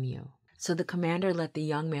promise from you." So the commander let the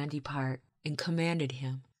young man depart and commanded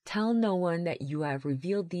him, "Tell no one that you have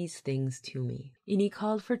revealed these things to me." And he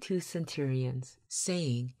called for 2 centurions,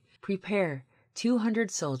 saying, "Prepare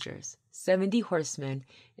 200 soldiers, 70 horsemen,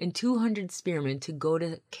 and 200 spearmen to go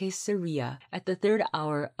to Caesarea at the 3rd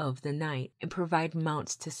hour of the night, and provide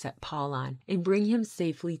mounts to set Paul on, and bring him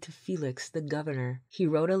safely to Felix the governor." He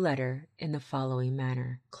wrote a letter in the following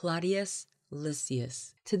manner: "Claudius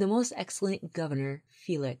Lysias, to the most excellent governor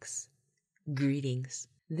Felix, greetings.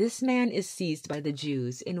 This man is seized by the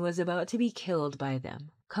Jews and was about to be killed by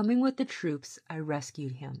them. Coming with the troops, I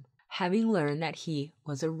rescued him, having learned that he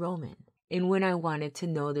was a Roman. And when I wanted to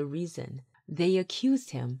know the reason they accused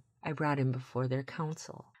him, I brought him before their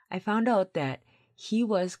council. I found out that he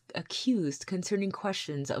was accused concerning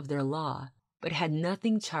questions of their law, but had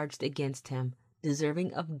nothing charged against him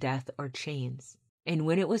deserving of death or chains. And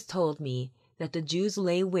when it was told me that the Jews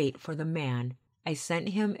lay wait for the man, I sent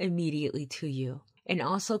him immediately to you, and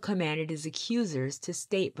also commanded his accusers to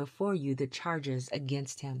state before you the charges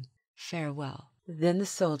against him. Farewell." Then the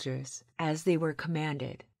soldiers, as they were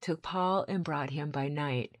commanded, took Paul and brought him by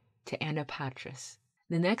night to Antipatris.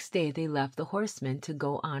 The next day they left the horsemen to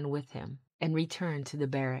go on with him, and returned to the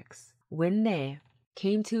barracks. When they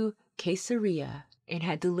came to Caesarea and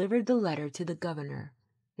had delivered the letter to the governor,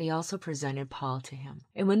 they also presented Paul to him.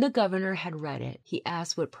 And when the governor had read it, he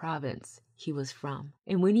asked what province he was from.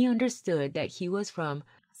 And when he understood that he was from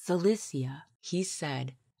Cilicia, he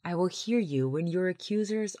said, "I will hear you when your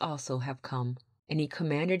accusers also have come." And he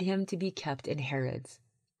commanded him to be kept in Herod's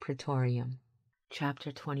praetorium.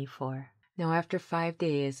 Chapter 24. Now after 5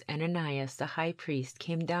 days, Ananias the high priest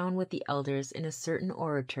came down with the elders and a certain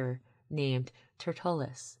orator named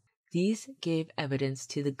Tertullus. These gave evidence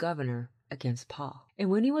to the governor against Paul. And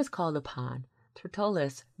when he was called upon,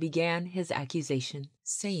 Tertullus began his accusation,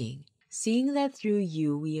 saying, "Seeing that through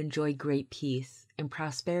you we enjoy great peace, and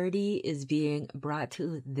prosperity is being brought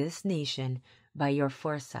to this nation by your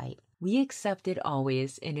foresight, we accepted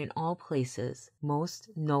always and in all places, most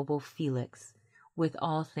noble Felix, with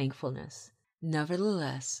all thankfulness.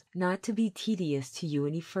 Nevertheless, not to be tedious to you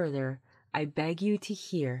any further, I beg you to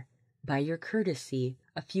hear, by your courtesy,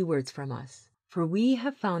 a few words from us. For we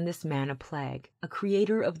have found this man a plague, a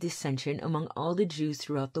creator of dissension among all the Jews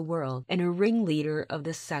throughout the world, and a ringleader of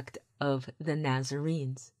the sect of the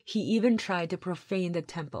Nazarenes. He even tried to profane the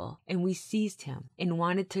temple, and we seized him and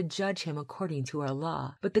wanted to judge him according to our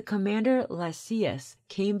law. But the commander Lysias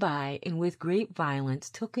came by and with great violence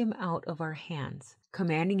took him out of our hands,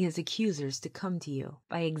 commanding his accusers to come to you.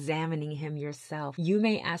 By examining him yourself, you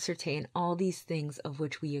may ascertain all these things of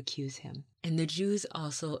which we accuse him." And the Jews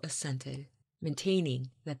also assented, maintaining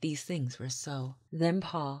that these things were so. Then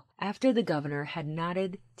Paul, after the governor had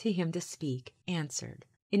nodded to him to speak, answered,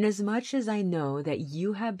 "Inasmuch as I know that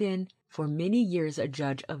you have been for many years a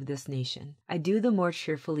judge of this nation, I do the more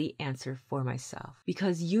cheerfully answer for myself,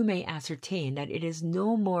 because you may ascertain that it is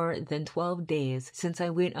no more than 12 days since I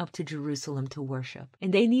went up to Jerusalem to worship,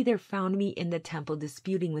 and they neither found me in the temple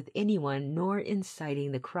disputing with anyone nor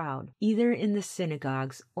inciting the crowd, either in the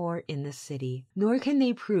synagogues or in the city, nor can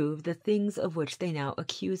they prove the things of which they now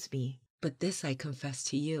accuse me. But this I confess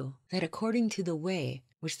to you, that according to the way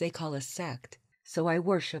which they call a sect, so I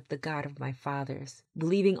worship the God of my fathers,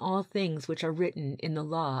 believing all things which are written in the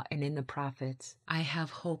law and in the prophets. I have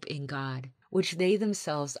hope in God, which they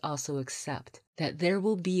themselves also accept, that there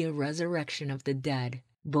will be a resurrection of the dead,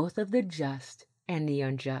 both of the just and the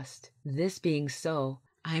unjust. This being so,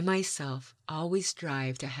 I myself always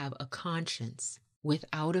strive to have a conscience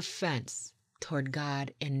without offense toward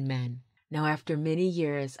God and men. Now after many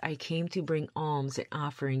years I came to bring alms and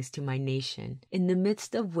offerings to my nation, in the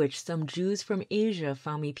midst of which some Jews from Asia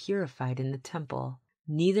found me purified in the temple,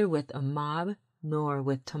 neither with a mob nor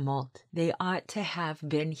with tumult. They ought to have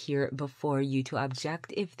been here before you to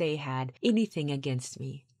object if they had anything against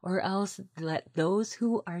me. Or else let those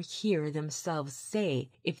who are here themselves say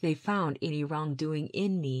if they found any wrongdoing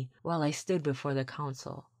in me while I stood before the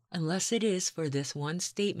council. unless it is for this one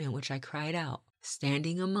statement which I cried out,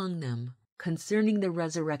 standing among them, concerning the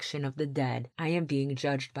resurrection of the dead. I am being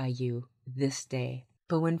judged by you this day."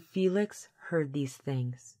 But when Felix heard these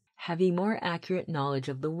things, having more accurate knowledge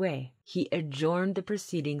of the way, he adjourned the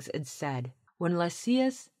proceedings and said, "When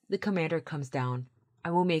Lysias the commander comes down,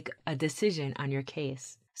 I will make a decision on your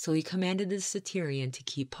case." So he commanded the centurion to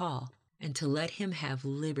keep Paul, and to let him have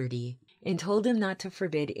liberty, and told him not to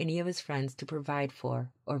forbid any of his friends to provide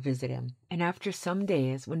for or visit him. And after some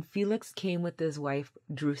days, when Felix came with his wife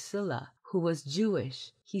Drusilla, who was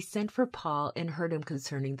Jewish, he sent for Paul and heard him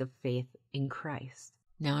concerning the faith in Christ.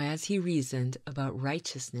 Now as he reasoned about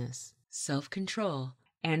righteousness, self-control,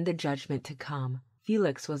 and the judgment to come,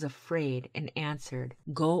 Felix was afraid and answered,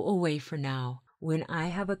 "Go away for now. When I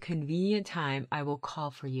have a convenient time, I will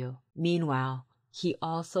call for you." Meanwhile, he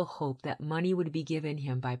also hoped that money would be given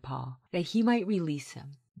him by Paul, that he might release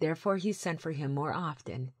him. Therefore he sent for him more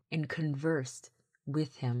often and conversed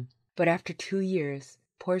with him. But after 2 years,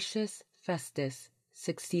 Porcius Festus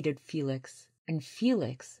succeeded Felix, and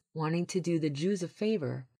Felix, wanting to do the Jews a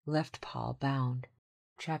favor, left Paul bound.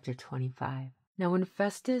 Chapter 25. Now when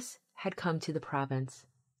Festus had come to the province,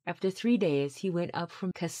 after 3 days he went up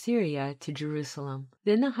from Caesarea to Jerusalem.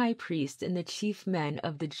 Then the high priest and the chief men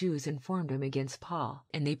of the Jews informed him against Paul,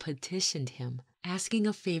 and they petitioned him, asking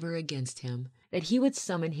a favor against him, that he would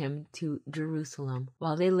summon him to Jerusalem,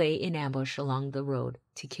 while they lay in ambush along the road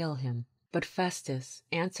to kill him. But Festus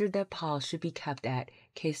answered that Paul should be kept at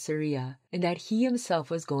Caesarea, and that he himself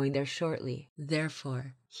was going there shortly.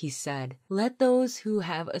 Therefore, he said, "Let those who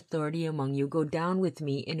have authority among you go down with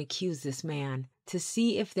me and accuse this man, to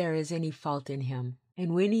see if there is any fault in him."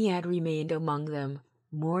 And when he had remained among them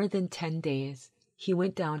more than 10 days, he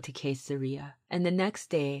went down to Caesarea. And the next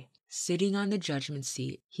day, sitting on the judgment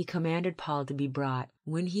seat, he commanded Paul to be brought.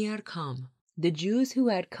 When he had come, the Jews who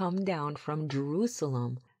had come down from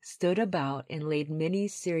Jerusalem stood about and laid many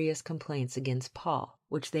serious complaints against Paul,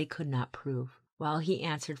 which they could not prove, while he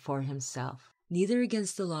answered for himself, "Neither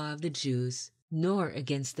against the law of the Jews, nor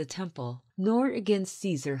against the temple, nor against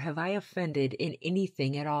Caesar have I offended in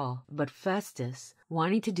anything at all." But Festus,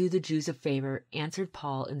 wanting to do the Jews a favor, answered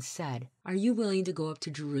Paul and said, "Are you willing to go up to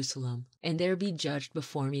Jerusalem, and there be judged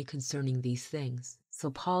before me concerning these things?" So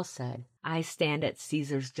Paul said, "I stand at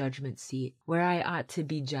Caesar's judgment seat, where I ought to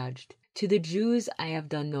be judged. To the Jews I have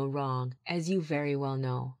done no wrong, as you very well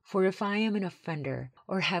know. For if I am an offender,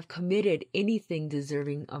 or have committed anything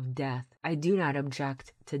deserving of death, I do not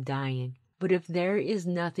object to dying. But if there is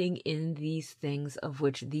nothing in these things of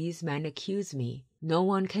which these men accuse me, no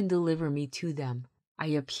one can deliver me to them. I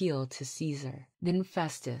appeal to Caesar." Then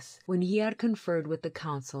Festus, when he had conferred with the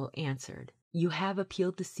council, answered, "You have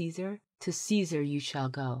appealed to Caesar? To Caesar you shall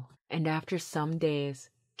go." And after some days,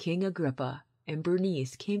 King Agrippa and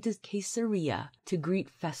Bernice came to Caesarea to greet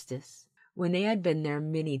Festus. When they had been there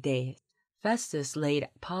many days, Festus laid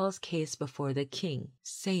Paul's case before the king,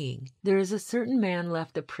 saying, "There is a certain man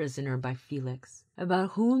left a prisoner by Felix,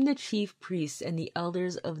 about whom the chief priests and the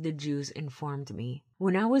elders of the Jews informed me,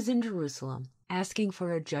 when I was in Jerusalem, asking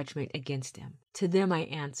for a judgment against him. To them I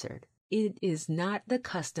answered, it is not the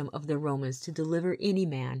custom of the Romans to deliver any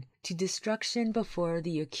man to destruction before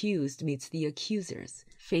the accused meets the accusers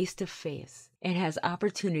face to face, and has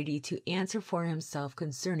opportunity to answer for himself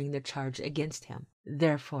concerning the charge against him.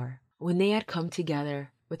 Therefore, when they had come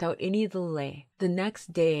together without any delay, the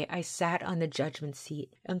next day I sat on the judgment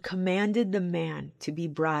seat and commanded the man to be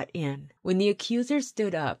brought in. When the accusers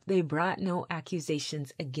stood up, they brought no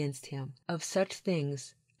accusations against him of such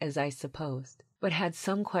things as I supposed, but had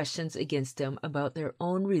some questions against him about their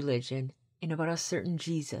own religion and about a certain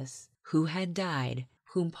Jesus, who had died,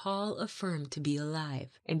 whom Paul affirmed to be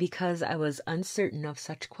alive. And because I was uncertain of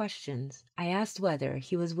such questions, I asked whether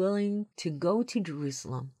he was willing to go to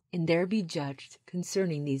Jerusalem and there be judged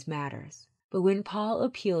concerning these matters. But when Paul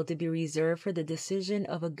appealed to be reserved for the decision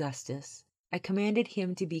of Augustus, I commanded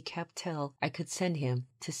him to be kept till I could send him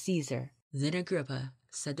to Caesar. Then Agrippa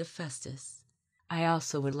said to Festus, "I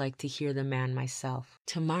also would like to hear the man myself."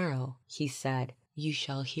 "Tomorrow," he said, "you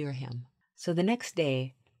shall hear him." So the next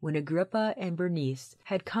day, when Agrippa and Bernice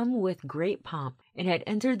had come with great pomp and had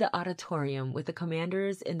entered the auditorium with the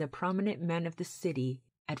commanders and the prominent men of the city,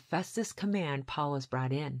 at Festus' command Paul was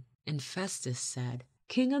brought in. And Festus said,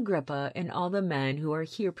 "King Agrippa and all the men who are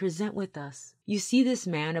here present with us, you see this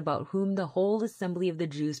man about whom the whole assembly of the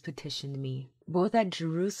Jews petitioned me, both at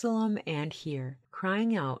Jerusalem and here,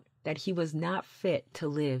 crying out that he was not fit to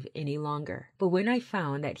live any longer. But when I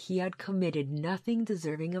found that he had committed nothing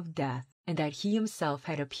deserving of death, and that he himself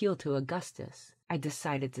had appealed to Augustus, I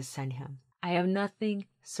decided to send him. I have nothing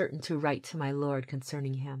certain to write to my lord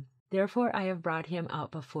concerning him. Therefore I have brought him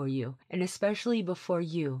out before you, and especially before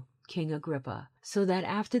you, King Agrippa, so that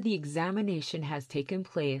after the examination has taken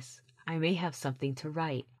place, I may have something to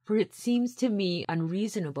write. For it seems to me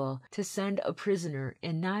unreasonable to send a prisoner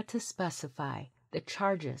and not to specify the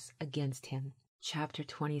charges against him. Chapter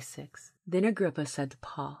 26. Then Agrippa said to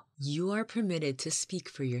Paul, "You are permitted to speak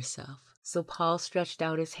for yourself." So Paul stretched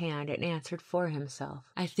out his hand and answered for himself,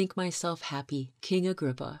 "I think myself happy, King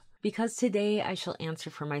Agrippa, because today I shall answer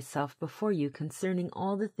for myself before you concerning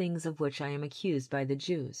all the things of which I am accused by the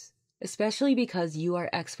Jews, especially because you are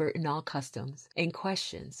expert in all customs and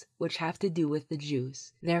questions which have to do with the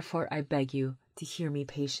Jews. Therefore I beg you to hear me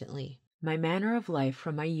patiently. My manner of life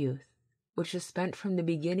from my youth, which was spent from the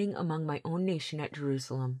beginning among my own nation at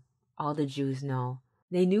Jerusalem, all the Jews know.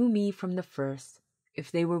 They knew me from the first, if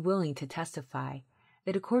they were willing to testify,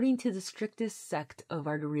 that according to the strictest sect of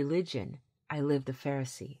our religion, I lived a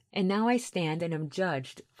Pharisee. And now I stand and am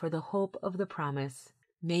judged for the hope of the promise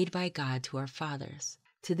made by God to our fathers.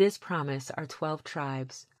 To this promise our 12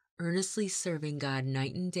 tribes, earnestly serving God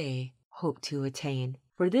night and day, hope to attain.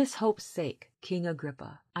 For this hope's sake, King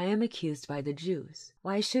Agrippa, I am accused by the Jews.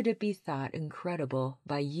 Why should it be thought incredible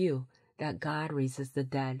by you that God raises the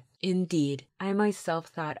dead? Indeed, I myself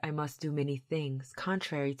thought I must do many things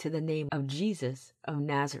contrary to the name of Jesus of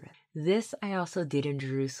Nazareth. This I also did in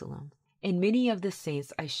Jerusalem. And many of the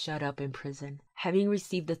saints I shut up in prison, having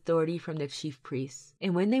received authority from the chief priests.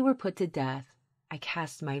 And when they were put to death, I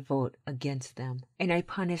cast my vote against them, and I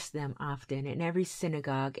punished them often in every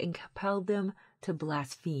synagogue and compelled them to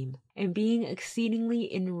blaspheme. And being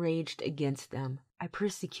exceedingly enraged against them, I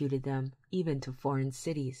persecuted them even to foreign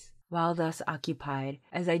cities. While thus occupied,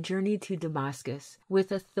 as I journeyed to Damascus,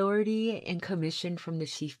 with authority and commission from the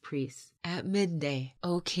chief priests, at midday,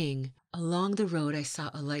 O king, along the road I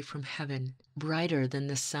saw a light from heaven, brighter than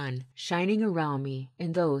the sun, shining around me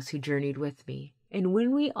and those who journeyed with me. And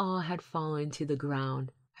when we all had fallen to the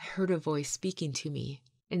ground, I heard a voice speaking to me,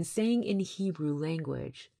 and saying in Hebrew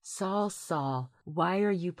language, "Saul, Saul, why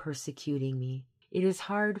are you persecuting me? It is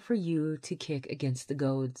hard for you to kick against the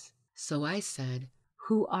goads." So I said,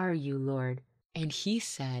 "Who are you, Lord?" And he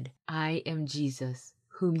said, "I am Jesus,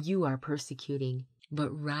 whom you are persecuting.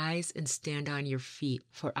 But rise and stand on your feet,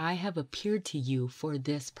 for I have appeared to you for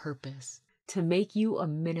this purpose, to make you a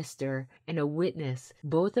minister and a witness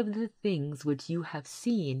both of the things which you have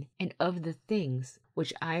seen and of the things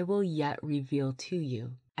which I will yet reveal to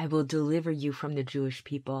you. I will deliver you from the Jewish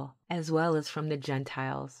people, as well as from the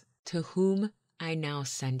Gentiles, to whom I now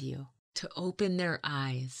send you, to open their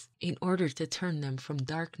eyes, in order to turn them from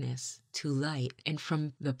darkness to light, and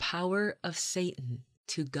from the power of Satan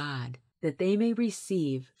to God, that they may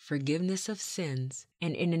receive forgiveness of sins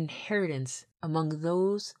and an inheritance among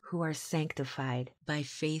those who are sanctified by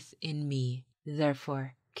faith in me.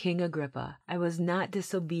 Therefore, King Agrippa, I was not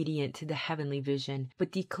disobedient to the heavenly vision,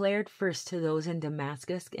 but declared first to those in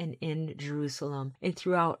Damascus and in Jerusalem, and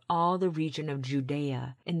throughout all the region of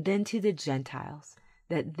Judea, and then to the Gentiles,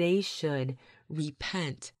 that they should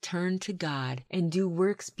repent, turn to God, and do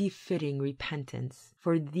works befitting repentance.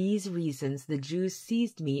 For these reasons the Jews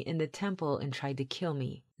seized me in the temple and tried to kill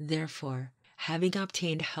me. Therefore, having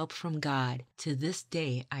obtained help from God, to this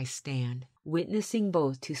day I stand, witnessing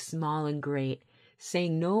both to small and great,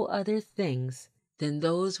 saying no other things than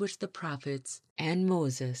those which the prophets and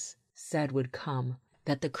Moses said would come,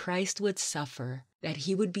 that the Christ would suffer, that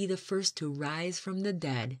he would be the first to rise from the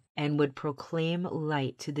dead, and would proclaim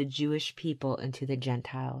light to the Jewish people and to the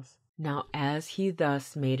Gentiles. Now as he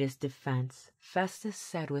thus made his defense, Festus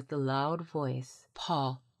said with a loud voice,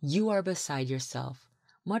 "Paul, you are beside yourself.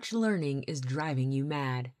 Much learning is driving you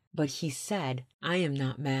mad." But he said, "I am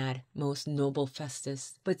not mad, most noble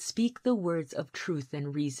Festus, but speak the words of truth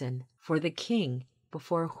and reason. For the king,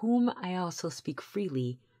 before whom I also speak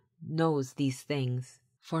freely, knows these things.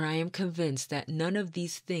 For I am convinced that none of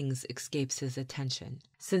these things escapes his attention,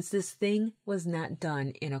 since this thing was not done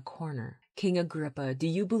in a corner. King Agrippa, do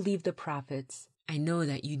you believe the prophets? I know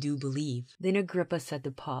that you do believe." Then Agrippa said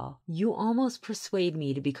to Paul, "You almost persuade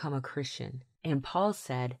me to become a Christian." And Paul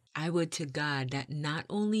said, "I would to God that not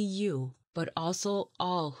only you, but also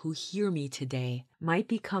all who hear me today might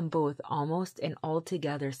become both almost and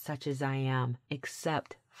altogether such as I am,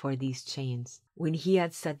 except for these chains." When he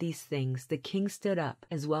had said these things, the king stood up,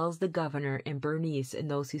 as well as the governor and Bernice and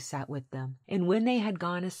those who sat with them. And when they had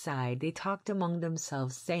gone aside, they talked among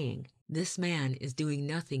themselves, saying, "This man is doing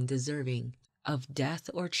nothing deserving of death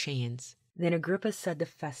or chains." Then Agrippa said to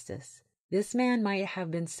Festus, "This man might have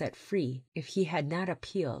been set free if he had not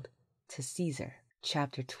appealed to Caesar."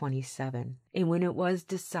 Chapter 27. And when it was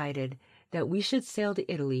decided that we should sail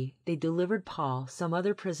to Italy, they delivered Paul, some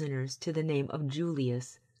other prisoners, to the name of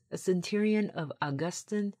Julius, a centurion of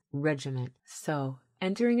Augustan regiment. So,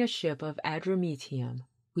 entering a ship of Adramyttium,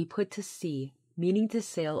 we put to sea, meaning to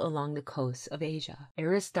sail along the coasts of Asia.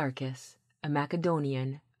 Aristarchus, a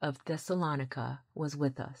Macedonian of Thessalonica, was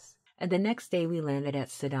with us, and the next day we landed at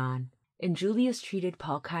Sidon. And Julius treated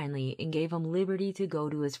Paul kindly and gave him liberty to go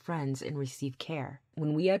to his friends and receive care.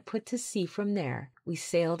 When we had put to sea from there, we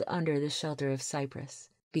sailed under the shelter of Cyprus,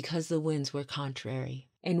 because the winds were contrary.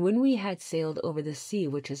 And when we had sailed over the sea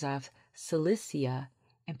which is off Cilicia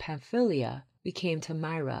and Pamphylia, we came to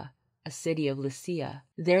Myra, a city of Lycia.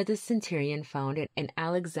 There the centurion found an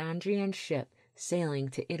Alexandrian ship sailing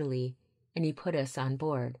to Italy, and he put us on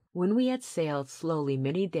board. When we had sailed slowly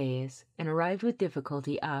many days, and arrived with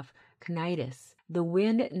difficulty off Cnidus, the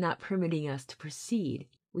wind not permitting us to proceed,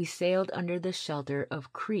 we sailed under the shelter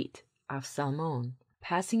of Crete off Salmon.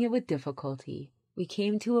 Passing it with difficulty, we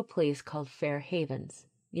came to a place called Fair Havens,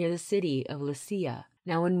 near the city of Lycia.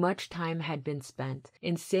 Now when much time had been spent,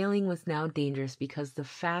 and sailing was now dangerous because the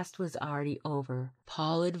fast was already over,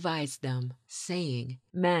 Paul advised them, saying,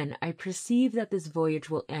 Men, I perceive that this voyage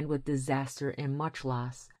will end with disaster and much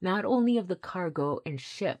loss, not only of the cargo and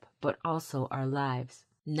ship, but also our lives.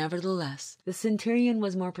 Nevertheless, the centurion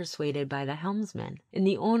was more persuaded by the helmsman and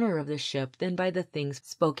the owner of the ship than by the things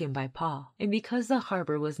spoken by Paul. And because the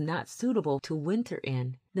harbor was not suitable to winter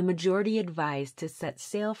in, the majority advised to set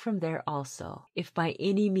sail from there also, if by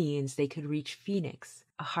any means they could reach Phoenix,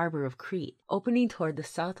 a harbor of Crete, opening toward the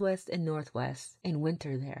southwest and northwest, and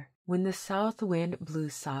winter there. When the south wind blew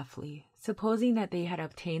softly, supposing that they had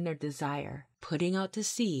obtained their desire, putting out to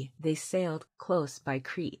sea, they sailed close by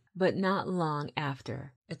Crete. But not long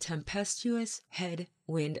after, a tempestuous head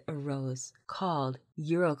wind arose, called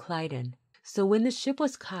Euroclydon. So when the ship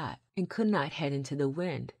was caught and could not head into the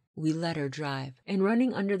wind, we let her drive, and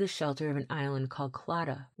running under the shelter of an island called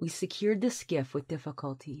Clauda, we secured the skiff with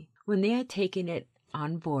difficulty. When they had taken it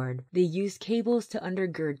on board, they used cables to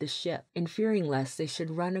undergird the ship, and fearing lest they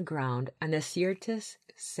should run aground on the Syrtis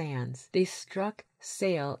sands, they struck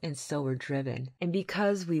sail and so were driven. And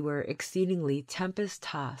because we were exceedingly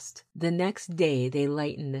tempest-tossed, the next day they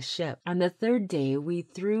lightened the ship. On the third day we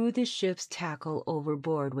threw the ship's tackle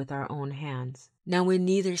overboard with our own hands. Now when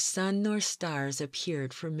neither sun nor stars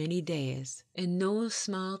appeared for many days, and no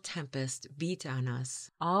small tempest beat on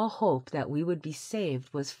us, all hope that we would be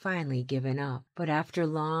saved was finally given up. But after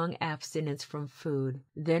long abstinence from food,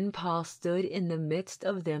 then Paul stood in the midst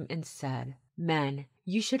of them and said, Men,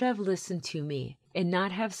 you should have listened to me, and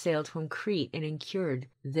not have sailed from Crete and incurred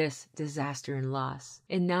this disaster and loss.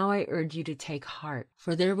 And now I urge you to take heart,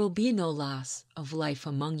 for there will be no loss of life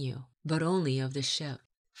among you, but only of the ship.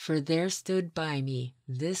 For there stood by me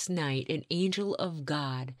this night an angel of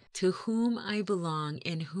God, to whom I belong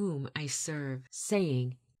and whom I serve,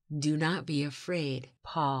 saying, Do not be afraid,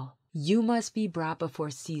 Paul. You must be brought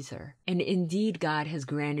before Caesar, and indeed God has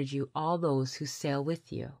granted you all those who sail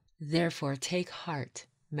with you. Therefore take heart,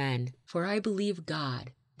 men, for I believe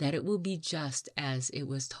God, that it will be just as it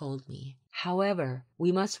was told me. However,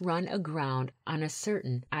 we must run aground on a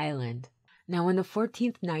certain island. Now when the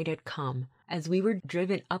 14th night had come, as we were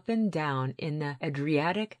driven up and down in the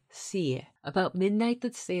Adriatic Sea, about midnight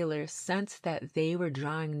the sailors sensed that they were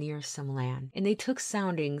drawing near some land, and they took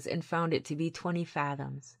soundings and found it to be 20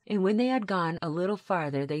 fathoms. And when they had gone a little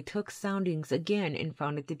farther, they took soundings again and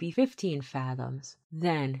found it to be 15 fathoms.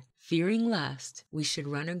 Then, fearing lest we should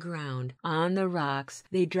run aground on the rocks,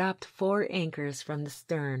 they dropped 4 anchors from the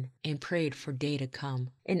stern and prayed for day to come.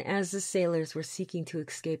 And as the sailors were seeking to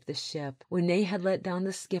escape the ship, when they had let down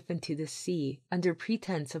the skiff into the sea, under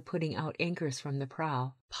pretense of putting out anchors from the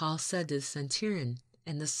prow, Paul said to the centurion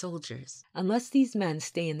and the soldiers, Unless these men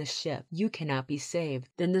stay in the ship, you cannot be saved.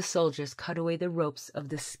 Then the soldiers cut away the ropes of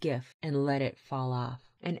the skiff and let it fall off.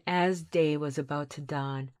 And as day was about to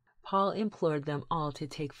dawn, Paul implored them all to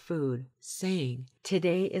take food, saying,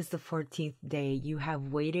 Today is the 14th day you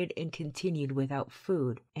have waited and continued without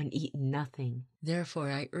food and eaten nothing. Therefore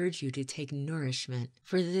I urge you to take nourishment,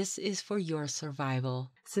 for this is for your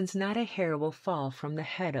survival, since not a hair will fall from the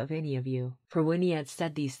head of any of you. For when he had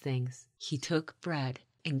said these things, he took bread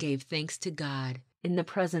and gave thanks to God in the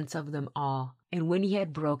presence of them all, and when he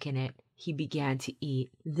had broken it, he began to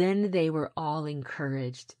eat. Then they were all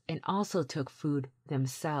encouraged, and also took food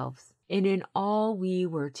themselves. And in all we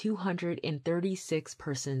were 236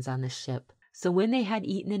 persons on the ship. So when they had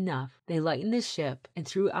eaten enough, they lightened the ship and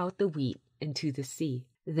threw out the wheat into the sea.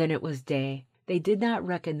 Then it was day. They did not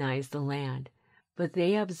recognize the land, but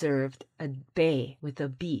they observed a bay with a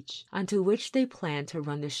beach, onto which they planned to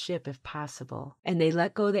run the ship if possible, and they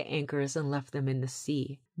let go the anchors and left them in the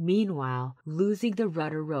sea. Meanwhile, losing the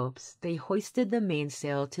rudder ropes, they hoisted the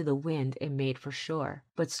mainsail to the wind and made for shore.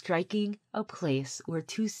 But striking a place where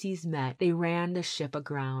two seas met, they ran the ship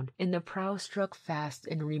aground, and the prow struck fast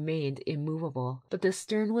and remained immovable. But the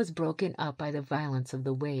stern was broken up by the violence of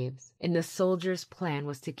the waves, and the soldiers' plan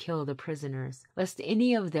was to kill the prisoners, lest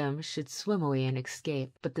any of them should swim away and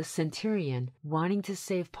escape. But the centurion, wanting to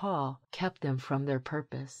save Paul, kept them from their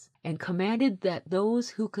purpose, and commanded that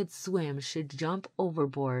those who could swim should jump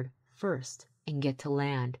overboard first and get to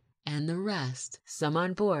land, and the rest, some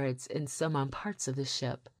on boards and some on parts of the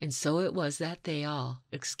ship. And so it was that they all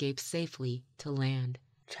escaped safely to land.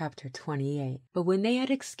 Chapter 28. But when they had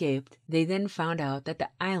escaped, they then found out that the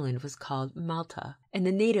island was called Malta, and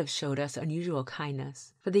the natives showed us unusual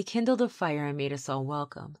kindness, for they kindled a fire and made us all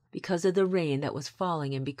welcome, because of the rain that was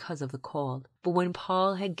falling and because of the cold. But when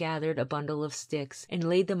Paul had gathered a bundle of sticks and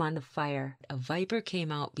laid them on the fire, a viper came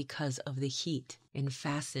out because of the heat and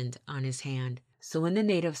fastened on his hand. So when the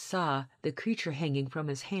natives saw the creature hanging from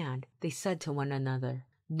his hand, they said to one another,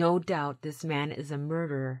 "No doubt this man is a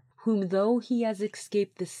murderer, whom though he has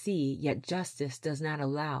escaped the sea, yet justice does not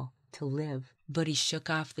allow to live." But he shook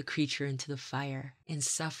off the creature into the fire and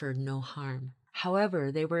suffered no harm.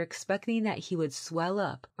 However, they were expecting that he would swell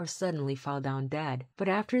up or suddenly fall down dead. But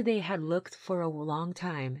after they had looked for a long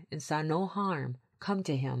time and saw no harm come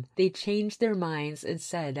to him, they changed their minds and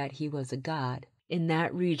said that he was a god. In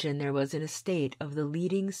that region there was an estate of the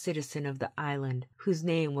leading citizen of the island, whose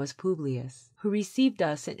name was Publius, who received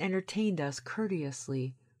us and entertained us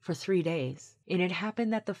courteously for 3 days. And it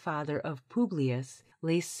happened that the father of Publius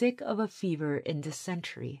lay sick of a fever and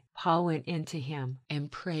dysentery. Paul went in to him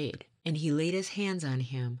and prayed, and he laid his hands on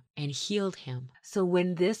him and healed him. So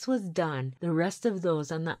when this was done, the rest of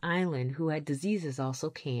those on the island who had diseases also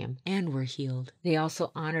came and were healed. They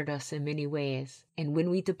also honored us in many ways, and when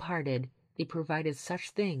we departed, they provided such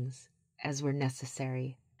things as were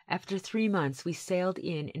necessary. After 3 months we sailed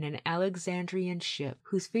in an Alexandrian ship,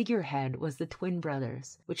 whose figurehead was the twin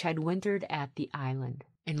brothers, which had wintered at the island.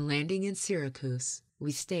 And landing in Syracuse,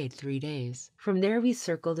 we stayed 3 days. From there we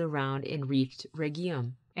circled around and reached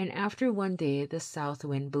Rhegium. And after 1 day the south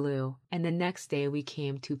wind blew, and the next day we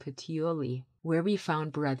came to Puteoli, where we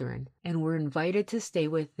found brethren, and were invited to stay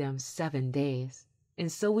with them 7 days.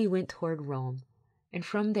 And so we went toward Rome. And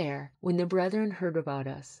from there, when the brethren heard about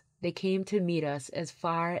us, they came to meet us as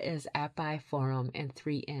far as Appi Forum and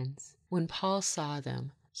 3 Inns. When Paul saw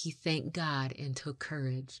them, he thanked God and took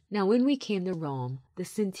courage. Now when we came to Rome, the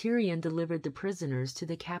centurion delivered the prisoners to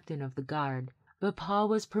the captain of the guard, but Paul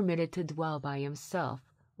was permitted to dwell by himself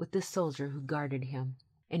with the soldier who guarded him.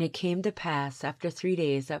 And it came to pass after 3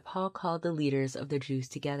 days that Paul called the leaders of the Jews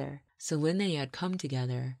together. So when they had come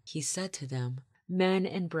together, he said to them, "Men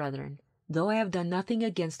and brethren, though I have done nothing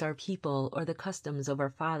against our people or the customs of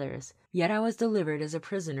our fathers, yet I was delivered as a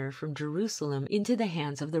prisoner from Jerusalem into the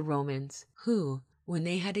hands of the Romans, who, when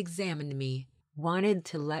they had examined me, wanted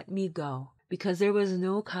to let me go, because there was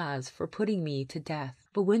no cause for putting me to death.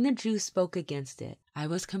 But when the Jews spoke against it, I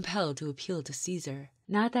was compelled to appeal to Caesar.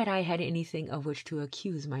 Not that I had anything of which to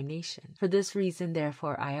accuse my nation. For this reason,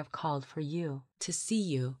 therefore, I have called for you, to see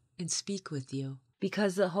you and speak with you.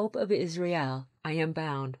 Because the hope of Israel, I am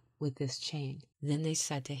bound with this chain." Then they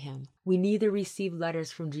said to him, "We neither received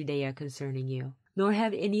letters from Judea concerning you, nor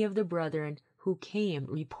have any of the brethren who came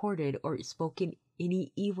reported or spoken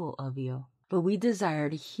any evil of you. But we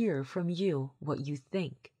desire to hear from you what you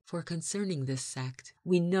think. For concerning this sect,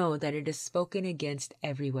 we know that it is spoken against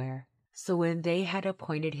everywhere." So when they had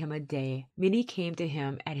appointed him a day, many came to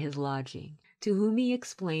him at his lodging, to whom he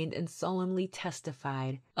explained and solemnly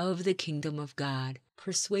testified of the kingdom of God,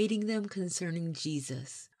 persuading them concerning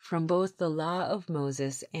Jesus, from both the law of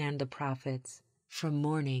Moses and the prophets, from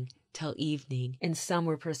morning till evening. And some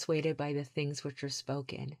were persuaded by the things which were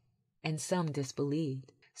spoken, and some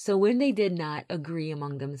disbelieved. So when they did not agree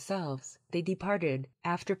among themselves, they departed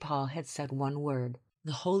after Paul had said 1 word.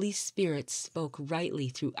 The Holy Spirit spoke rightly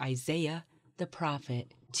through Isaiah the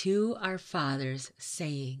prophet to our fathers,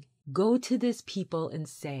 saying, "Go to this people and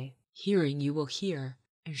say, hearing you will hear,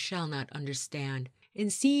 and shall not understand,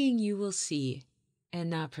 and seeing you will see, and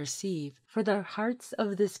not perceive. For the hearts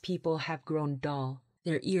of this people have grown dull,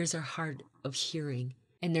 their ears are hard of hearing,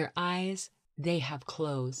 and their eyes they have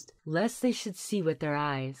closed, lest they should see with their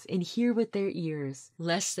eyes, and hear with their ears,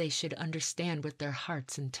 lest they should understand with their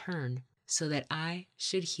hearts and turn, so that I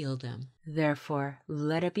should heal them. Therefore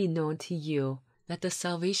let it be known to you that the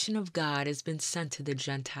salvation of God has been sent to the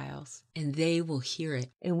Gentiles, and they will hear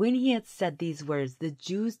it." And when he had said these words, the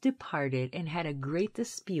Jews departed and had a great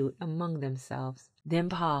dispute among themselves. Then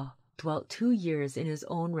Paul dwelt 2 years in his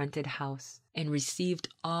own rented house, and received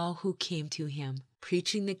all who came to him,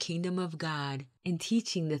 preaching the kingdom of God, and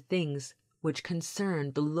teaching the things which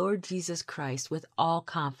concerned the Lord Jesus Christ with all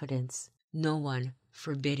confidence, no one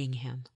forbidding him.